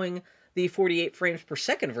be showing the 48 frames per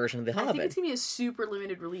second version of The Hobbit. I think it's going to be a super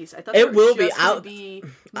limited release. I thought it will be out. Be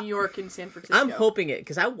New York and San Francisco. I'm hoping it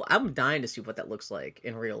because I'm dying to see what that looks like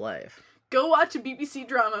in real life. Go watch a BBC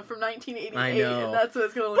drama from 1988, I know. and that's what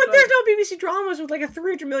it's going to look like. But there's no BBC dramas with like a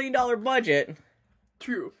 $300 million budget.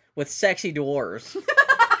 True. With sexy dwarves.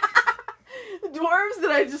 Dwarves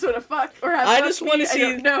that I just want to fuck or have. I just want to see.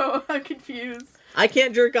 I don't know. I'm confused. I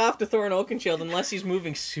can't jerk off to Thorin Oakenshield unless he's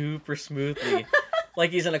moving super smoothly.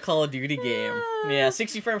 Like he's in a Call of Duty game. Yeah,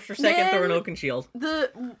 60 frames per second, Thorin Oakenshield.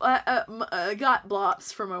 Got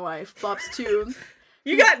blops for my wife. Blops 2.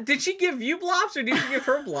 Did she give you blops or did you give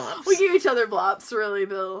her blops? We give each other blops, really,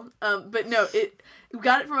 Bill. But no, we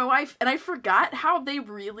got it from my wife, and I forgot how they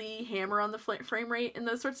really hammer on the frame rate in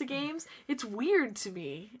those sorts of games. It's weird to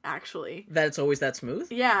me, actually. That it's always that smooth?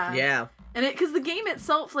 Yeah. Yeah. And because the game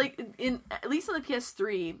itself, like, at least on the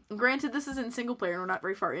PS3, granted this is in single player and we're not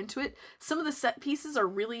very far into it, some of the set pieces are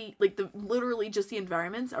really, like, literally just the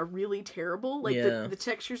environments are really terrible. Like, the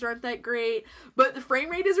textures aren't that great, but the frame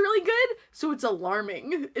rate is really good, so it's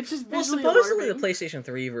alarming. It's just visually supposedly alarming. The PlayStation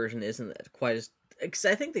 3 version isn't quite as... Because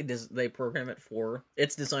I think they program it for...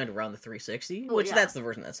 It's designed around the 360, which that's the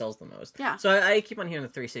version that sells the most. Yeah. So I keep on hearing the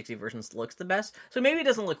 360 version looks the best. So maybe it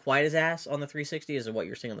doesn't look quite as ass on the 360 as what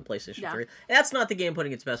you're seeing on the PlayStation 3. And that's not the game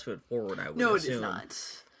putting its best foot forward, I would assume. No, it is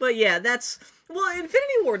not. But yeah, that's... Well,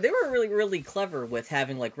 Infinity Ward, they were really, really clever with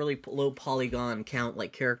having, like, really low polygon count,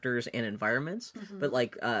 like, characters and environments. Mm-hmm. But,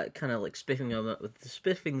 like, kind of, like, spiffing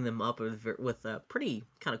them up with pretty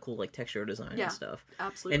kind of cool, like, texture design and stuff.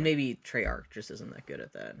 Absolutely. And maybe Treyarch just isn't that good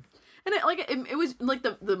at that. And it was, like,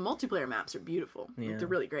 the multiplayer maps are beautiful. Yeah. Like, they're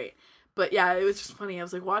really great. But, yeah, it was just funny. I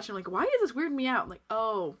was, like, watching, like, why is this weirding me out? I'm like,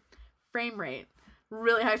 oh, frame rate.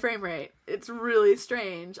 Really high frame rate. It's really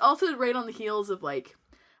strange. Also, right on the heels of, like,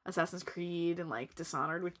 Assassin's Creed and like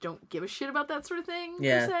Dishonored, which don't give a shit about that sort of thing.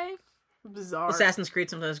 Per se. Bizarre. Assassin's Creed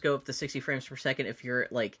sometimes go up to 60 frames per second if you're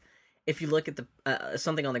like, if you look at the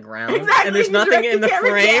something on the ground and there's nothing in the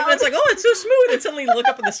frame, it's like, oh, it's so smooth. And suddenly you look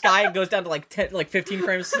up at the sky and it goes down to like 15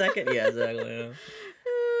 frames a second. Yeah, exactly. Yeah.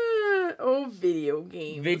 Video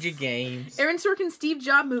games. Video games. Aaron Sorkin's Steve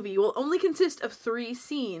Jobs movie will only consist of 3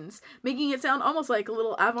 scenes, making it sound almost like a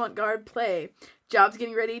little avant-garde play. Jobs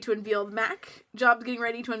getting ready to unveil the Mac, Jobs getting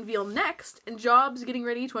ready to unveil Next, and Jobs getting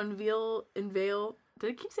ready to unveil... Did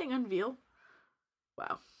I keep saying unveil?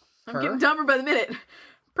 Wow. I'm getting dumber by the minute.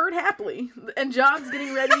 Purred happily. And Jobs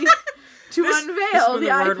getting ready to unveil the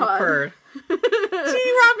iPod. Purred. See,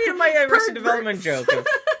 you robbed me of my Arrested Development joke of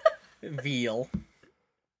veal.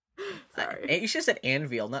 Sorry. You should have said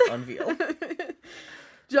anvil, not unveil.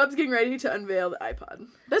 Jobs getting ready to unveil the iPod.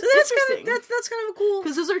 That's interesting. Kind of, that's kind of cool.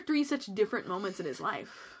 Because those are 3 such different moments in his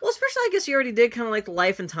life. Well, especially I guess he already did kind of like the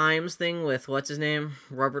Life and Times thing with, what's his name?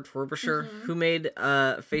 Robert Frobisher, who made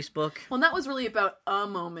Facebook. Well, and that was really about a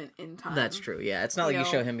moment in time. That's true, yeah. It's not like you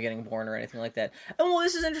show him getting born or anything like that. And well,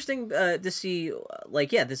 this is interesting to see,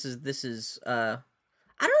 like, yeah, this is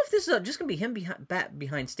I don't know if this is just going to be him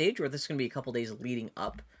behind stage, or if this is going to be a couple days leading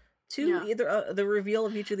up to either the reveal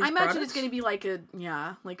of each of these products. I imagine it's going to be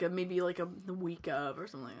maybe the week of or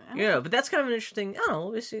something like that. Yeah, but that's kind of an interesting, I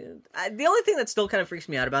don't know. The only thing that still kind of freaks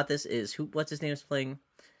me out about this is, what's his name is playing?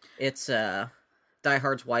 It's Die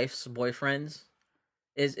Hard's wife's boyfriend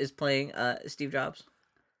is playing Steve Jobs.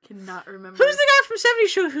 Cannot remember. Who's the guy from 70s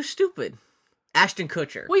Show who's stupid? Ashton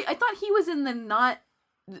Kutcher. Wait, I thought he was in the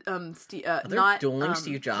dueling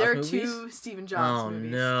Steve Jobs there are movies? 2 Stephen Jobs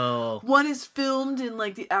movies. Oh, no. One is filmed in,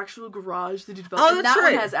 like, the actual garage that he developed. Oh, that's and that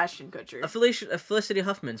right. one has Ashton Kutcher. Felicity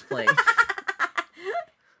Huffman's playing.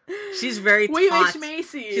 She's very William taut. H.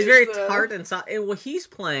 Macy. She's very tart and soft. And he's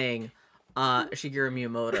playing Shigeru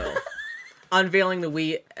Miyamoto, unveiling the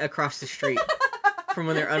Wii across the street from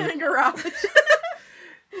when they're in a garage.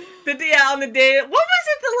 on the day. What was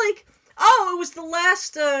it that, like... Oh, it was the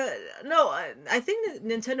last, I think that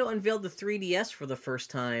Nintendo unveiled the 3DS for the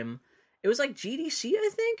first time. It was like GDC, I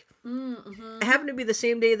think? Mm-hmm. It happened to be the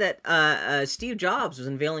same day that Steve Jobs was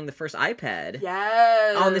unveiling the first iPad.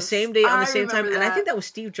 Yes! On the same day, on the same time. That. And I think that was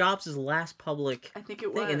Steve Jobs' last public thing,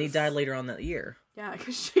 and he died later on that year. Yeah,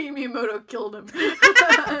 because Shigeru Miyamoto killed him.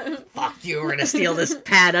 Fuck you, we're gonna steal this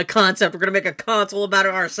pad concept. We're gonna make a console about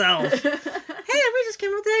it ourselves. Hey, we just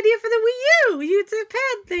came up with the idea for the Wii U. It's a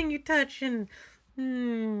pad thing you touch and...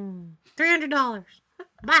 $300.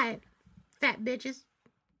 Buy it, fat bitches.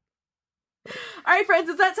 Alright, friends,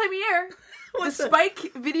 it's that time of year. The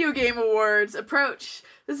Spike Video Game Awards approach.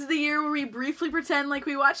 This is the year where we briefly pretend like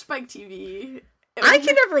we watch Spike TV. I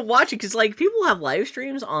can never watch it because, like, people have live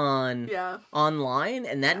streams online,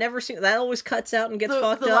 and that that always cuts out and gets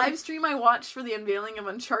fucked up. The live stream I watched for the unveiling of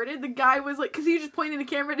Uncharted, the guy was like, because he was just pointing the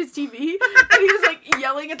camera at his TV, and he was like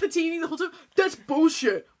yelling at the TV the whole time. That's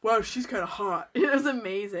bullshit. Wow, she's kind of hot. It was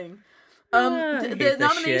amazing. The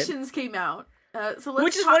nominations came out. So let's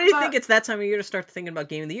Which is why do you think it's that time of year to start thinking about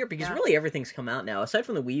Game of the Year? Because really everything's come out now. Aside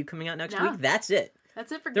from the Wii U coming out next week, that's it. That's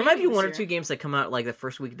it for There might be one or 2 games that come out like the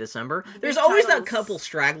first week of December. There's always that couple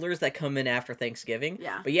stragglers that come in after Thanksgiving.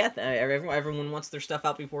 Yeah. But yeah, everyone wants their stuff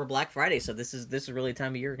out before Black Friday, so this is really the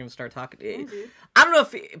time of year we're going to start talking. I don't know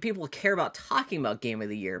if people care about talking about Game of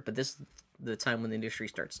the Year, but this is the time when the industry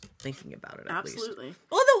starts thinking about it, at least. Absolutely.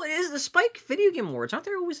 Although, is the Spike Video Game Awards, aren't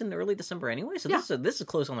they always in early December anyway? So this is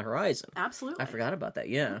close on the horizon. Absolutely. I forgot about that,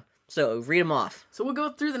 yeah. So, read them off. So we'll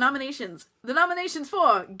go through the nominations. The nominations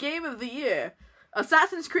for Game of the Year.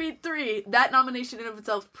 Assassin's Creed 3. That nomination in of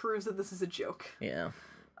itself proves that this is a joke. Yeah.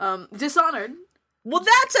 Dishonored. Well,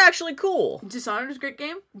 that's actually cool. Dishonored is a great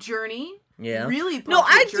game. Journey. Yeah. Really No,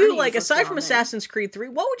 I do like, aside from Assassin's Creed 3,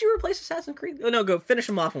 what would you replace Assassin's Creed? Oh, no, go finish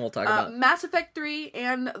them off and we'll talk about Mass Effect 3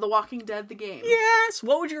 and The Walking Dead, the game. Yes!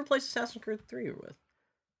 What would you replace Assassin's Creed 3 with?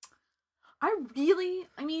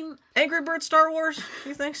 Angry Birds Star Wars?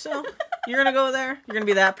 You think so? You're gonna go there? You're gonna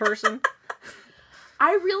be that person?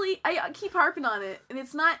 I keep harping on it, and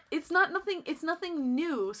it's nothing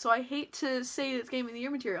new, so I hate to say it's Game of the Year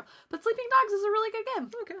material, but Sleeping Dogs is a really good game.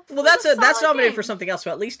 Okay. Well, that's nominated for something else, so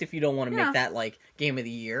at least if you don't want to make that, like, Game of the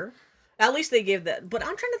Year, at least they gave that, but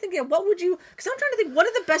I'm trying to think, what would you, because I'm trying to think, what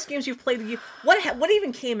are the best games you've played, what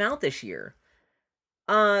even came out this year?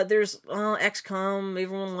 There's XCOM.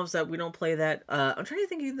 Everyone loves that. We don't play that. I'm trying to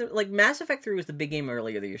think either. Like Mass Effect 3 was the big game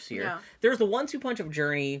earlier this year. Yeah. There's the 1-2 punch of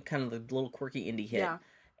Journey, kind of the little quirky indie hit. Yeah.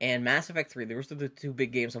 And Mass Effect 3. Those are the 2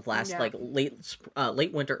 big games of last like late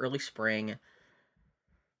winter, early spring.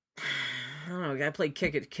 I don't know. I played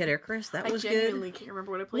Kid Icarus. That was good. I genuinely can't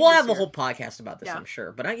remember what I played. We'll have a whole podcast about this, I'm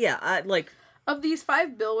sure. But I like. Of these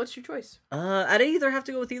 5, Bill, what's your choice? I'd either have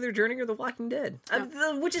to go with either Journey or The Walking Dead.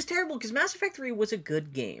 Which is terrible, because Mass Effect 3 was a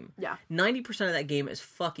good game. Yeah. 90% of that game is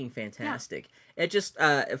fucking fantastic. Yeah. It just,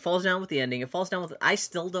 it falls down with the ending. It falls down with... I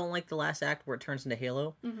still don't like the last act where it turns into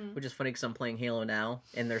Halo, which is funny because I'm playing Halo now,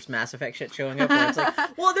 and there's Mass Effect shit showing up, where it's like,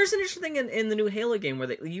 well, there's an interesting thing in the new Halo game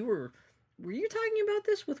where were you talking about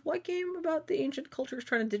this with what game about the ancient cultures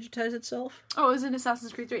trying to digitize itself? Oh, it was in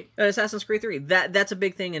Assassin's Creed 3. Assassin's Creed 3. That's a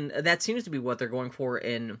big thing, and that seems to be what they're going for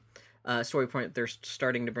in story point they're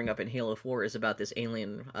starting to bring up in Halo 4 is about this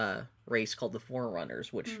alien race called the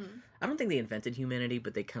Forerunners, which I don't think they invented humanity,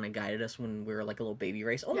 but they kind of guided us when we were like a little baby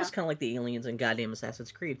race, almost kind of like the aliens in goddamn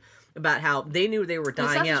Assassin's Creed, about how they knew they were dying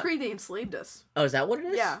Assassin's out. Creed, they enslaved us. Oh, is that what it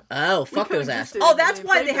is? Yeah. Oh, fuck those asses. coexisted, Oh, that's they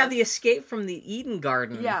why they enslaved have us. the escape from the Eden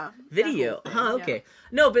Garden video. that whole thing, Okay.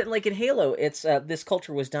 No, but like in Halo, it's this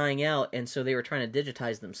culture was dying out, and so they were trying to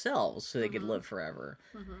digitize themselves so they could live forever.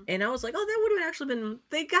 And I was like, oh, that would have actually been.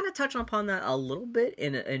 They kind of touch upon that a little bit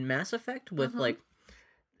in Mass Effect with like.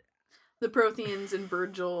 The Protheans and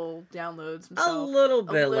Virgil downloads himself. A little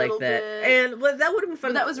bit like that. And but that would have been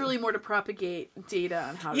fun. But that was really more to propagate data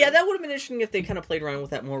on how Yeah, that would have been interesting if they kind of played around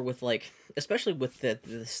with that more with like, especially with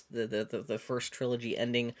the first trilogy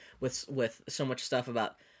ending with so much stuff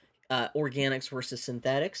about organics versus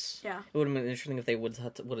synthetics. Yeah. It would have been interesting if they would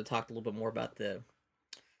have talked a little bit more about the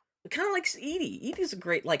kind of like Edie. Edie's a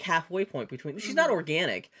great like halfway point between. She's not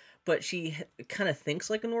organic, but she kind of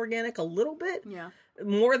thinks like an organic a little bit. Yeah.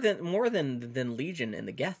 More than Legion and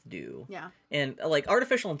the Geth do. Yeah. And like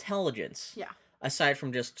artificial intelligence. Yeah. Aside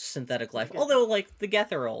from just synthetic life, although like the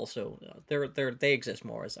Geth are also they exist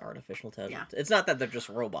more as artificial intelligence. Yeah. It's not that they're just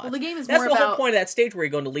robots. Well, the game is That's more the about... whole point of that stage where you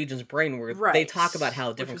go into Legion's brain, where Right. they talk about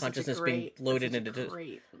how different Which was such a consciousness being loaded into.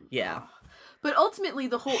 Great. Yeah. But ultimately,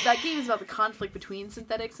 that game is about the conflict between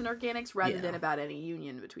synthetics and organics, rather than about any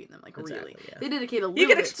union between them. Like Exactly, really, yeah. they dedicate a little. You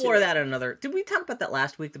can bit explore to that it. in another. Did we talk about that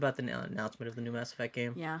last week about the announcement of the new Mass Effect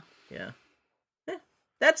game? Yeah. Yeah.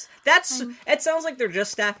 That's it sounds like they're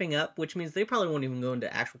just staffing up, which means they probably won't even go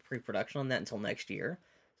into actual pre-production on that until next year.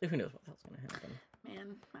 So who knows what else is going to happen.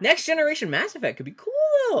 Man. Next generation Mass Effect could be cool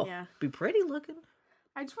though. Yeah. Be pretty looking.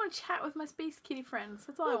 I just want to chat with my space kitty friends.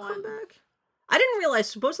 That's all I want. Come back. I didn't realize.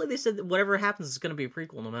 Supposedly they said that whatever happens is going to be a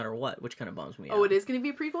prequel no matter what, which kind of bums me out. Oh, it is going to be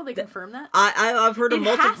a prequel? They confirmed that? I've heard It on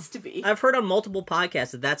multiple. has to be. I've heard on multiple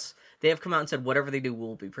podcasts that they have come out and said whatever they do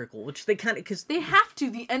will be prequel, which they kind of because They have to.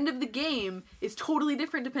 The end of the game is totally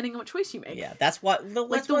different depending on what choice you make. yeah, that's what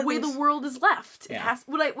Like the way the world is left. It Yeah. has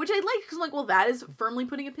which I like because I'm like, well, that is firmly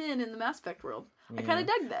putting a pin in the Mass Effect world. I kind of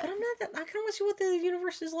dug that. But I'm not that. I kind of want to see what the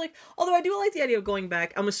universe is like. Although I do like the idea of going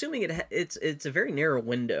back. I'm assuming it's a very narrow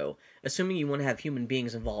window. Assuming you want to have human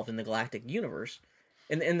beings involved in the galactic universe,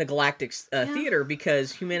 in the galactic theater,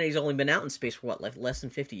 because humanity's only been out in space for what, like less than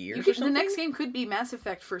 50 years. Or The something? next game could be Mass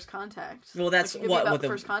Effect First Contact. Well, that's Like, it could be about what the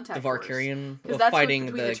First Contact the Valkyrian because that's fighting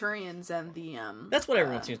between the Turians and the That's what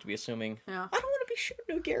everyone seems to be assuming. Yeah. I don't want to be shooting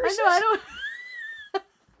new I Garrus. know. I don't.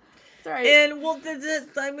 Sorry. And well,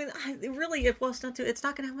 really, it's not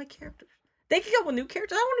going to have my characters. They can come up with new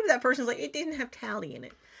characters. I don't want to be that person who's like, it didn't have Tally in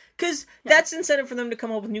it. Because that's incentive for them to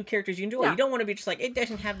come up with new characters you enjoy. Yeah. You don't want to be just like, it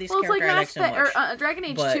doesn't have these Well, it's characters like I like so much. or Dragon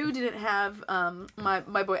Age 2 didn't have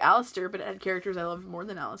my boy Alistair, but it had characters I loved more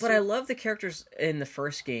than Alistair. But I love the characters in the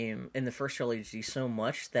first game, in the first trilogy, so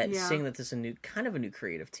much that seeing that this is kind of a new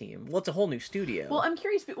creative team. Well, it's a whole new studio. Well, I'm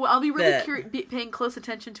curious. Well, I'll be really paying close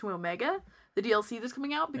attention to Omega, the DLC that's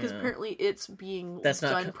coming out, because apparently it's being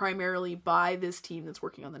done primarily by this team that's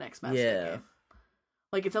working on the next Mass Effect game.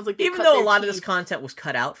 Like, it sounds like even though a lot of this content was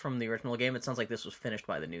cut out from the original game, it sounds like this was finished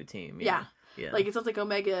by the new team. Yeah. Like, it sounds like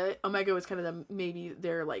Omega was kind of maybe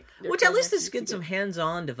they're like... Which at least this gets some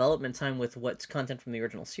hands-on development time with what's content from the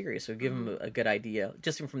original series, so give them a good idea,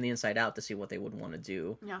 just even from the inside out, to see what they would want to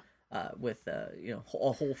do. Yeah. With a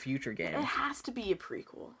whole future game. It has to be a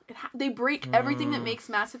prequel. They break everything that makes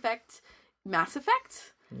Mass Effect.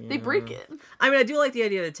 They break it. I mean, I do like the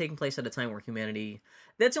idea of it taking place at a time where humanity.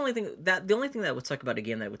 That's the only thing that would suck about a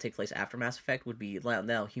game that would take place after Mass Effect would be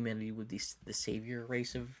now humanity would be the savior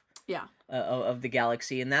race of of the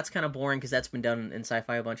galaxy, and that's kind of boring because that's been done in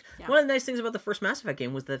sci-fi a bunch. Yeah. One of the nice things about the first Mass Effect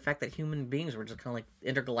game was the fact that human beings were just kind of like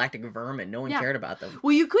intergalactic vermin. No one cared about them.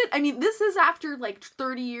 Well, you could. I mean, this is after like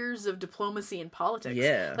 30 years of diplomacy and politics.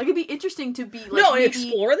 Yeah, like it'd be interesting to be like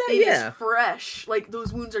explore that. It's fresh. Like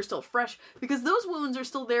those wounds are still fresh because those wounds are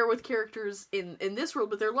still there with characters in this world,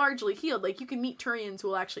 but they're largely healed. Like you can meet Turians who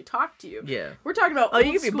will actually talk to you. Yeah, we're talking about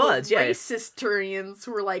you can be buds. Racist Turians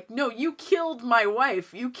who are like, no, you killed my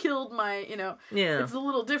wife. You killed my. It's a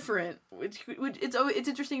little different. Which it's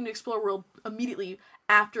interesting to explore a world immediately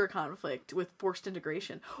after a conflict with forced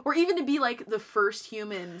integration, or even to be like the first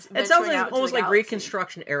humans. It sounds like almost like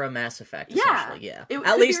Reconstruction era Mass Effect. Yeah.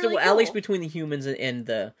 At least between the humans and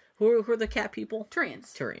the who are the cat people?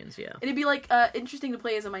 Turians. Yeah. And it'd be like interesting to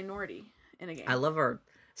play as a minority in a game. I love our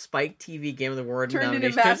Spike TV Game of the World turned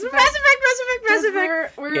into Mass Effect. Mass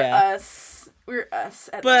Effect. We're us. We're us.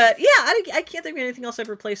 But yeah, I can't think of anything else I'd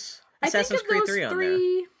replace Assassin's Creed 3 on there.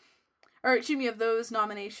 Or excuse me, of those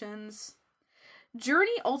nominations,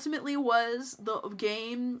 Journey ultimately was the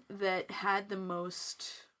game that had the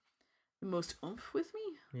most oomph with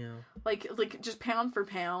me. Yeah. Like just pound for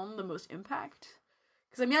pound, the most impact.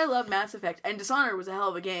 Because I mean, I love Mass Effect, and Dishonored was a hell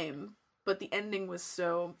of a game, but the ending was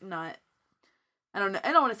so not. I don't know.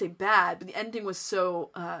 I don't want to say bad, but the ending was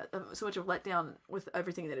so much of a letdown with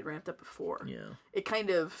everything that had ramped up before. Yeah. It kind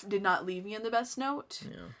of did not leave me in the best note.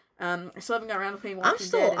 Yeah. I still haven't got around to playing Walking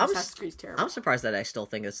Dead, and Assassin's Creed's terrible. I'm surprised that I still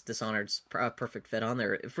think it's Dishonored's perfect fit on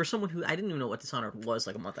there. For someone who, I didn't even know what Dishonored was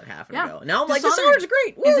like a month and a half ago. Now I'm like, Dishonored's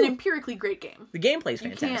great! Woo! It's an empirically great game. The gameplay's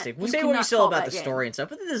fantastic. We'll say what you still about the story and stuff,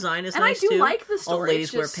 but the design is nice too. And I do like the story. All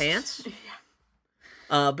ladies wear pants.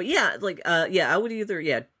 But yeah, I would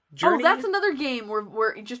either, Journey. Oh, that's another game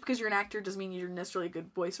where just because you're an actor doesn't mean you're necessarily a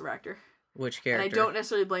good voice actor. Which character? And I don't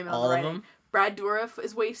necessarily blame it on all the of writing. them? Brad Dourif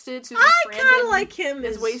is wasted. Susan I kind of Sarandon like him.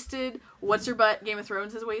 is wasted. What's Her Butt? Game of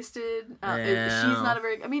Thrones is wasted. She's not a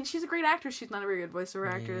very. I mean, she's a great actress. She's not a very good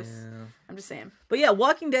voiceover actress. I'm just saying. But yeah,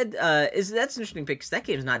 Walking Dead that's an interesting pick because that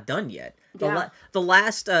game's not done yet. The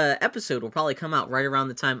last episode will probably come out right around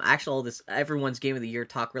the time everyone's Game of the Year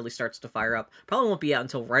talk really starts to fire up. Probably won't be out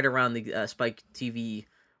until right around the Spike TV.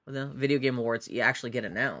 The Video Game Awards you actually get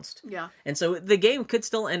announced. Yeah. And so the game could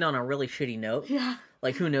still end on a really shitty note. Yeah.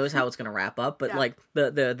 Like, who knows how it's going to wrap up. But, like,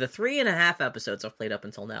 the 3.5 episodes I've played up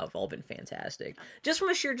until now have all been fantastic. Just from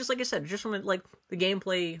like I said, just from, like, the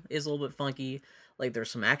gameplay is a little bit funky. Like, there's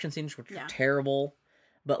some action scenes which are terrible.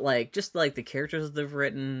 But, like, just, like, the characters they've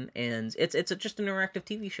written, and it's just an interactive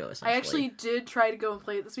TV show, essentially. I actually did try to go and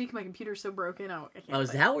play it this week. My computer's so broken, I can't play.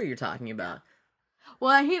 Is that what you're talking about? Yeah.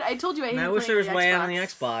 Well, I told you I hated. I wish there was a way out on the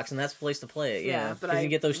Xbox, and that's the place to play it. Yeah, because you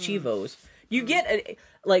get those chivos. You get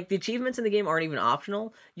like the achievements in the game aren't even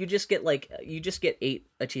optional. You just get 8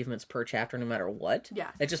 achievements per chapter, no matter what.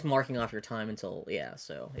 Yeah, it's just marking off your time until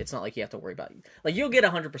So it's not like you have to worry about like you'll get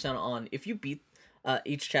 100% on if you beat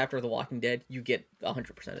each chapter of The Walking Dead. You get 100%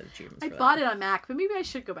 of the achievements. I bought it on Mac, but maybe I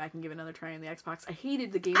should go back and give it another try on the Xbox. I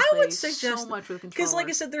hated the gameplay so much with controller. Because, like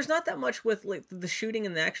I said, there's not that much with like the shooting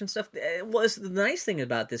and the action stuff. It was the nice thing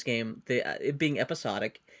about this game, it being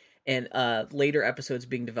episodic, and later episodes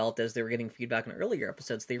being developed as they were getting feedback on earlier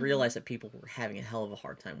episodes. They realized that people were having a hell of a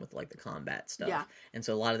hard time with like the combat stuff. Yeah. And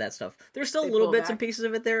so a lot of that stuff, there's still little bits and pieces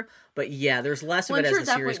of it there, but yeah, there's less of it as the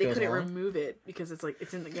series goes on. They couldn't remove it because it's like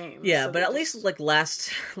it's in the game. Yeah, so but at least like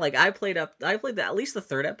I played at least the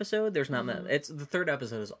third episode. There's not it's the third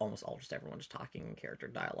episode is almost all just everyone just talking in character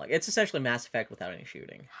dialogue. It's essentially Mass Effect without any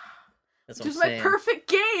shooting. Just my perfect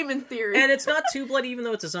game in theory. And it's not too bloody, even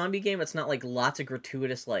though it's a zombie game. It's not like lots of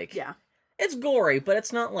gratuitous like. Yeah. It's gory, but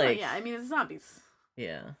it's not like. Oh, yeah, I mean it's zombies.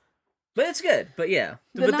 Yeah, but it's good. But yeah,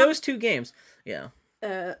 those two games, yeah.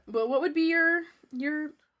 Well, what would be your?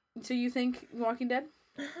 So you think Walking Dead?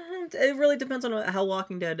 It really depends on how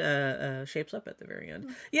Walking Dead shapes up at the very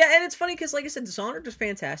end. Yeah, and it's funny because, like I said, Dishonored is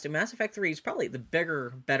fantastic. Mass Effect 3 is probably the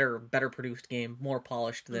bigger, better produced game, more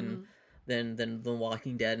polished than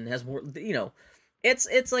Walking Dead, and has more.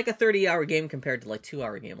 It's like a 30-hour game compared to like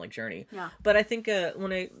 2-hour game like Journey. Yeah. But I think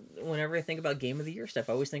whenever I think about Game of the Year stuff,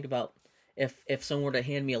 I always think about if someone were to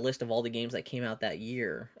hand me a list of all the games that came out that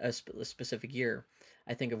year, a specific year.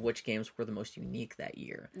 I think of which games were the most unique that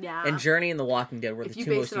year. Yeah. And Journey and The Walking Dead were the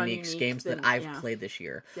two most unique games that I've played this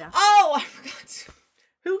year. Yeah. Oh, I forgot.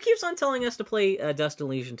 Who keeps on telling us to play Dust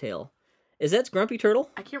Elysian Tale? Is that Grumpy Turtle?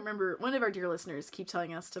 I can't remember. One of our dear listeners keep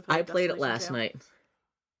telling us to play I played it last night.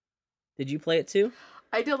 Did you play it too?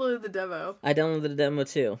 I downloaded the demo. I downloaded the demo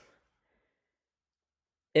too.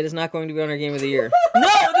 It is not going to be on our Game of the Year.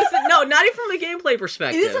 No, not even from a gameplay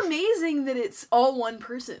perspective. It is amazing that it's all one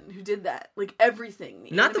person who did that. Like, everything.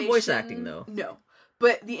 Not the voice acting, though. No.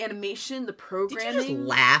 But the animation, the programming. Did you just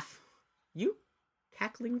laugh? You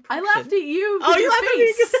cackling person. I laughed at you. Oh, you laughed at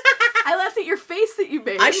me? I laughed at your face that you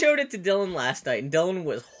made. I showed it to Dylan last night, and Dylan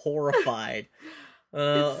was horrified.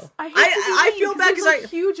 I feel bad because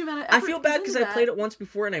I feel bad because I played it once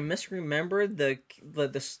before and I misremembered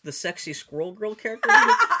the sexy squirrel girl character.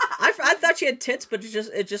 I thought she had tits, but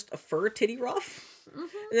it's just a fur titty ruff.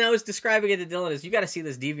 Mm-hmm. And I was describing it to Dylan as, you got to see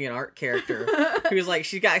this DeviantArt character who's like,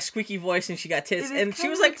 she's got a squeaky voice and she got tits, and she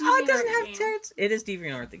was like, oh, it doesn't have tits. It is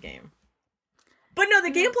DeviantArt the game, but no,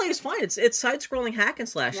 the gameplay is fine. It's side scrolling hack and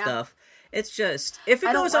slash stuff. It's just if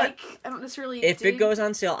it goes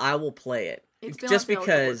on sale, I will play it. Just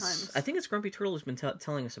because I think it's Grumpy Turtle who's been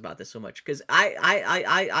telling us about this so much, because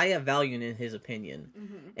I have value in his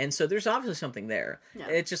opinion, and so there's obviously something there. Yeah.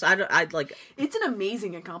 It's just I'd like. It's an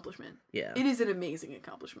amazing accomplishment. Yeah, it is an amazing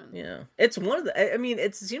accomplishment. Yeah, it's one of the. I mean,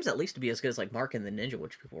 it seems at least to be as good as like Mark and the Ninja,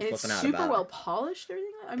 which people were flipping out about. It's super well polished.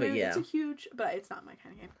 Everything. I mean, it's a huge, but it's not my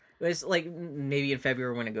kind of game. It's like maybe in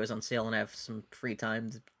February when it goes on sale and I have some free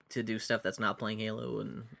time. to do stuff that's not playing Halo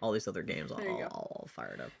and all these other games, There you go. I'll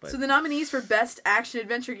fire it up. But... So the nominees for Best Action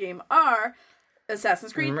Adventure Game are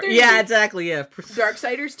Assassin's Creed 3. Yeah, exactly, yeah.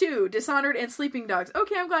 Darksiders 2, Dishonored, and Sleeping Dogs.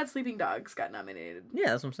 Okay, I'm glad Sleeping Dogs got nominated. Yeah,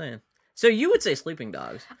 that's what I'm saying. So you would say Sleeping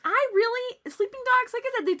Dogs. Sleeping Dogs, like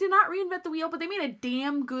I said, they did not reinvent the wheel, but they made a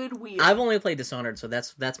damn good wheel. I've only played Dishonored, so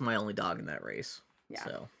that's my only dog in that race. Yeah.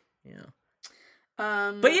 So, yeah.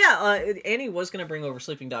 But yeah, Annie was going to bring over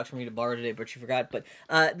Sleeping Dogs for me to borrow today, but she forgot. But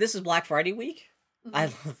this is Black Friday week. Mm-hmm. I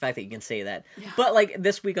love the fact that you can say that. Yeah. But like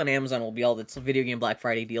this week on Amazon will be all the video game Black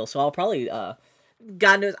Friday deal, so I'll probably,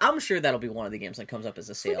 God knows, I'm sure that'll be one of the games that comes up as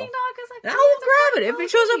a sale. Sleeping Dog is like... And I'll grab it if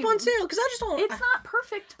it shows up on sale, because I just don't... It's not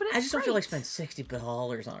perfect, but it's I just don't feel like great. spending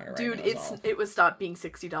 $60 on it right Dude, now. it was stopped being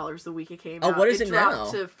 $60 the week it came Oh, out. what is it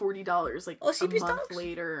dropped now? to $40 like a CP month stocks?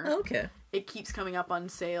 later. Oh, okay. It keeps coming up on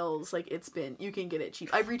sales. Like, you can get it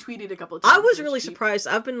cheap. I've retweeted a couple of times. I was it's really cheap. surprised.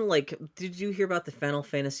 I've been like, did you hear about the Final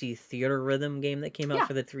Fantasy Theater Rhythm game that came out Yeah.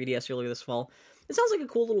 for the 3DS earlier this fall? It sounds like a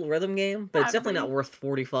cool little rhythm game, but Yeah, it's definitely pretty- not worth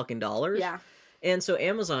 $40 Yeah. And so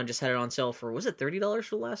Amazon just had it on sale for, was it $30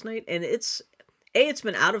 for last night? And it's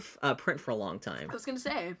been out of print for a long time. I was going to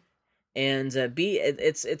say. And B,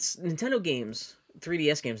 it's Nintendo games,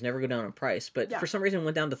 3DS games never go down in price, but Yeah. for some reason it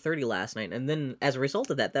went down to $30 last night, and then as a result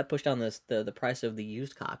of that pushed down the price of the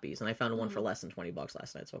used copies, and I found one for less than $20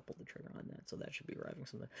 last night, so I pulled the trigger on that. So that should be arriving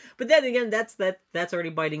sometime. But then again, that's already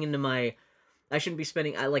biting into my. I shouldn't be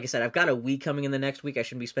spending. Like I said, I've got a week coming in the next week. I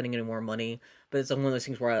shouldn't be spending any more money. But it's one of those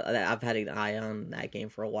things where I've had an eye on that game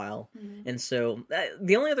for a while, and so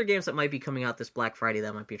the only other games that might be coming out this Black Friday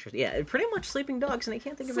that might be interesting, yeah, pretty much Sleeping Dogs, and I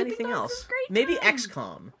can't think of Sleeping anything Dogs else. is a great Maybe time.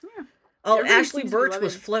 XCOM. Yeah. Oh, Everybody Ashley seems to be Birch was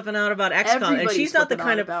loving- flipping out about XCOM, and Everybody's she's not the flipping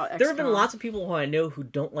kind out of. about There have been XCOM. lots of people who I know who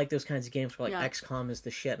don't like those kinds of games. Who are like Yeah. XCOM is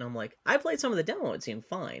the shit, and I'm like, I played some of the demo; it seemed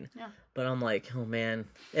fine. Yeah. But I'm like, oh man,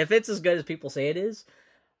 if it's as good as people say it is,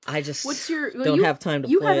 I just Well, don't have time to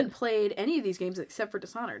You play haven't it. played any of these games except for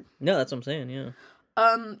Dishonored. No, that's what I'm saying. Yeah.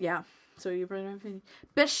 Yeah. So you probably don't have any.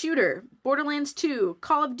 Best Shooter: Borderlands 2,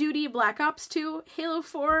 Call of Duty, Black Ops 2, Halo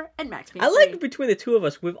 4, and Max Payne I 3. like between the two of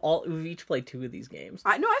us, we've each played 2 of these games.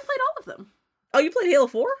 No, I've played all of them. Oh, you played Halo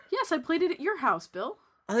 4? Yes, I played it at your house, Bill.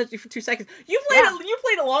 I heard you for 2 seconds. You played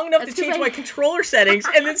it long enough That's to 'cause change I- my controller settings,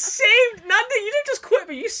 and then saved. Not that you didn't just quit,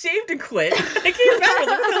 but you saved and quit. I came back with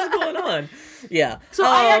what the hell's going on. Yeah. So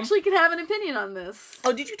I actually could have an opinion on this.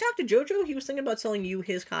 Oh, did you talk to JoJo? He was thinking about selling you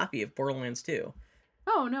his copy of Borderlands 2.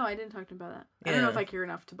 Oh no, I didn't talk to him about that. I don't know Yeah. if I care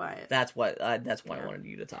enough to buy it. That's why I wanted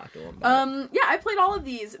you to talk to him about. Yeah, I played all of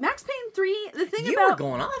these. Max Payne 3. The thing You about were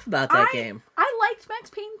going off about that game. I liked Max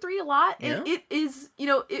Payne 3 a lot. And Yeah? it is,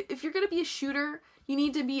 if you're gonna be a shooter, you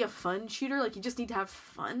need to be a fun shooter. Like, you just need to have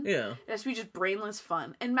fun. Yeah. It has to be just brainless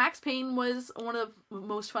fun. And Max Payne was one of the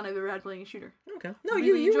most fun I've ever had playing a shooter. Okay. No, Really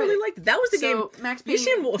you enjoyed really it. liked it. That was the So, game. Max You Payne,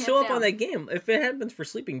 seemed hands so up down. on that game. If it hadn't been for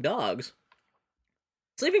Sleeping Dogs.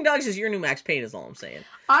 Sleeping Dogs is your new Max Payne, is all I'm saying.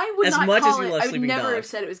 I would As not much as call you it. love I would Sleeping never have Dogs.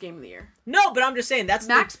 said it was Game of the Year. No, but I'm just saying that's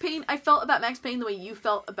Max Payne. I felt about Max Payne the way you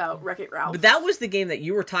felt about Wreck-It Ralph. But that was the game that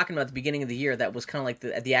you were talking about at the beginning of the year. That was kind of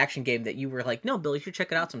like the action game that you were like, no, Bill, you should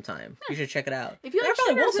check it out sometime. You should check it out. If you And like I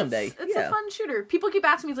probably will shooters, someday. it's a fun shooter. People keep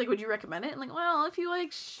asking me, like, would you recommend it? And like, well, if you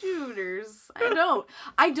like shooters, I don't.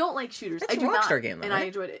 I don't like shooters. It's I a do not. Rockstar game, though, and I right?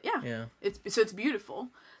 enjoyed it. Yeah. Yeah. It's beautiful.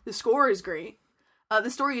 The score is great. The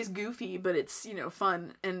story is goofy, but it's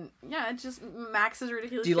fun. And yeah, it's just Max is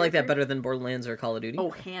ridiculous. Do you like that character. better than Borderlands or Call of Duty?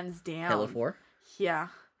 Oh, hands down. Halo 4? Yeah,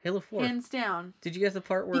 Halo 4. hands down. Did you get the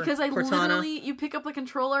part where Because Cortana... you pick up the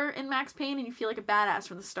controller in Max Payne and you feel like a badass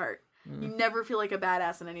from the start. You never feel like a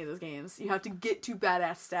badass in any of those games. You have to get to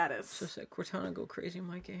badass status. So sad. Cortana go crazy in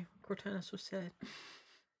my game. Cortana's so sad.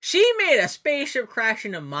 She made a spaceship crash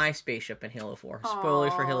into my spaceship in Halo 4.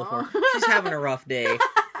 Spoilers for Halo 4. She's having a rough day.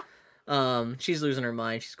 She's losing her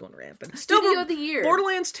mind. She's going rampant. Studio of the Year.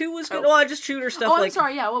 Borderlands 2 was good. Oh, I just shooter stuff. Oh, I'm like,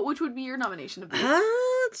 sorry. Yeah, which would be your nomination of these?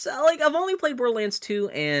 It's, like I've only played Borderlands 2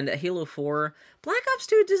 and Halo 4. Black Ops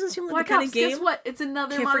 2 doesn't seem like Black the kind Ops, of game. guess what? It's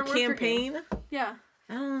another for Modern Warfare campaign. game. Yeah.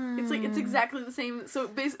 It's exactly the same. So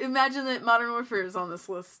imagine that Modern Warfare is on this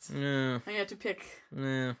list. Yeah. I had to pick.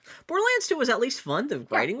 Yeah. Borderlands 2 was at least fun. The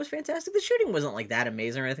writing was fantastic. The shooting wasn't like that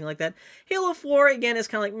amazing or anything like that. Halo 4 again is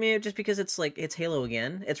kind of like meh, just because it's Halo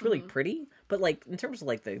again. It's really pretty, but like in terms of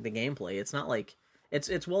like the gameplay, it's not like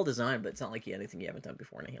it's well designed, but it's not like anything you haven't done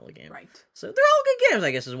before in a Halo game. Right. So they're all good games,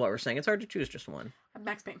 I guess, is what we're saying. It's hard to choose just one.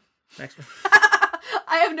 Max Payne. Next one.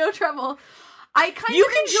 I have no trouble. I kind You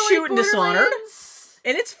of can enjoy shoot in Dishonored. Borderlands.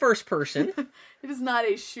 And it's first person. It is not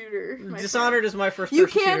a shooter. my Dishonored friend. is my first You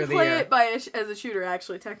person shooter can of the play year. it as a shooter,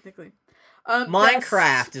 actually, technically.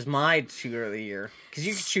 Minecraft is my shooter of the year because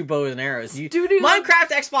you can shoot bows and arrows. Minecraft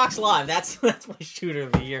Xbox Live. That's my shooter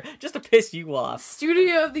of the year. Just to piss you off.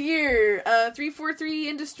 Studio of the year. 343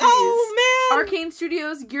 Industries. Oh man. Arcane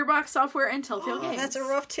Studios, Gearbox Software, and Telltale Games. That's a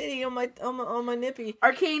rough titty on my nippy.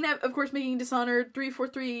 Arcane, of course, making Dishonored.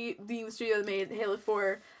 343 being the studio that made Halo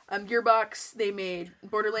 4. Gearbox, they made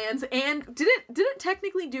Borderlands, and didn't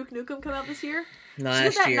technically Duke Nukem come out this year? Last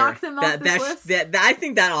Shouldn't that year. knock them off this list? I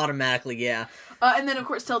think that automatically, yeah. And then, of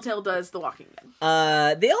course, Telltale does The Walking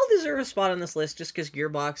Dead. They all deserve a spot on this list just because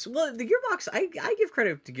Gearbox... Well, the Gearbox... I give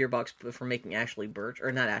credit to Gearbox for making Anthony Burch,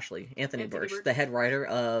 the head writer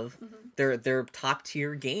of their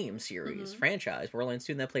top-tier game series, franchise, Borderlands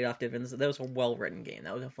 2, and that played off dividends. That was a well-written game.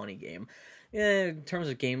 That was a funny game. Yeah, in terms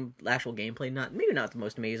of actual gameplay, maybe not the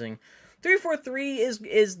most amazing. 343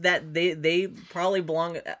 is that they probably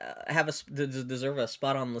deserve a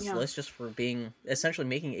spot on this list just for being essentially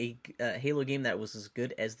making a Halo game that was as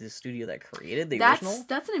good as the studio that created the original.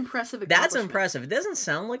 That's an impressive accomplishment. That's impressive. It doesn't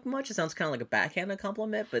sound like much. It sounds kind of like a backhanded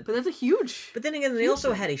compliment, but that's a huge. But then again, they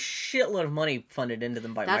also had a shitload of money funded into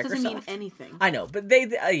them by Microsoft. That doesn't mean anything. I know, but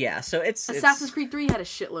so it's Assassin's Creed 3 had a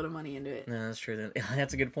shitload of money into it. No, that's true.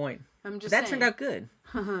 That's a good point. I'm just that saying. turned out good.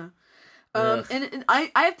 And I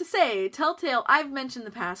have to say, Telltale, I've mentioned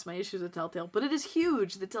in the past my issues with Telltale, but it is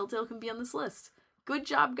huge that Telltale can be on this list. Good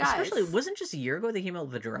job, guys. Especially, wasn't just a year ago they came out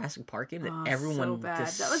with the Jurassic Park game that everyone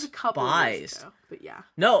despised. That was a couple of years ago, but yeah.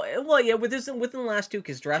 No, well, yeah, within the last two,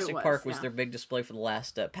 because Jurassic Park was their big display for the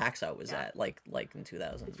last PAX I was at, like in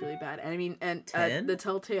 2000. It's really bad. And I mean, the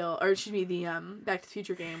Telltale, or excuse me, the Back to the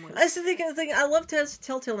Future game was... That's the thing. I love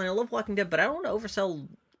Telltale and I love Walking Dead, but I don't want to oversell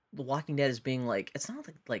The Walking Dead as being like, it's not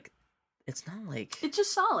like... It's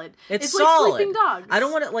just solid. It's solid. Like Sleeping Dogs. I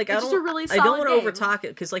don't want to I don't want to overtalk it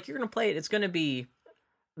because like you're gonna play it. It's gonna be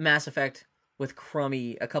Mass Effect with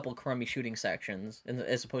a couple crummy shooting sections,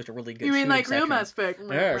 as opposed to really good. You mean shooting like sections. real Mass Effect?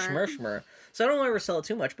 Yeah, shmur. So I don't want to oversell it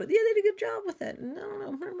too much, but yeah, they did a good job with that.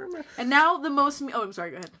 No. And now the most. Oh, I'm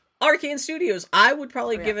sorry. Go ahead. Arcane Studios. I would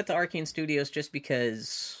probably give it to Arcane Studios just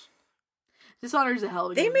because. Dishonored is a hell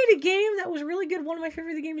of a game. They made a game that was really good. One of my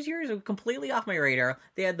favorite games years. It was completely off my radar.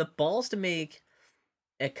 They had the balls to make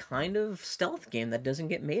a kind of stealth game that doesn't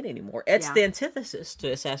get made anymore. It's the antithesis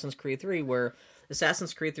to Assassin's Creed 3, where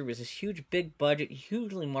Assassin's Creed 3 was this huge, big budget,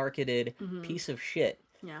 hugely marketed piece of shit.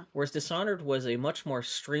 Yeah. Whereas Dishonored was a much more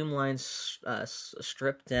streamlined,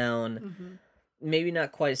 stripped down, maybe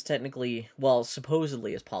not quite as technically,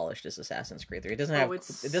 supposedly as polished as Assassin's Creed 3. It doesn't have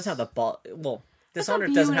the ball. Well,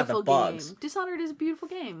 Dishonored doesn't have the bugs. Dishonored is a beautiful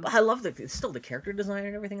game. I love the character design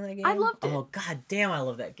and everything in that game. I loved it. Oh god damn, I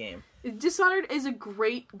love that game. Dishonored is a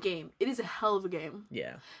great game. It is a hell of a game.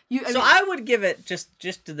 Yeah. I would give it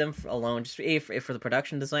just to them alone, just for the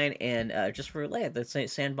production design and just for the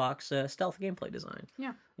sandbox stealth gameplay design.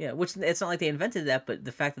 Yeah. Yeah, which it's not like they invented that, but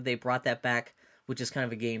the fact that they brought that back, which is kind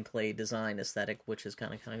of a gameplay design aesthetic, which has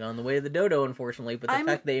kind of gone the way of the dodo, unfortunately. But the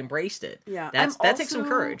fact they embraced it, that takes some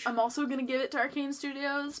courage. I'm also going to give it to Arcane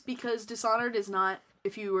Studios because Dishonored is not.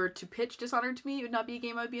 If you were to pitch Dishonored to me, it would not be a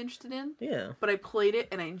game I'd be interested in. Yeah. But I played it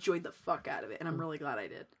and I enjoyed the fuck out of it, and I'm really glad I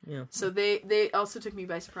did. Yeah. So they also took me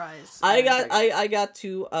by surprise. I got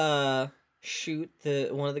to shoot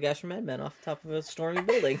one of the guys from Mad Men off the top of a stormy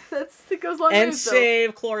building. That goes long and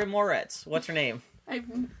save Chloe Moretz. What's her name?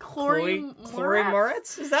 Chloe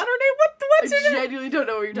Moretz? Is that her name? What's her name? I genuinely don't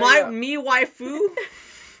know what you're talking about. Me waifu?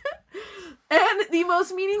 And the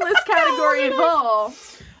most meaningless category of all.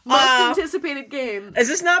 Most anticipated game. Is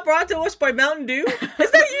this not brought to us by Mountain Dew? Is that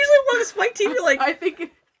usually one of the Spike TV I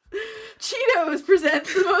think Cheetos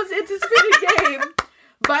presents the most anticipated game.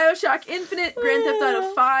 BioShock Infinite, Grand Theft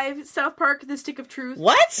Auto 5, South Park: The Stick of Truth.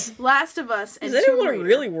 What? Last of Us, and Is anyone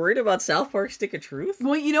really worried about South Park: Stick of Truth?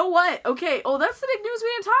 Well, you know what? Okay, that's the big news we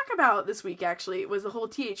didn't talk about this week, actually. It was the whole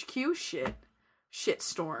THQ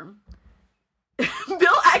shitstorm.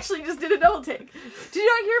 Bill actually just did a double take. Did you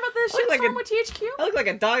not hear about the shitstorm with THQ? I look like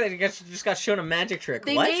a dog that just got shown a magic trick.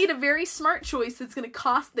 They made a very smart choice that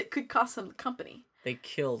could cost them the company. They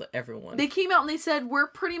killed everyone. They came out and they said, we're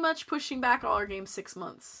pretty much pushing back all our games 6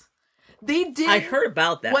 months. They did. I heard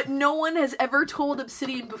about that. What no one has ever told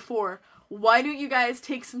Obsidian before. Why don't you guys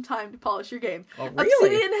take some time to polish your game? Oh, really?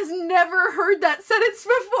 Obsidian has never heard that sentence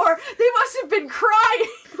before. They must have been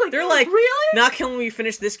crying. They're like, really? Not can we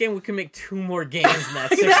finish this game? We can make 2 more games in that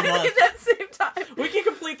 6 exactly months. at that same time. We can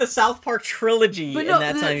complete the South Park trilogy but in no,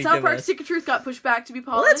 that time. the South Park Stick of Truth got pushed back to be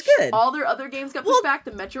polished. Well, that's good. All their other games got pushed back.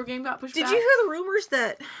 The Metro game got pushed back. Did you hear the rumors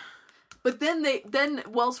that... But then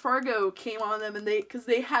Wells Fargo came on them, and because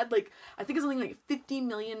they had I think it was something like $50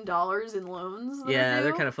 million in loans. Yeah,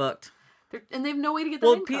 they're kind of fucked. And they have no way to get that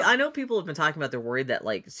income. I know people have been talking about they're worried that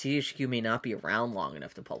like THQ may not be around long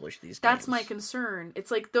enough to publish these games. That's my concern.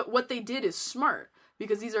 It's like what they did is smart.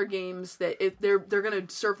 Because these are games that they're going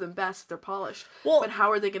to serve them best if they're polished. Well, but how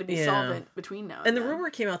are they going to be solvent between now and then? The rumor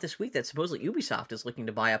came out this week that supposedly Ubisoft is looking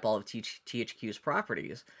to buy up all of THQ's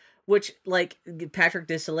properties. Which, like, Patrick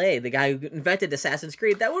Desilets, the guy who invented Assassin's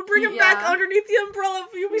Creed, that would bring him back underneath the umbrella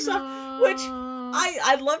of Ubisoft. Which,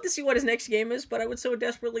 I'd love to see what his next game is, but I would so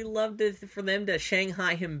desperately love for them to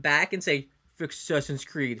Shanghai him back and say, fix Assassin's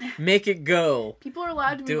Creed. Make it go. People are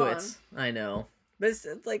allowed to move on. I know. But it's,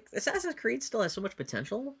 like, Assassin's Creed still has so much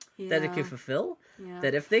potential that it could fulfill. Yeah.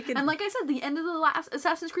 That if they could... And like I said, the end of the last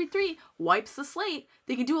Assassin's Creed 3 wipes the slate.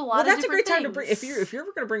 They can do a lot of different things. Well, that's a great time to bring... If you're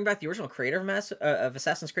ever going to bring back the original creator of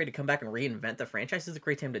Assassin's Creed to come back and reinvent the franchise, it's a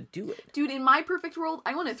great time to do it. Dude, in my perfect world,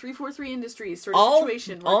 I want a 343 Industries sort of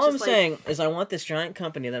situation. All I'm saying is I want this giant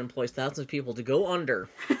company that employs thousands of people to go under...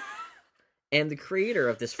 and the creator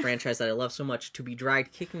of this franchise that I love so much to be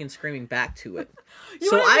dragged kicking and screaming back to it.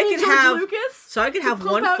 So I could have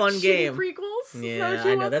one fun game. Prequels? Yeah,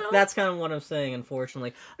 I know. That's kind of what I'm saying,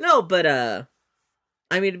 unfortunately. No, but I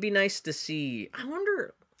mean, it'd be nice to see. I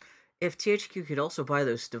wonder if THQ could also buy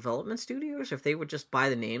those development studios, if they would just buy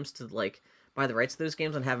the names to like buy the rights to those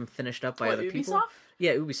games and have them finished up by other people. Ubisoft?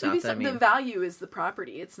 Yeah, Ubisoft. I mean, the value is the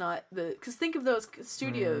property. It's not because think of those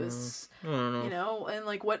studios, I don't know. You know, and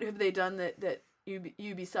like what have they done that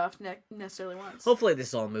Ubisoft necessarily wants? Hopefully, this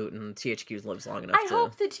is all moot and THQ lives long enough. I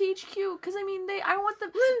hope the THQ because I mean I want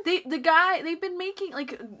them. They've been making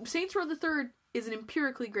like Saints Row the Third is an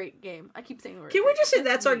empirically great game. I keep saying the word. Can we just say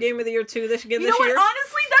that's our game of the year too? This year. You know what?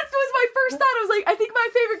 Honestly, that was my first thought. I was like, I think my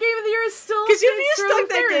favorite game of the year is still. Because if you stuck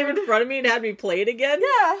that game in front of me and had me play it again,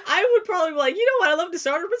 I would probably be like, you know what? I love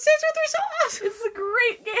Dishonored, but Saints Row 3 is so awesome. It's a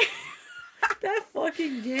great game. That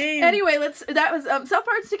fucking game. Anyway, that was South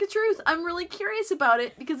Park Stick of Truth. I'm really curious about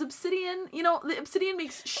it because Obsidian, Obsidian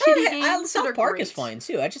makes shitty games. South Park is fine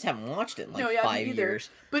too. I just haven't watched it in 5 years.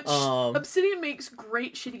 But Obsidian makes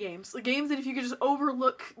great shitty games. Like games that if you could just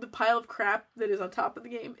overlook the pile of crap that is on top of the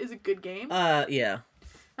game is a good game. Yeah.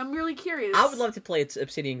 I'm really curious. I would love to play an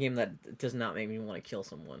Obsidian game that does not make me want to kill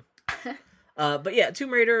someone. But yeah, Tomb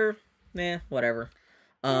Raider, whatever.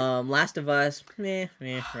 Last of Us,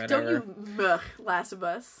 whatever. Don't you Last of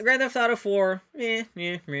Us. Grand Theft Auto 4,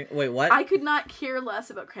 Wait, what? I could not care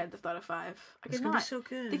less about Grand Theft Auto 5. I could not. It's gonna be so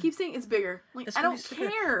good. They keep saying it's bigger. Like, I don't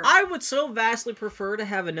care. I would so vastly prefer to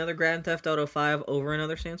have another Grand Theft Auto 5 over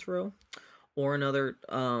another Saints Row. Or another,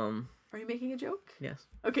 Are you making a joke? Yes.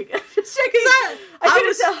 Okay, good. Just checking.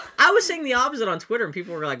 I was saying the opposite on Twitter and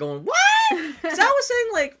people were like going, what? Because I was saying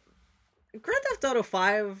like, Grand Theft Auto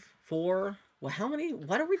 5, 4... Well,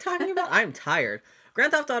 what are we talking about? I'm tired.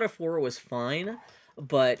 Grand Theft Auto 4 was fine,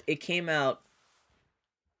 but it came out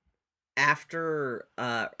after,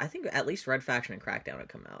 I think at least Red Faction and Crackdown had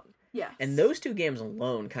come out. Yeah. And those two games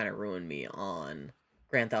alone kind of ruined me on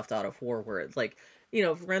Grand Theft Auto 4, where it's like,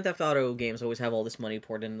 Grand Theft Auto games always have all this money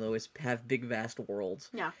poured in, and they always have big, vast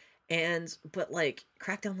worlds. Yeah. But like,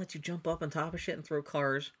 Crackdown lets you jump up on top of shit and throw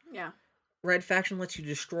cars. Yeah. Red Faction lets you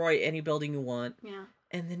destroy any building you want. Yeah.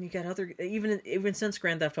 And then you got other, even since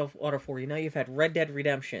Grand Theft Auto 4, you've had Red Dead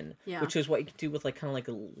Redemption, which is what you can do with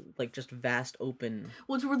like just vast open.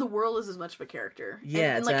 Well, it's where the world is as much of a character.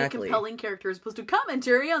 Yeah, and exactly. like a compelling character as opposed to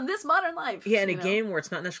commentary on this modern life. Yeah, in a game where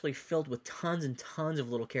it's not necessarily filled with tons and tons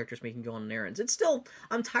of little characters making go on errands. It's still,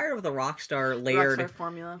 I'm tired of the Rockstar layered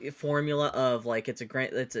formula of like it's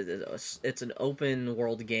an open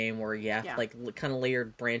world game where you have like kind of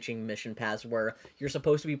layered branching mission paths where you're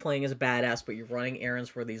supposed to be playing as a badass, but you're running errands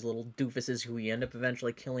for these little doofuses who you end up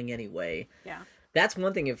eventually killing anyway. Yeah. That's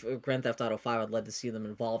one thing if Grand Theft Auto 5, I'd love to see them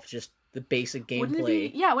involve just the basic gameplay.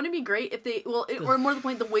 Wouldn't it be great if they, or more to the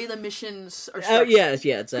point, the way the missions are structured. Yeah,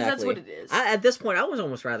 exactly. That's what it is. At this point, I would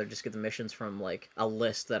almost rather just get the missions from, like, a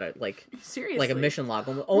list that I, like... Seriously. Like a mission log.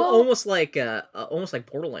 Almost like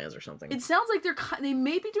Borderlands or something. It sounds like they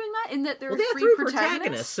may be doing that in that there are three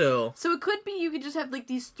protagonists. So it could be you could just have, like,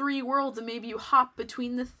 these 3 worlds and maybe you hop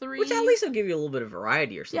between the 3. Which at least will give you a little bit of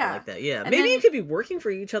variety or something like that. Yeah. Maybe it could be working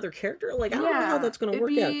for each other character. Like, I don't know how that's going to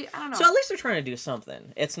work out. I don't know. So at least they're trying to do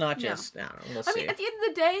something. It's not just, I don't know, we'll see. At the end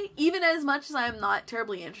of the day, even as much as I am not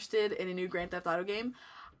terribly interested in a new Grand Theft Auto game,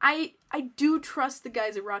 I do trust the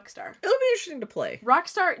guys at Rockstar. It'll be interesting to play.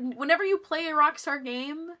 Rockstar, whenever you play a Rockstar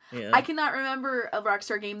game, I cannot remember a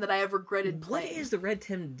Rockstar game that I have regretted playing. What is the Red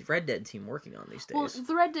Dead team working on these days? Well,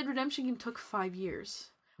 the Red Dead Redemption game took 5 years.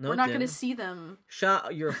 We're not going to see them.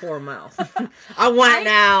 Shut your whore mouth. I want it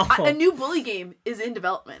now. A new Bully game is in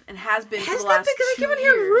development and has been for the last 2 years. Because I keep on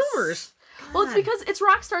hearing rumors. Well, it's because it's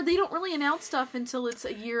Rockstar. They don't really announce stuff until it's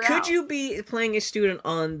a year out. Could you be playing a student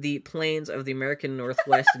on the plains of the American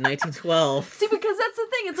Northwest in 1912? See, because that's the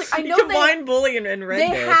thing. It's like, I know you combine Bully and Red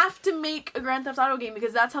Dead. They have to make a Grand Theft Auto game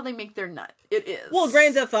because that's how they make their nut. It is. Well,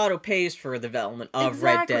 Grand Theft Auto pays for the development of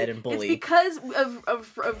Red Dead and Bully. It's because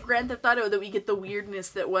of Grand Theft Auto that we get the weirdness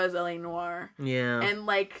that was L.A. Noire. Yeah. And,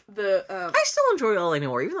 like, the... I still enjoy L.A.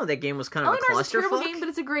 Noire, even though that game was kind of a clusterfuck. L.A. Noire is a terrible game, but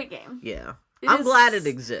it's a great game. Yeah. I'm glad it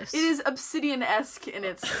exists. It is Obsidian-esque in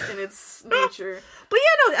its nature.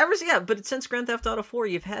 But but since Grand Theft Auto 4,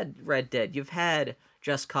 you've had Red Dead, you've had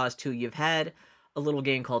Just Cause 2, you've had a little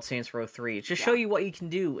game called Saints Row 3. Just show you what you can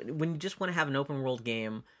do when you just want to have an open world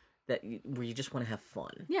game where you just want to have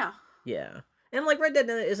fun. Yeah. Yeah. And, like, Red Dead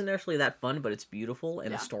isn't actually that fun, but it's beautiful,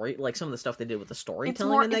 and a story, like, some of the stuff they did with the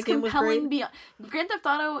storytelling in that game was great. Beyond. Grand Theft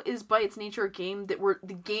Auto is, by its nature, a game where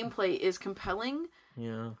the gameplay is compelling.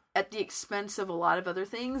 Yeah. At the expense of a lot of other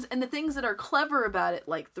things. And the things that are clever about it,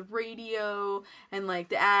 like the radio and like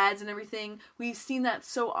the ads and everything, we've seen that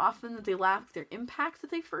so often that they lack their impact that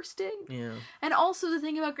they first did. Yeah. And also the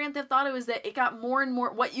thing about Grand Theft Auto is that it got more and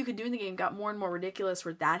more, what you could do in the game got more and more ridiculous,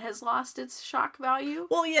 where that has lost its shock value.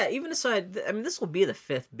 Well, yeah, even aside, I mean, this will be the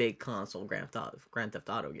 5th big console Grand Theft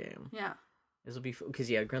Auto game. Yeah. This will be, because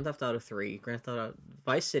Grand Theft Auto 3, Grand Theft Auto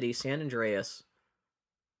Vice City, San Andreas,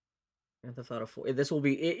 Grand Theft Auto 4. This will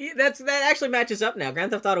be that actually matches up now.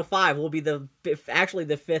 Grand Theft Auto 5 will be actually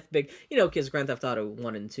the 5th big, because Grand Theft Auto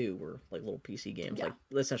 1 and 2 were like little PC games, like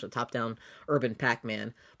essentially top-down urban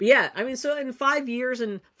Pac-Man. But yeah, I mean, so in 5 years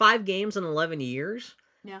and 5 games in 11 years,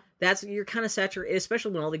 you're kind of saturated,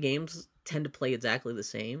 especially when all the games tend to play exactly the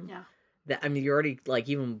same. Yeah. That, I mean, you're already like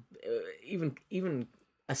even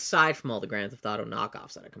aside from all the Grand Theft Auto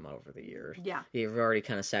knockoffs that have come out over the years, you've already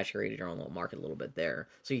kind of saturated your own little market a little bit there.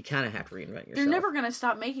 So you kind of have to reinvent yourself. They're never going to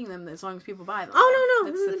stop making them as long as people buy them. Oh,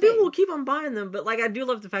 no. People will keep on buying them. But, like, I do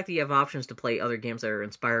love the fact that you have options to play other games that are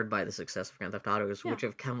inspired by the success of Grand Theft Auto, which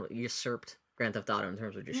have kind of usurped Grand Theft Auto in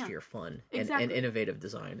terms of just sheer fun and innovative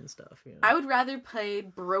design and stuff. I would rather play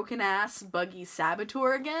broken-ass buggy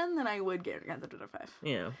Saboteur again than I would get Grand Theft Auto 5.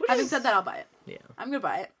 Yeah. Having said that, I'll buy it. Yeah. I'm going to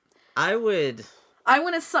buy it. I would... I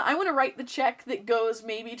want to write the check that goes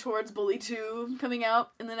maybe towards Bully 2 coming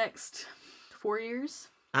out in the next 4 years.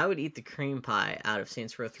 I would eat the cream pie out of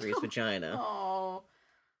Saints Row 3's vagina. Oh.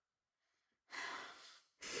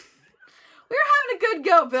 We were having a good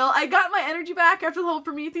go, Bill. I got my energy back after the whole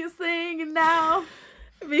Prometheus thing, and now...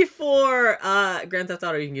 Before Grand Theft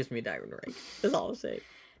Auto, you can give me a diamond ring. That's all I'm saying.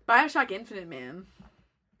 BioShock Infinite, man.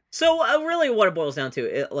 So, really what it boils down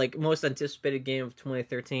to, like, most anticipated game of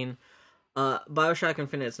 2013... BioShock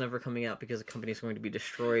Infinite's never coming out because the company's going to be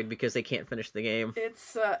destroyed because they can't finish the game.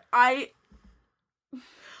 It's, I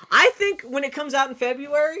think when it comes out in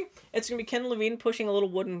February, it's going to be Ken Levine pushing a little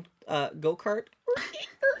wooden go-kart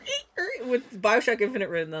with BioShock Infinite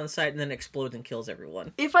written on the side, and then explodes and kills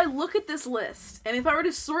everyone. If I look at this list, and if I were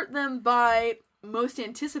to sort them by most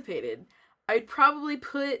anticipated, I'd probably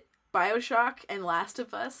put BioShock and Last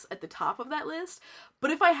of Us at the top of that list. But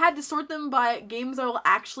if I had to sort them by games I will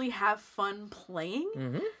actually have fun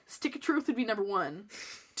playing, Stick of Truth would be number 1.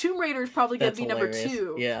 Tomb Raider is probably going to be number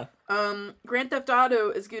 2. Yeah. Grand Theft Auto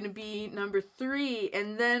is going to be number 3,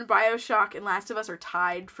 and then BioShock and Last of Us are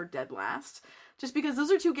tied for dead last. Just because those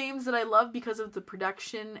are 2 games that I love because of the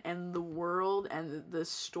production and the world and the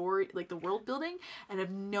story, like the world building, and have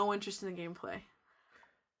no interest in the gameplay.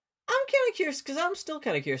 I'm kind of curious, because I'm still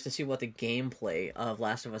kind of curious to see what the gameplay of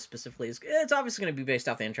Last of Us specifically is. It's obviously going to be based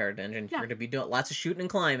off the Uncharted engine. You're going to be doing lots of shooting and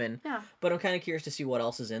climbing. Yeah. But I'm kind of curious to see what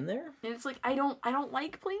else is in there. And it's like, I don't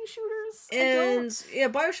like playing shooters. And, yeah,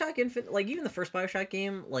 BioShock Infinite, like, even the first BioShock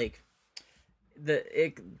game, like,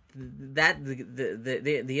 the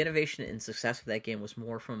innovation and success of that game was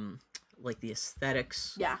more from, like, the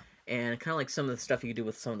aesthetics. Yeah. And kind of like some of the stuff you could do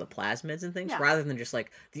with some of the plasmids and things, rather than just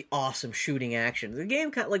like the awesome shooting action. The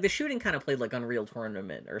game kind of, like the shooting kind of played like Unreal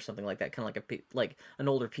Tournament or something like that, kind of like an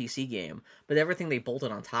older PC game. But everything they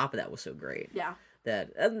bolted on top of that was so great. Yeah.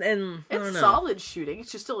 That and it's solid shooting.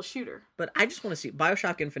 It's just still a shooter. But I just want to see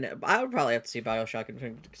BioShock Infinite. I would probably have to see BioShock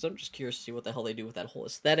Infinite because I'm just curious to see what the hell they do with that whole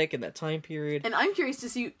aesthetic and that time period. And I'm curious to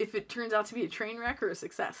see if it turns out to be a train wreck or a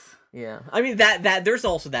success. Yeah, I mean that there's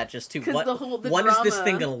also that just too. What is this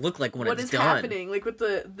thing gonna look like when it's done? What is happening? Like with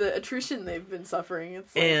the attrition they've been suffering.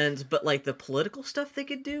 It's like... but like the political stuff they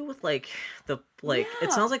could do with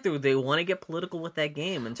it sounds like they want to get political with that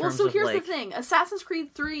game in terms of Well, so here's the thing: Assassin's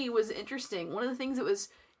Creed 3 was interesting. One of the things that was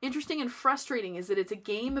interesting and frustrating is that it's a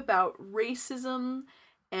game about racism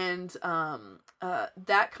and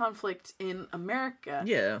that conflict in America.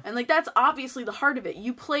 Yeah. And, like, that's obviously the heart of it.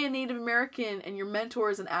 You play a Native American and your mentor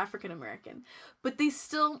is an African American. But they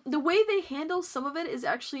still, the way they handle some of it is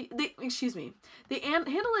actually, they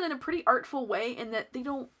handle it in a pretty artful way in that they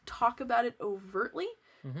don't talk about it overtly.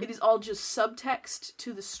 Mm-hmm. It is all just subtext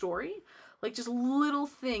to the story. Like, just little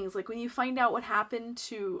things. Like, when you find out what happened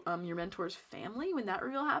to your mentor's family, when that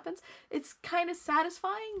reveal happens, it's kind of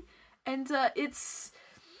satisfying. And it's,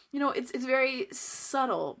 you know, it's very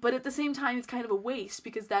subtle. But at the same time, it's kind of a waste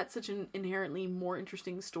because that's such an inherently more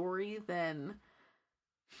interesting story than...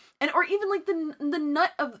 or even, like, the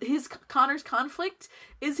nut of Connor's conflict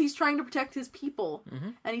is he's trying to protect his people. Mm-hmm.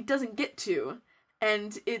 And he doesn't get to.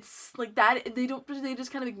 And it's like that, they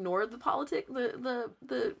just kind of ignore the politics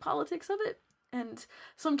of it. And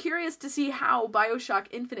so I'm curious to see how BioShock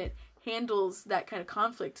Infinite handles that kind of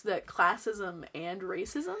conflict, that classism and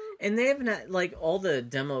racism. And they haven't had, like, all the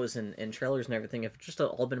demos and trailers and everything have just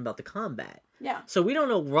all been about the combat. Yeah. So we don't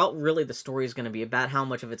know what really the story is going to be about, how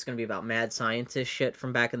much of it's going to be about mad scientist shit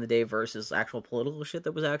from back in the day versus actual political shit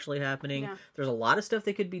that was actually happening. Yeah. There's a lot of stuff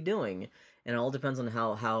they could be doing. And it all depends on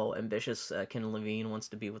how ambitious Ken Levine wants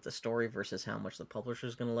to be with the story versus how much the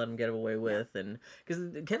publisher's going to let him get away with. And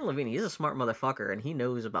because Ken Levine, he's a smart motherfucker, and he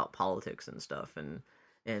knows about politics and stuff. And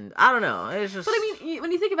I don't know. It's just... But I mean,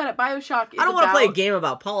 when you think about it, BioShock is I don't want to play a game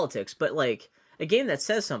about politics, but, like, a game that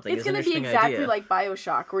says something is an interesting idea. It's going to be exactly like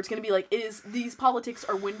BioShock, where it's going to be like, these politics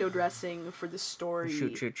are window dressing for the story.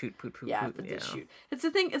 Shoot, poot, yeah, for this shoot. It's the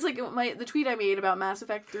thing, it's like the tweet I made about Mass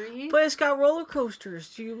Effect 3. But it's got roller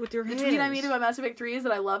coasters with your hands. The tweet I made about Mass Effect 3 is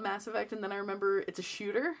that I love Mass Effect, and then I remember it's a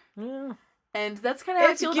shooter. Yeah. And that's kind of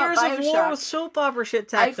how I feel about BioShock. It's Gears of War with soap opera shit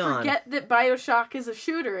tacked on. I forget that BioShock is a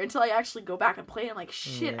shooter until I actually go back and play it. I'm like,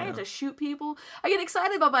 shit, I have to shoot people. I get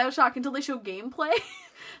excited about BioShock until they show gameplay.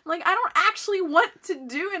 I'm like, I don't actually want to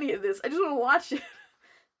do any of this. I just want to watch it.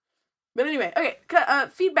 But anyway, okay,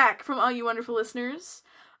 feedback from all you wonderful listeners.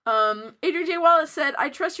 Adrian J. Wallace said, I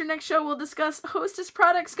trust your next show will discuss Hostess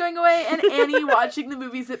products going away and Annie watching the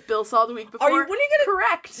movies that Bill saw the week before. Correct. When are you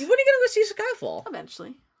going to go see Skyfall?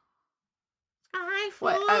 Eventually.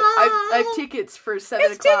 What? I have tickets for 7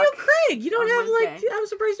 o'clock. It's Daniel Craig. You don't have Wednesday. I'm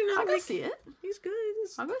surprised you're not. I'll go see it. He's good.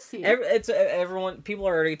 I'll go see it. Everyone. People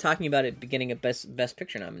are already talking about it getting a best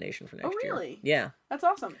picture nomination for next year. Oh, really? Yeah, that's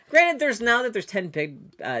awesome. Granted, there's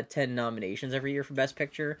 10 nominations every year for best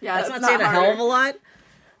picture. Yeah, that's not saying a hell of a lot.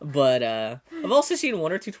 But I've also seen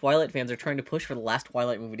one or two Twilight fans are trying to push for the last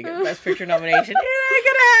Twilight movie to get best picture nomination. It ain't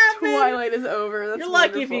gonna happen. Twilight is over. That's You're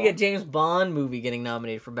lucky if you get James Bond movie getting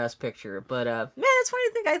nominated for best picture. But man, that's funny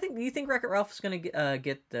to think. You think Wreck-It Ralph is gonna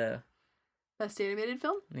get the best animated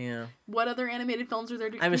film? Yeah. What other animated films are there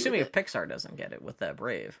to compete I'm assuming with if Pixar doesn't get it with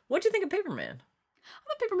Brave. What'd you think of Paperman?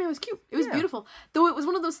 I thought Paperman was cute. It was beautiful. Though it was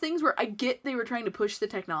one of those things where I get they were trying to push the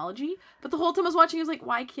technology, but the whole time I was watching, I was like,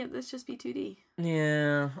 why can't this just be 2D?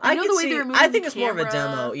 Yeah. I know the way they were moving I think the it's camera. more of a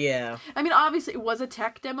demo, yeah. I mean, obviously, it was a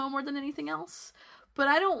tech demo more than anything else, but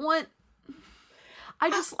I don't want...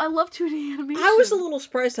 I love 2D animation. I was a little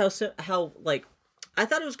surprised how like... I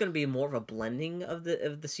thought it was going to be more of a blending of the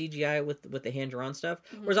CGI with the hand-drawn stuff.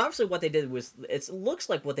 Mm-hmm. Whereas obviously what they did was... It looks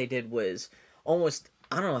like what they did was almost...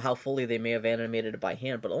 I don't know how fully they may have animated it by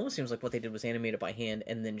hand, but it almost seems like what they did was animate it by hand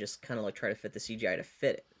and then just kind of like try to fit the CGI to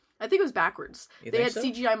fit it. I think it was backwards. They had so?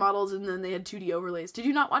 CGI models and then they had 2D overlays. Did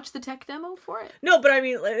you not watch the tech demo for it? No, but I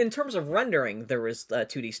mean, in terms of rendering, there was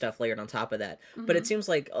 2D stuff layered on top of that. Mm-hmm. But it seems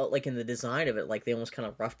like in the design of it, like they almost kind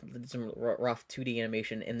of rough 2D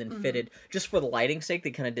animation and then fitted, just for the lighting's sake,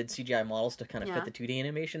 they kind of did CGI models to kind of fit the 2D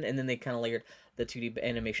animation, and then they kind of layered the 2D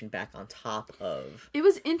animation back on top of... It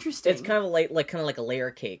was interesting. It's kind of like a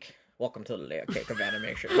layer cake. Welcome to the layer cake of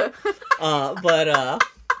animation.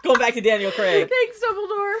 Going back to Daniel Craig. Thanks,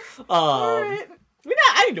 Dumbledore. All right.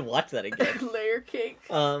 I need to watch that again. Layer cake.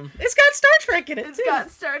 It's got Star Trek in it. It's got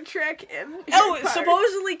Star Trek in it.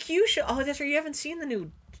 Supposedly Q show. Oh, that's right. You haven't seen the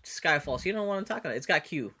new Skyfall, so you don't want to talk about it. It's got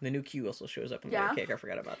Q. The new Q also shows up in Layer Cake. I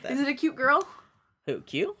forgot about that. Is it a cute girl? Who,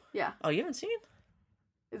 Q? Yeah. Oh, you haven't seen?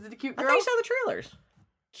 Is it a cute girl? I thought you saw the trailers.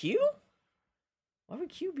 Q? Why would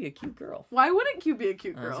Q be a cute girl? Why wouldn't Q be a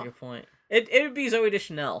cute girl? That's a good point. It would be Zooey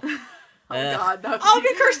Deschanel. God, no. I'll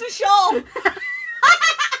be Kirsten Shaw!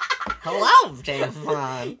 Hello, James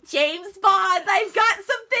Bond. James Bond, I've got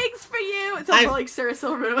some things for you. It sounds like Sarah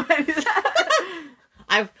Silverman.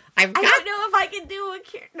 I don't know if I can do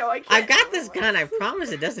a... No, I can't. I've got this gun. I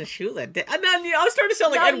promise it doesn't shoot like that. I was starting to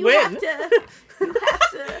sound like Ed you Wynn. Have to. How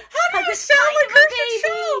do you sound like Kirsten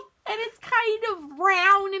Shaw? And it's kind of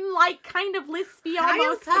brown and like kind of lispy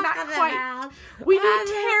almost, but not quite. We do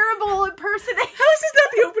terrible impersonation. How is this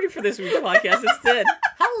not the opening for this week's podcast instead?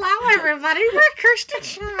 How Hello, everybody. We're Kirsten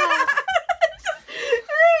Shaw.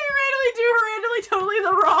 randomly totally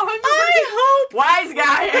the wrong. I hope wise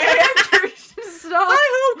guy. I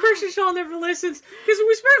hope Kirsten Shaw never listens because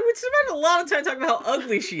we spent a lot of time talking about how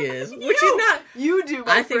ugly she is, which is not. You do.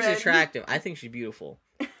 I think she's attractive. I think she's beautiful.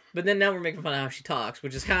 But then now we're making fun of how she talks,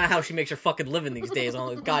 which is kind of how she makes her fucking living these days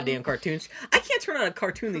on the goddamn cartoons. I can't turn on a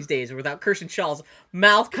cartoon these days without Kirsten Shaw's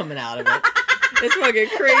mouth coming out of it. It's fucking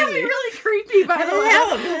crazy. That'd be really creepy, by the way.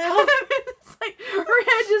 It's like her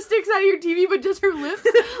head just sticks out of your TV, but just her lips,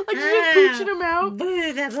 like she's just pooching them out.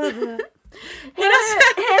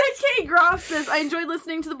 Hannah K. Groff says, I enjoyed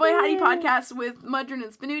listening to the Boy Howdy podcast with Mudron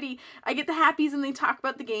and Spinuti. I get the happies and they talk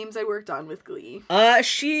about the games I worked on with Glee.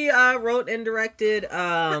 She wrote and directed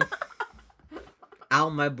Ow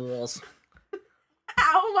My Balls.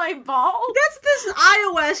 Ow My Balls? That's this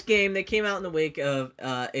iOS game that came out in the wake of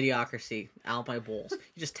Idiocracy. Ow My Balls.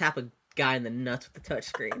 You just tap a guy in the nuts with the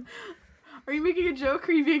touchscreen. Are you making a joke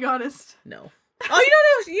or are you being honest? No. Oh, you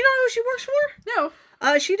don't know who she works for? No.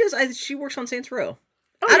 She does. She works on Saints Row.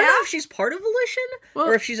 Oh, I don't know if she's part of Volition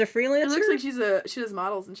or if she's a freelancer. It looks like she does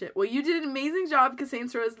models and shit. Well, you did an amazing job because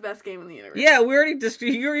Saints Row is the best game in the universe. Yeah, we already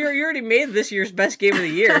you already made this year's best game of the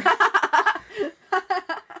year.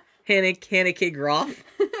 Hannah K. Groff.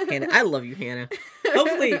 Hannah, I love you, Hannah.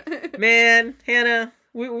 Hopefully, man, Hannah.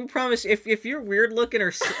 We promise if you're weird looking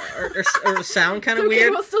or sound kind of okay,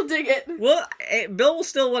 weird, we'll still dig it. Well, Bill will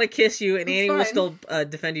still want to kiss you, and Annie will still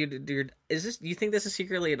defend you. Dude, do you think this is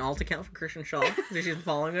secretly an alt account for Kirsten Shaw? That she's been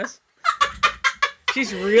following us.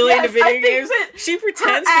 She's really into video games. She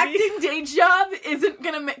pretends her to be. Acting day job isn't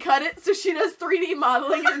gonna cut it, so she does 3D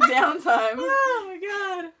modeling in her downtime. Oh my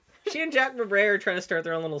god. She and Jack McBrayer are trying to start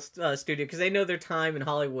their own little studio because they know their time in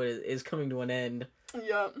Hollywood is coming to an end.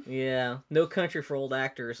 Yep. Yeah. No country for old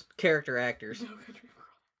actors. Character actors. No country for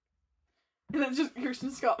old. And then just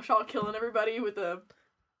Kirsten Shaw killing everybody with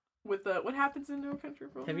what happens in No Country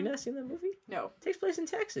for Old Men? Have you not seen that movie? No. It takes place in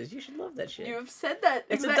Texas. You should love that shit. You have said that.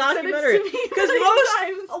 It's a documentary. Because you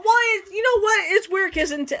know what? It's weird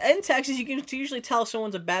because in Texas you can usually tell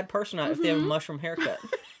someone's a bad person if they have a mushroom haircut.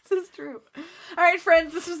 This is true. All right,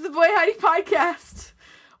 friends, this was the Boy Howdy podcast.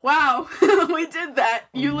 Wow, we did that.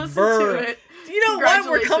 You listened to it. You know what?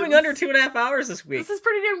 We're coming under 2.5 hours this week. This is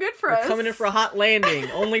pretty damn good for us. We're coming in for a hot landing.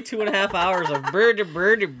 Only 2.5 hours of bird.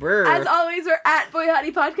 As always, we're at Boy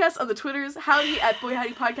Howdy Podcast on the Twitters, howdy at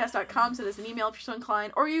boyhowdypodcast.com. Send us an email if you're so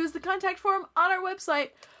inclined, or use the contact form on our website,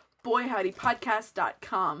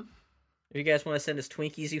 boyhowdypodcast.com. If you guys want to send us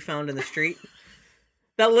Twinkies you found in the street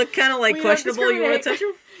that look kind of like questionable, you want to touch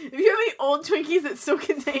them? If you have any old Twinkies that still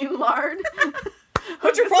contain lard,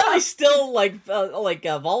 which are probably still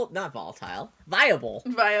not volatile, viable.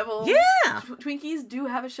 Yeah, Twinkies do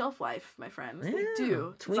have a shelf life, my friends. Yeah. They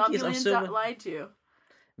do. Twinkies, lied to you.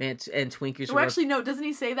 Man, and Twinkies. Well, actually, no. Doesn't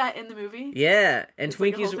he say that in the movie? Yeah, and it's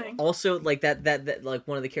Twinkies like also like that like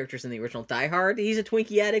one of the characters in the original Die Hard. He's a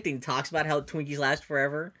Twinkie addict, and he talks about how Twinkies last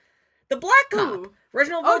forever. The black cop,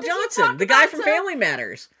 Reginald Vo Johnson, the guy from Family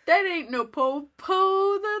Matters. That ain't no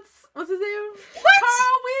po-po. That's what's his name? What?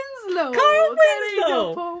 Carl Winslow. That ain't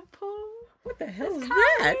no po-po. What the hell is Carl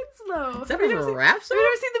that? Winslow. Is that from a rap song? Have you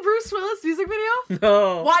ever seen the Bruce Willis music video?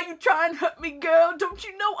 No. Why you trying to hurt me, girl? Don't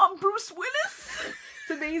you know I'm Bruce Willis?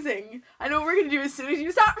 It's amazing. I know what we're gonna do as soon as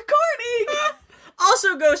you stop recording.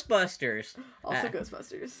 Also Ghostbusters.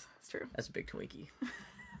 Ghostbusters. It's true. That's a big Twinkie.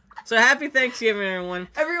 So happy Thanksgiving, everyone.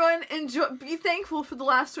 Everyone, enjoy. Be thankful for the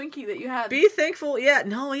last Twinkie that you had. Be thankful. Yeah.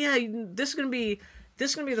 No. Yeah. This is gonna be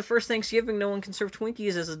the first Thanksgiving no one can serve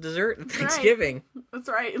Twinkies as a dessert at Thanksgiving. That's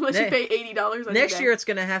right. Unless you pay $80 on next year, it's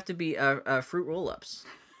gonna have to be fruit roll-ups.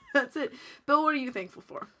 That's it. Bill, what are you thankful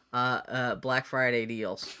for? Black Friday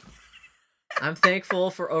deals. I'm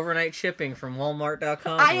thankful for overnight shipping from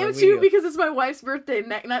Walmart.com. I am too, because it's my wife's birthday.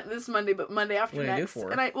 Not this Monday, but Monday after what next. Do for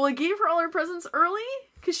her? And I gave her all her presents early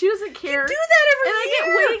because she doesn't care. You do that every year. And I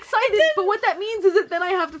get way excited. But what that means is that then I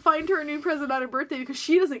have to find her a new present on her birthday because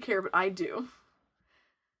she doesn't care, but I do.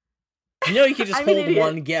 You know, you could just hold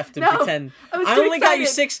one gift and pretend. I only got you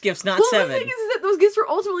 6 gifts, not 7. The thing is that those gifts were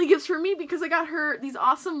ultimately gifts for me because I got her these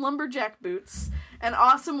awesome lumberjack boots, an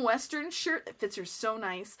awesome Western shirt that fits her so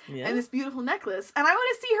nice, and this beautiful necklace. And I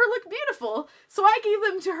want to see her look beautiful, so I gave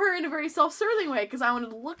them to her in a very self-serving way because I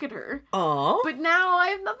wanted to look at her. Aww. But now I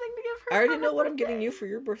have nothing to give her. I already know what I'm getting you for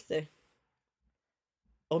your birthday.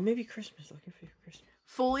 Oh, maybe Christmas. Looking for your Christmas.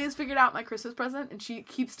 Foley has figured out my Christmas present, and she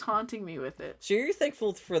keeps taunting me with it. So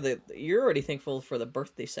you're already thankful for the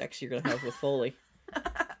birthday sex you're gonna have with Foley.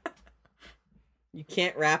 You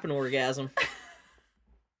can't rap an orgasm.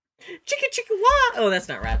 Chicka chicka wah! Oh, that's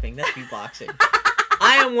not rapping. That's beatboxing.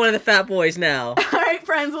 I am one of the fat boys now. All right,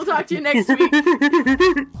 friends. We'll talk to you next week.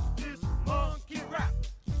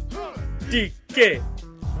 DK.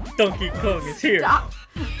 Donkey Kong is here. Stop.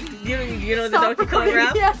 You know Stop the Donkey Kong recording.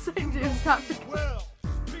 rap? Yes, I do. Stop.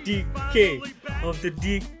 DK of the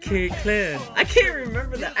DK clan. I can't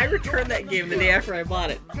remember that. I returned that game the day after I bought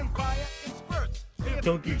it.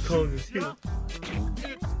 Donkey Kong is here.